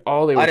dude,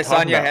 all they were Adesanya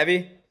talking about,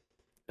 heavy,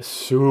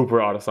 super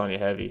Adesanya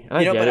heavy. And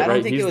I get but it, I don't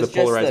right? think He's it was the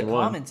just the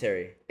one.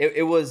 commentary.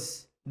 It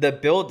was the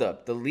build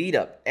up, the lead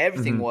up.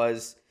 Everything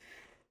was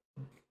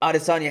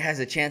Adesanya has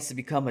a chance to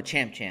become a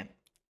champ.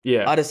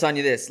 Yeah.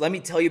 Adesanya this. Let me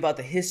tell you about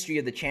the history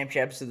of the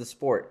champs of the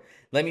sport.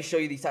 Let me show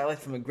you these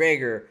highlights from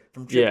McGregor,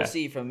 from Triple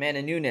C, from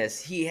Amanda Nunes.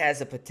 He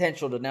has a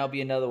potential to now be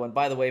another one.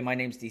 By the way, my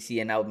name's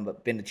DC, and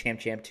I've been a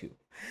champ too.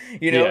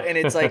 You know, and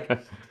it's like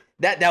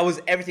that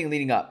was everything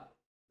leading up.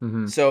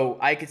 Mm-hmm. So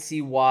I could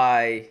see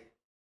why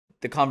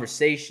the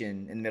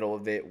conversation in the middle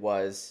of it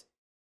was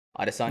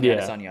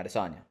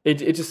Adesanya.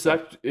 It just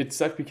sucked. It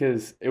sucked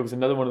because it was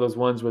another one of those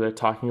ones where they're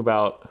talking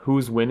about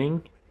who's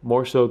winning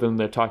more so than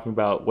they're talking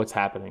about what's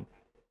happening.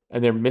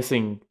 And they're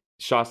missing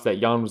shots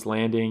that Jan was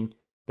landing.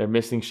 They're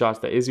missing shots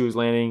that Izzy was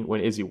landing. When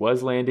Izzy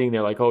was landing,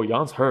 they're like, oh,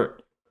 Jan's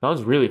hurt.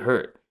 Jan's really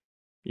hurt.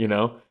 You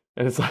know?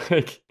 And it's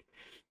like,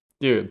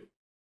 dude,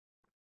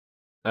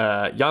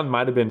 Jan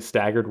might have been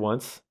staggered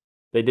once.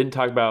 They didn't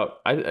talk about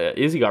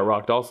Izzy got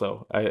rocked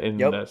also in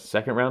the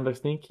second round, I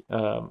think,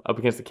 up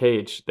against the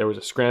cage. There was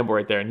a scramble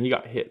right there, and he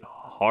got hit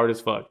hard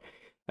as fuck.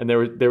 And there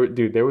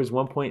was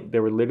one point they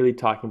were literally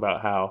talking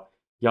about how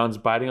Jan's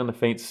biting on the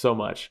feints so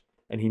much,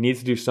 and he needs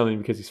to do something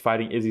because he's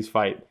fighting Izzy's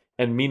fight.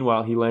 And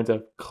meanwhile, he lands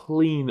a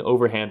clean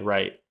overhand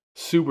right,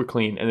 super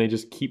clean, and they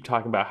just keep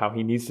talking about how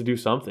he needs to do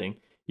something.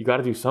 You got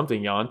to do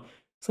something, Jan.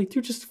 It's like,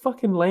 dude, just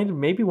fucking landed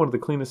maybe one of the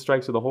cleanest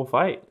strikes of the whole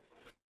fight.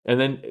 And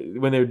then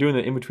when they were doing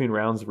the in-between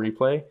rounds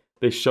replay,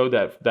 they showed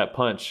that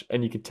punch,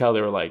 and you could tell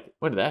they were like,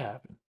 when did that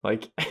happen?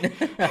 Like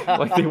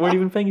they weren't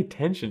even paying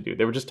attention, dude.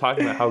 They were just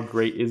talking about how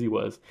great Izzy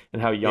was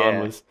and how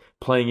Jan was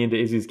playing into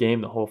Izzy's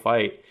game the whole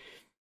fight.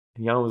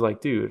 And Jan was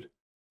like, dude,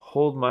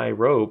 hold my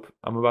rope.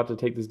 I'm about to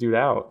take this dude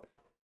out,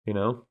 you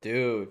know?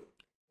 Dude,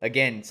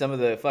 again, some of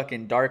the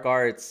fucking dark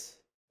arts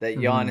that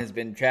Jan has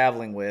been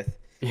traveling with.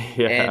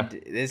 Yeah.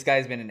 And this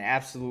guy's been an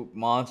absolute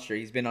monster.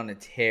 He's been on a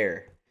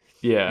tear.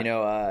 Yeah. You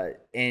know,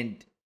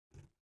 and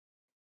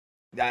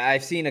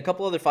I've seen a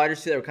couple other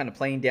fighters too that were kind of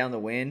playing down the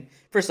win.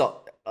 First of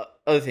all,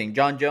 other thing,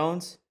 John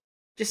Jones,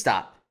 just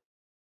stop.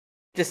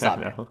 Just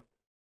stop.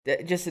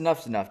 Just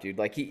enough's enough, dude.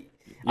 Like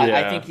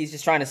I think he's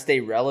just trying to stay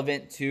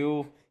relevant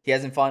too. He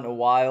hasn't fought in a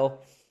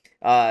while.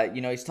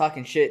 You know, he's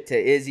talking shit to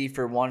Izzy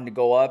for wanting to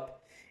go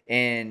up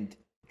and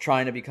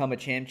trying to become a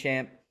champ.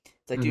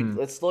 It's like, dude,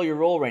 let's slow your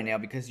roll right now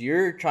because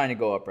you're trying to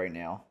go up right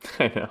now.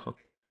 I know.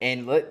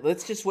 And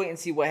let's just wait and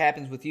see what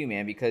happens with you,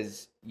 man,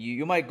 because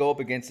you might go up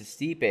against a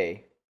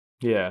Stipe.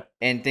 Yeah.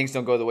 And things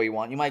don't go the way you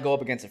want. You might go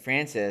up against a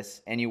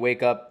Francis and you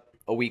wake up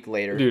a week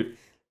later. Dude,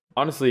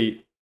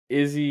 honestly,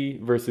 Izzy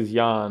versus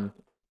Jan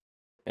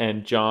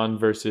and John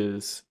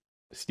versus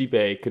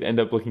Stipe could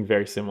end up looking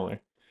very similar.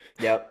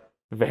 Yep.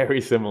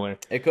 Very similar.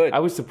 It could. I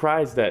was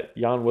surprised that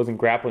Jan wasn't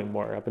grappling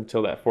more up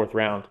until that 4th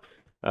round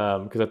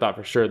because I thought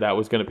for sure that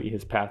was going to be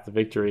his path to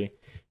victory.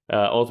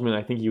 Ultimately,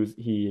 I think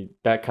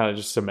that kind of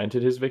just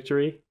cemented his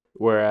victory,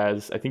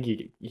 whereas I think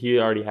he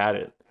already had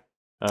it.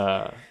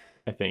 I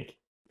think.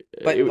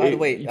 But by the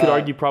way, you could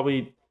argue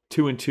probably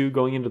 2-2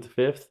 going into the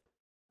 5th,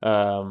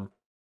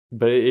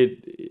 but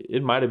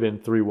it might have been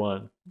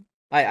 3-1.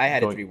 I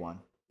had it 3-1.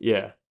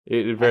 Yeah,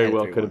 it very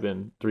well could have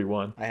been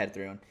 3-1. I had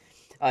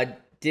 3-1.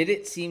 Did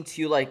it seem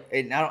to you like?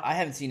 I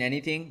haven't seen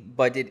anything,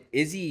 but did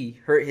Izzy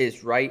hurt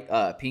his right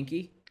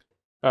pinky?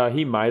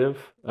 He might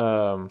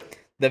have.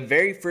 The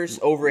very first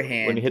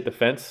overhand when he hit the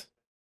fence.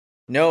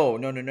 No.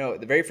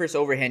 The very first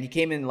overhand, he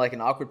came in like an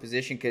awkward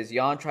position because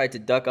Jan tried to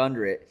duck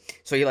under it.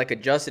 So he like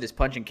adjusted his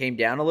punch and came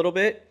down a little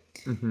bit.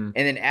 And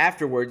then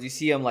afterwards, you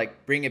see him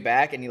like bring it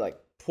back and he like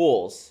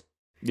pulls.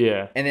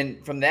 Yeah. And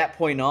then from that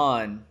point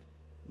on,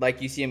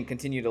 like you see him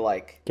continue to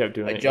like kept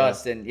doing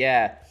adjust and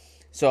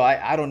So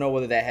I don't know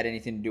whether that had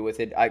anything to do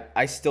with it.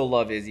 I still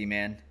love Izzy,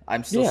 man.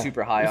 I'm still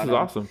super high on him. This is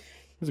awesome.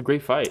 It was a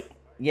great fight.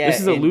 Yeah,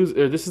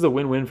 this is a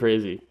win-win for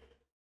Izzy.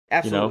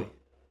 Absolutely. You know,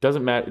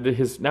 doesn't matter.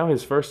 His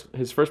first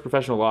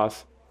professional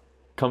loss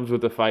comes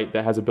with a fight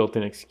that has a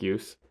built-in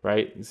excuse,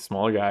 right? He's a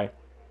smaller guy.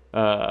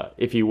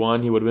 If he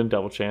won, he would have been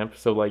double champ.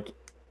 So like,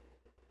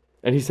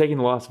 and he's taking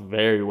the loss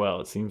very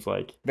well. It seems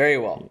like very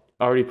well.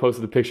 Already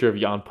posted the picture of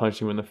Jan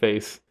punching him in the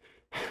face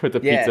with the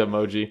pizza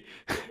emoji.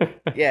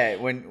 Yeah,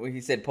 when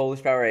he said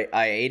Polish power,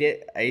 I ate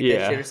it. I ate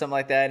that shit or something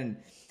like that. And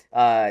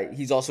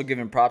he's also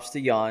giving props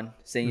to Jan,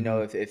 saying, you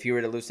know, if he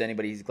were to lose to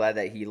anybody, he's glad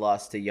that he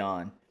lost to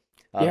Jan.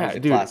 Yeah,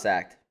 dude. Class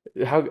act.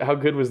 How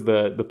good was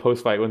the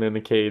post fight when they're in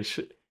the cage?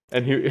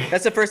 And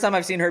that's the first time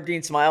I've seen Herb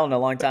Dean smile in a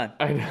long time.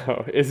 I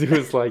know. Izzy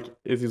was like,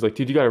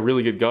 dude, you got a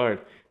really good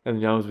guard.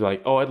 And Jan was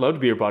like, oh, I'd love to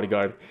be your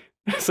bodyguard.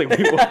 It's like,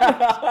 wait, what?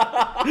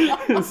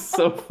 It's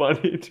so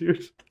funny,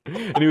 dude.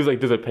 And he was like,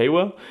 does it pay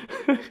well?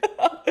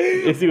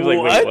 Izzy was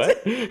like, wait,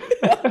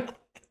 what?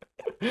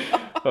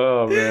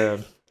 Oh,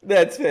 man.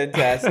 That's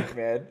fantastic,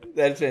 man.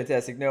 That's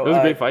fantastic. No, it was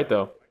a great fight,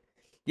 though.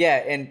 Yeah,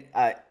 and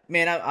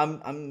man,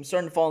 I'm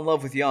starting to fall in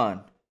love with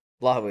Jan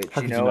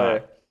Blachowicz. You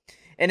know,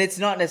 and it's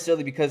not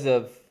necessarily because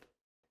of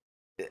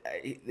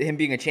him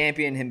being a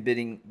champion, him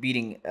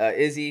beating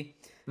Izzy,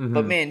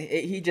 but man,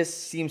 he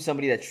just seems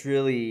somebody that's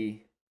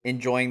really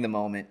enjoying the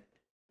moment,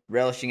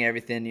 relishing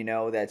everything, you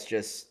know, that's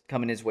just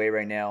coming his way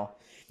right now.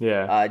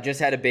 Yeah. Just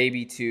had a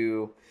baby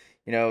too.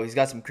 You know, he's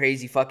got some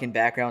crazy fucking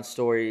background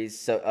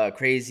stories.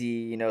 Crazy,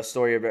 you know,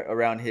 story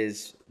around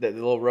the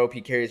little rope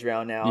he carries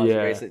around now.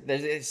 Yeah.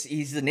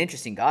 He's an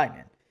interesting guy,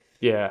 man.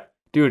 Yeah,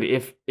 dude.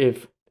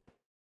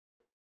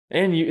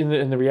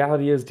 And the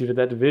reality is, dude, at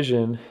that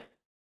division,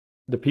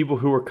 the people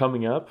who are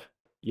coming up,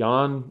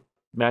 Jan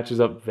matches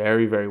up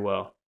very, very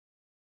well.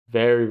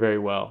 Very, very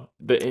well.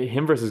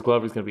 Him versus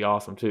Glover is going to be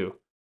awesome, too.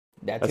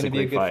 That's going to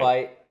be a good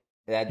fight.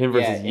 Him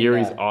versus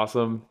Yuri's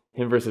awesome.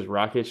 Him versus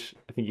Rakic.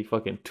 I think he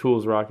fucking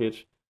tools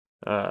Rakic.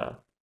 But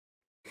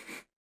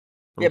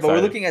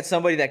we're looking at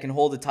somebody that can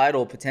hold the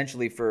title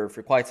potentially for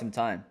quite some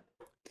time.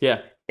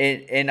 Yeah.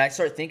 And I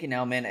start thinking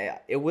now, man,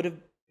 it would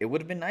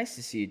have been nice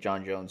to see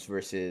John Jones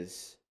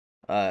versus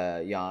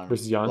Jan.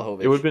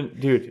 Blachowicz. It would have been,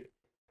 dude.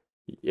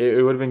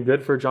 It would have been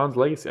good for John's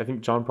legacy. I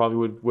think John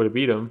probably would have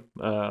beat him.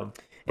 And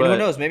who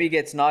knows? Maybe he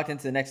gets knocked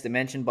into the next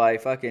dimension by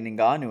fucking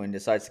Ngannou and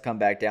decides to come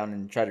back down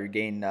and try to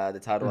regain the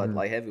title at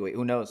light heavyweight.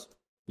 Who knows?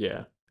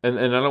 Yeah, and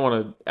I don't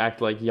want to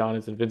act like Jan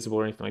is invincible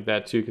or anything like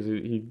that too, because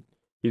he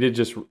did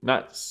just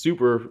not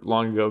super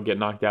long ago get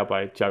knocked out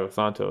by Thiago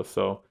Santos.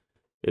 So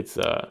it's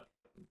but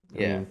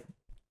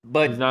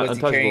was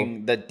he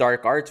carrying the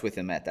dark arts with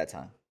him at that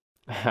time?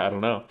 I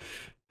don't know.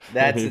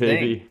 That's the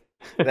thing.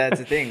 That's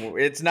the thing.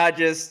 It's not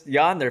just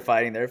Jan they're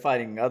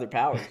fighting other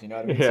powers. You know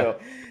what I mean? Yeah. So,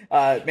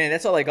 man,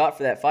 that's all I got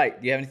for that fight.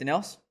 Do you have anything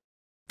else?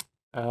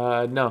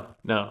 No.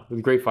 It was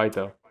a great fight,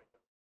 though.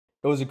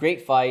 It was a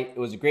great fight. It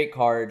was a great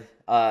card.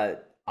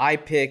 I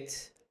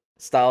picked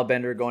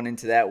Stylebender going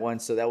into that one,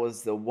 so that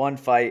was the one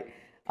fight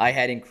I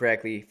had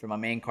incorrectly for my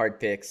main card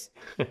picks.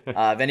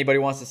 If anybody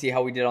wants to see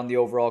how we did on the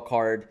overall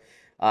card,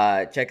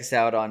 check us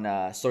out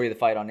on Story of the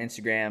Fight on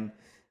Instagram,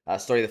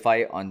 Story of the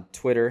Fight on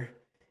Twitter.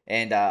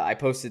 And I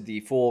posted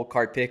the full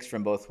card picks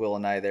from both Will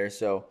and I there.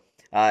 So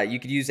you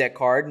could use that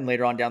card, and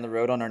later on down the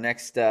road on our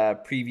next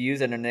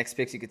previews and our next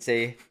picks, you could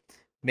say,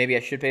 maybe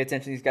I should pay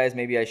attention to these guys,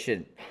 maybe I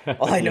shouldn't.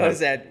 All I know is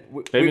that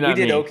we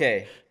did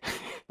okay.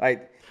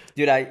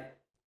 Dude,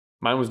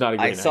 mine was not a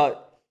great night. I saw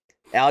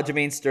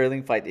Aljamain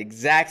Sterling fight the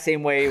exact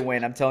same way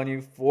when I'm telling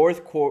you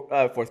fourth round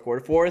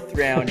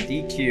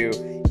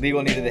DQ,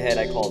 legal knee to the head,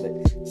 I called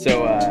it.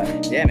 So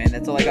yeah, man,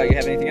 that's all I got. You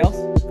have anything else?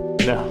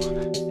 No.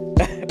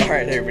 All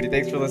right, everybody.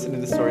 Thanks for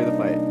listening to the Story of the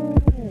Fight.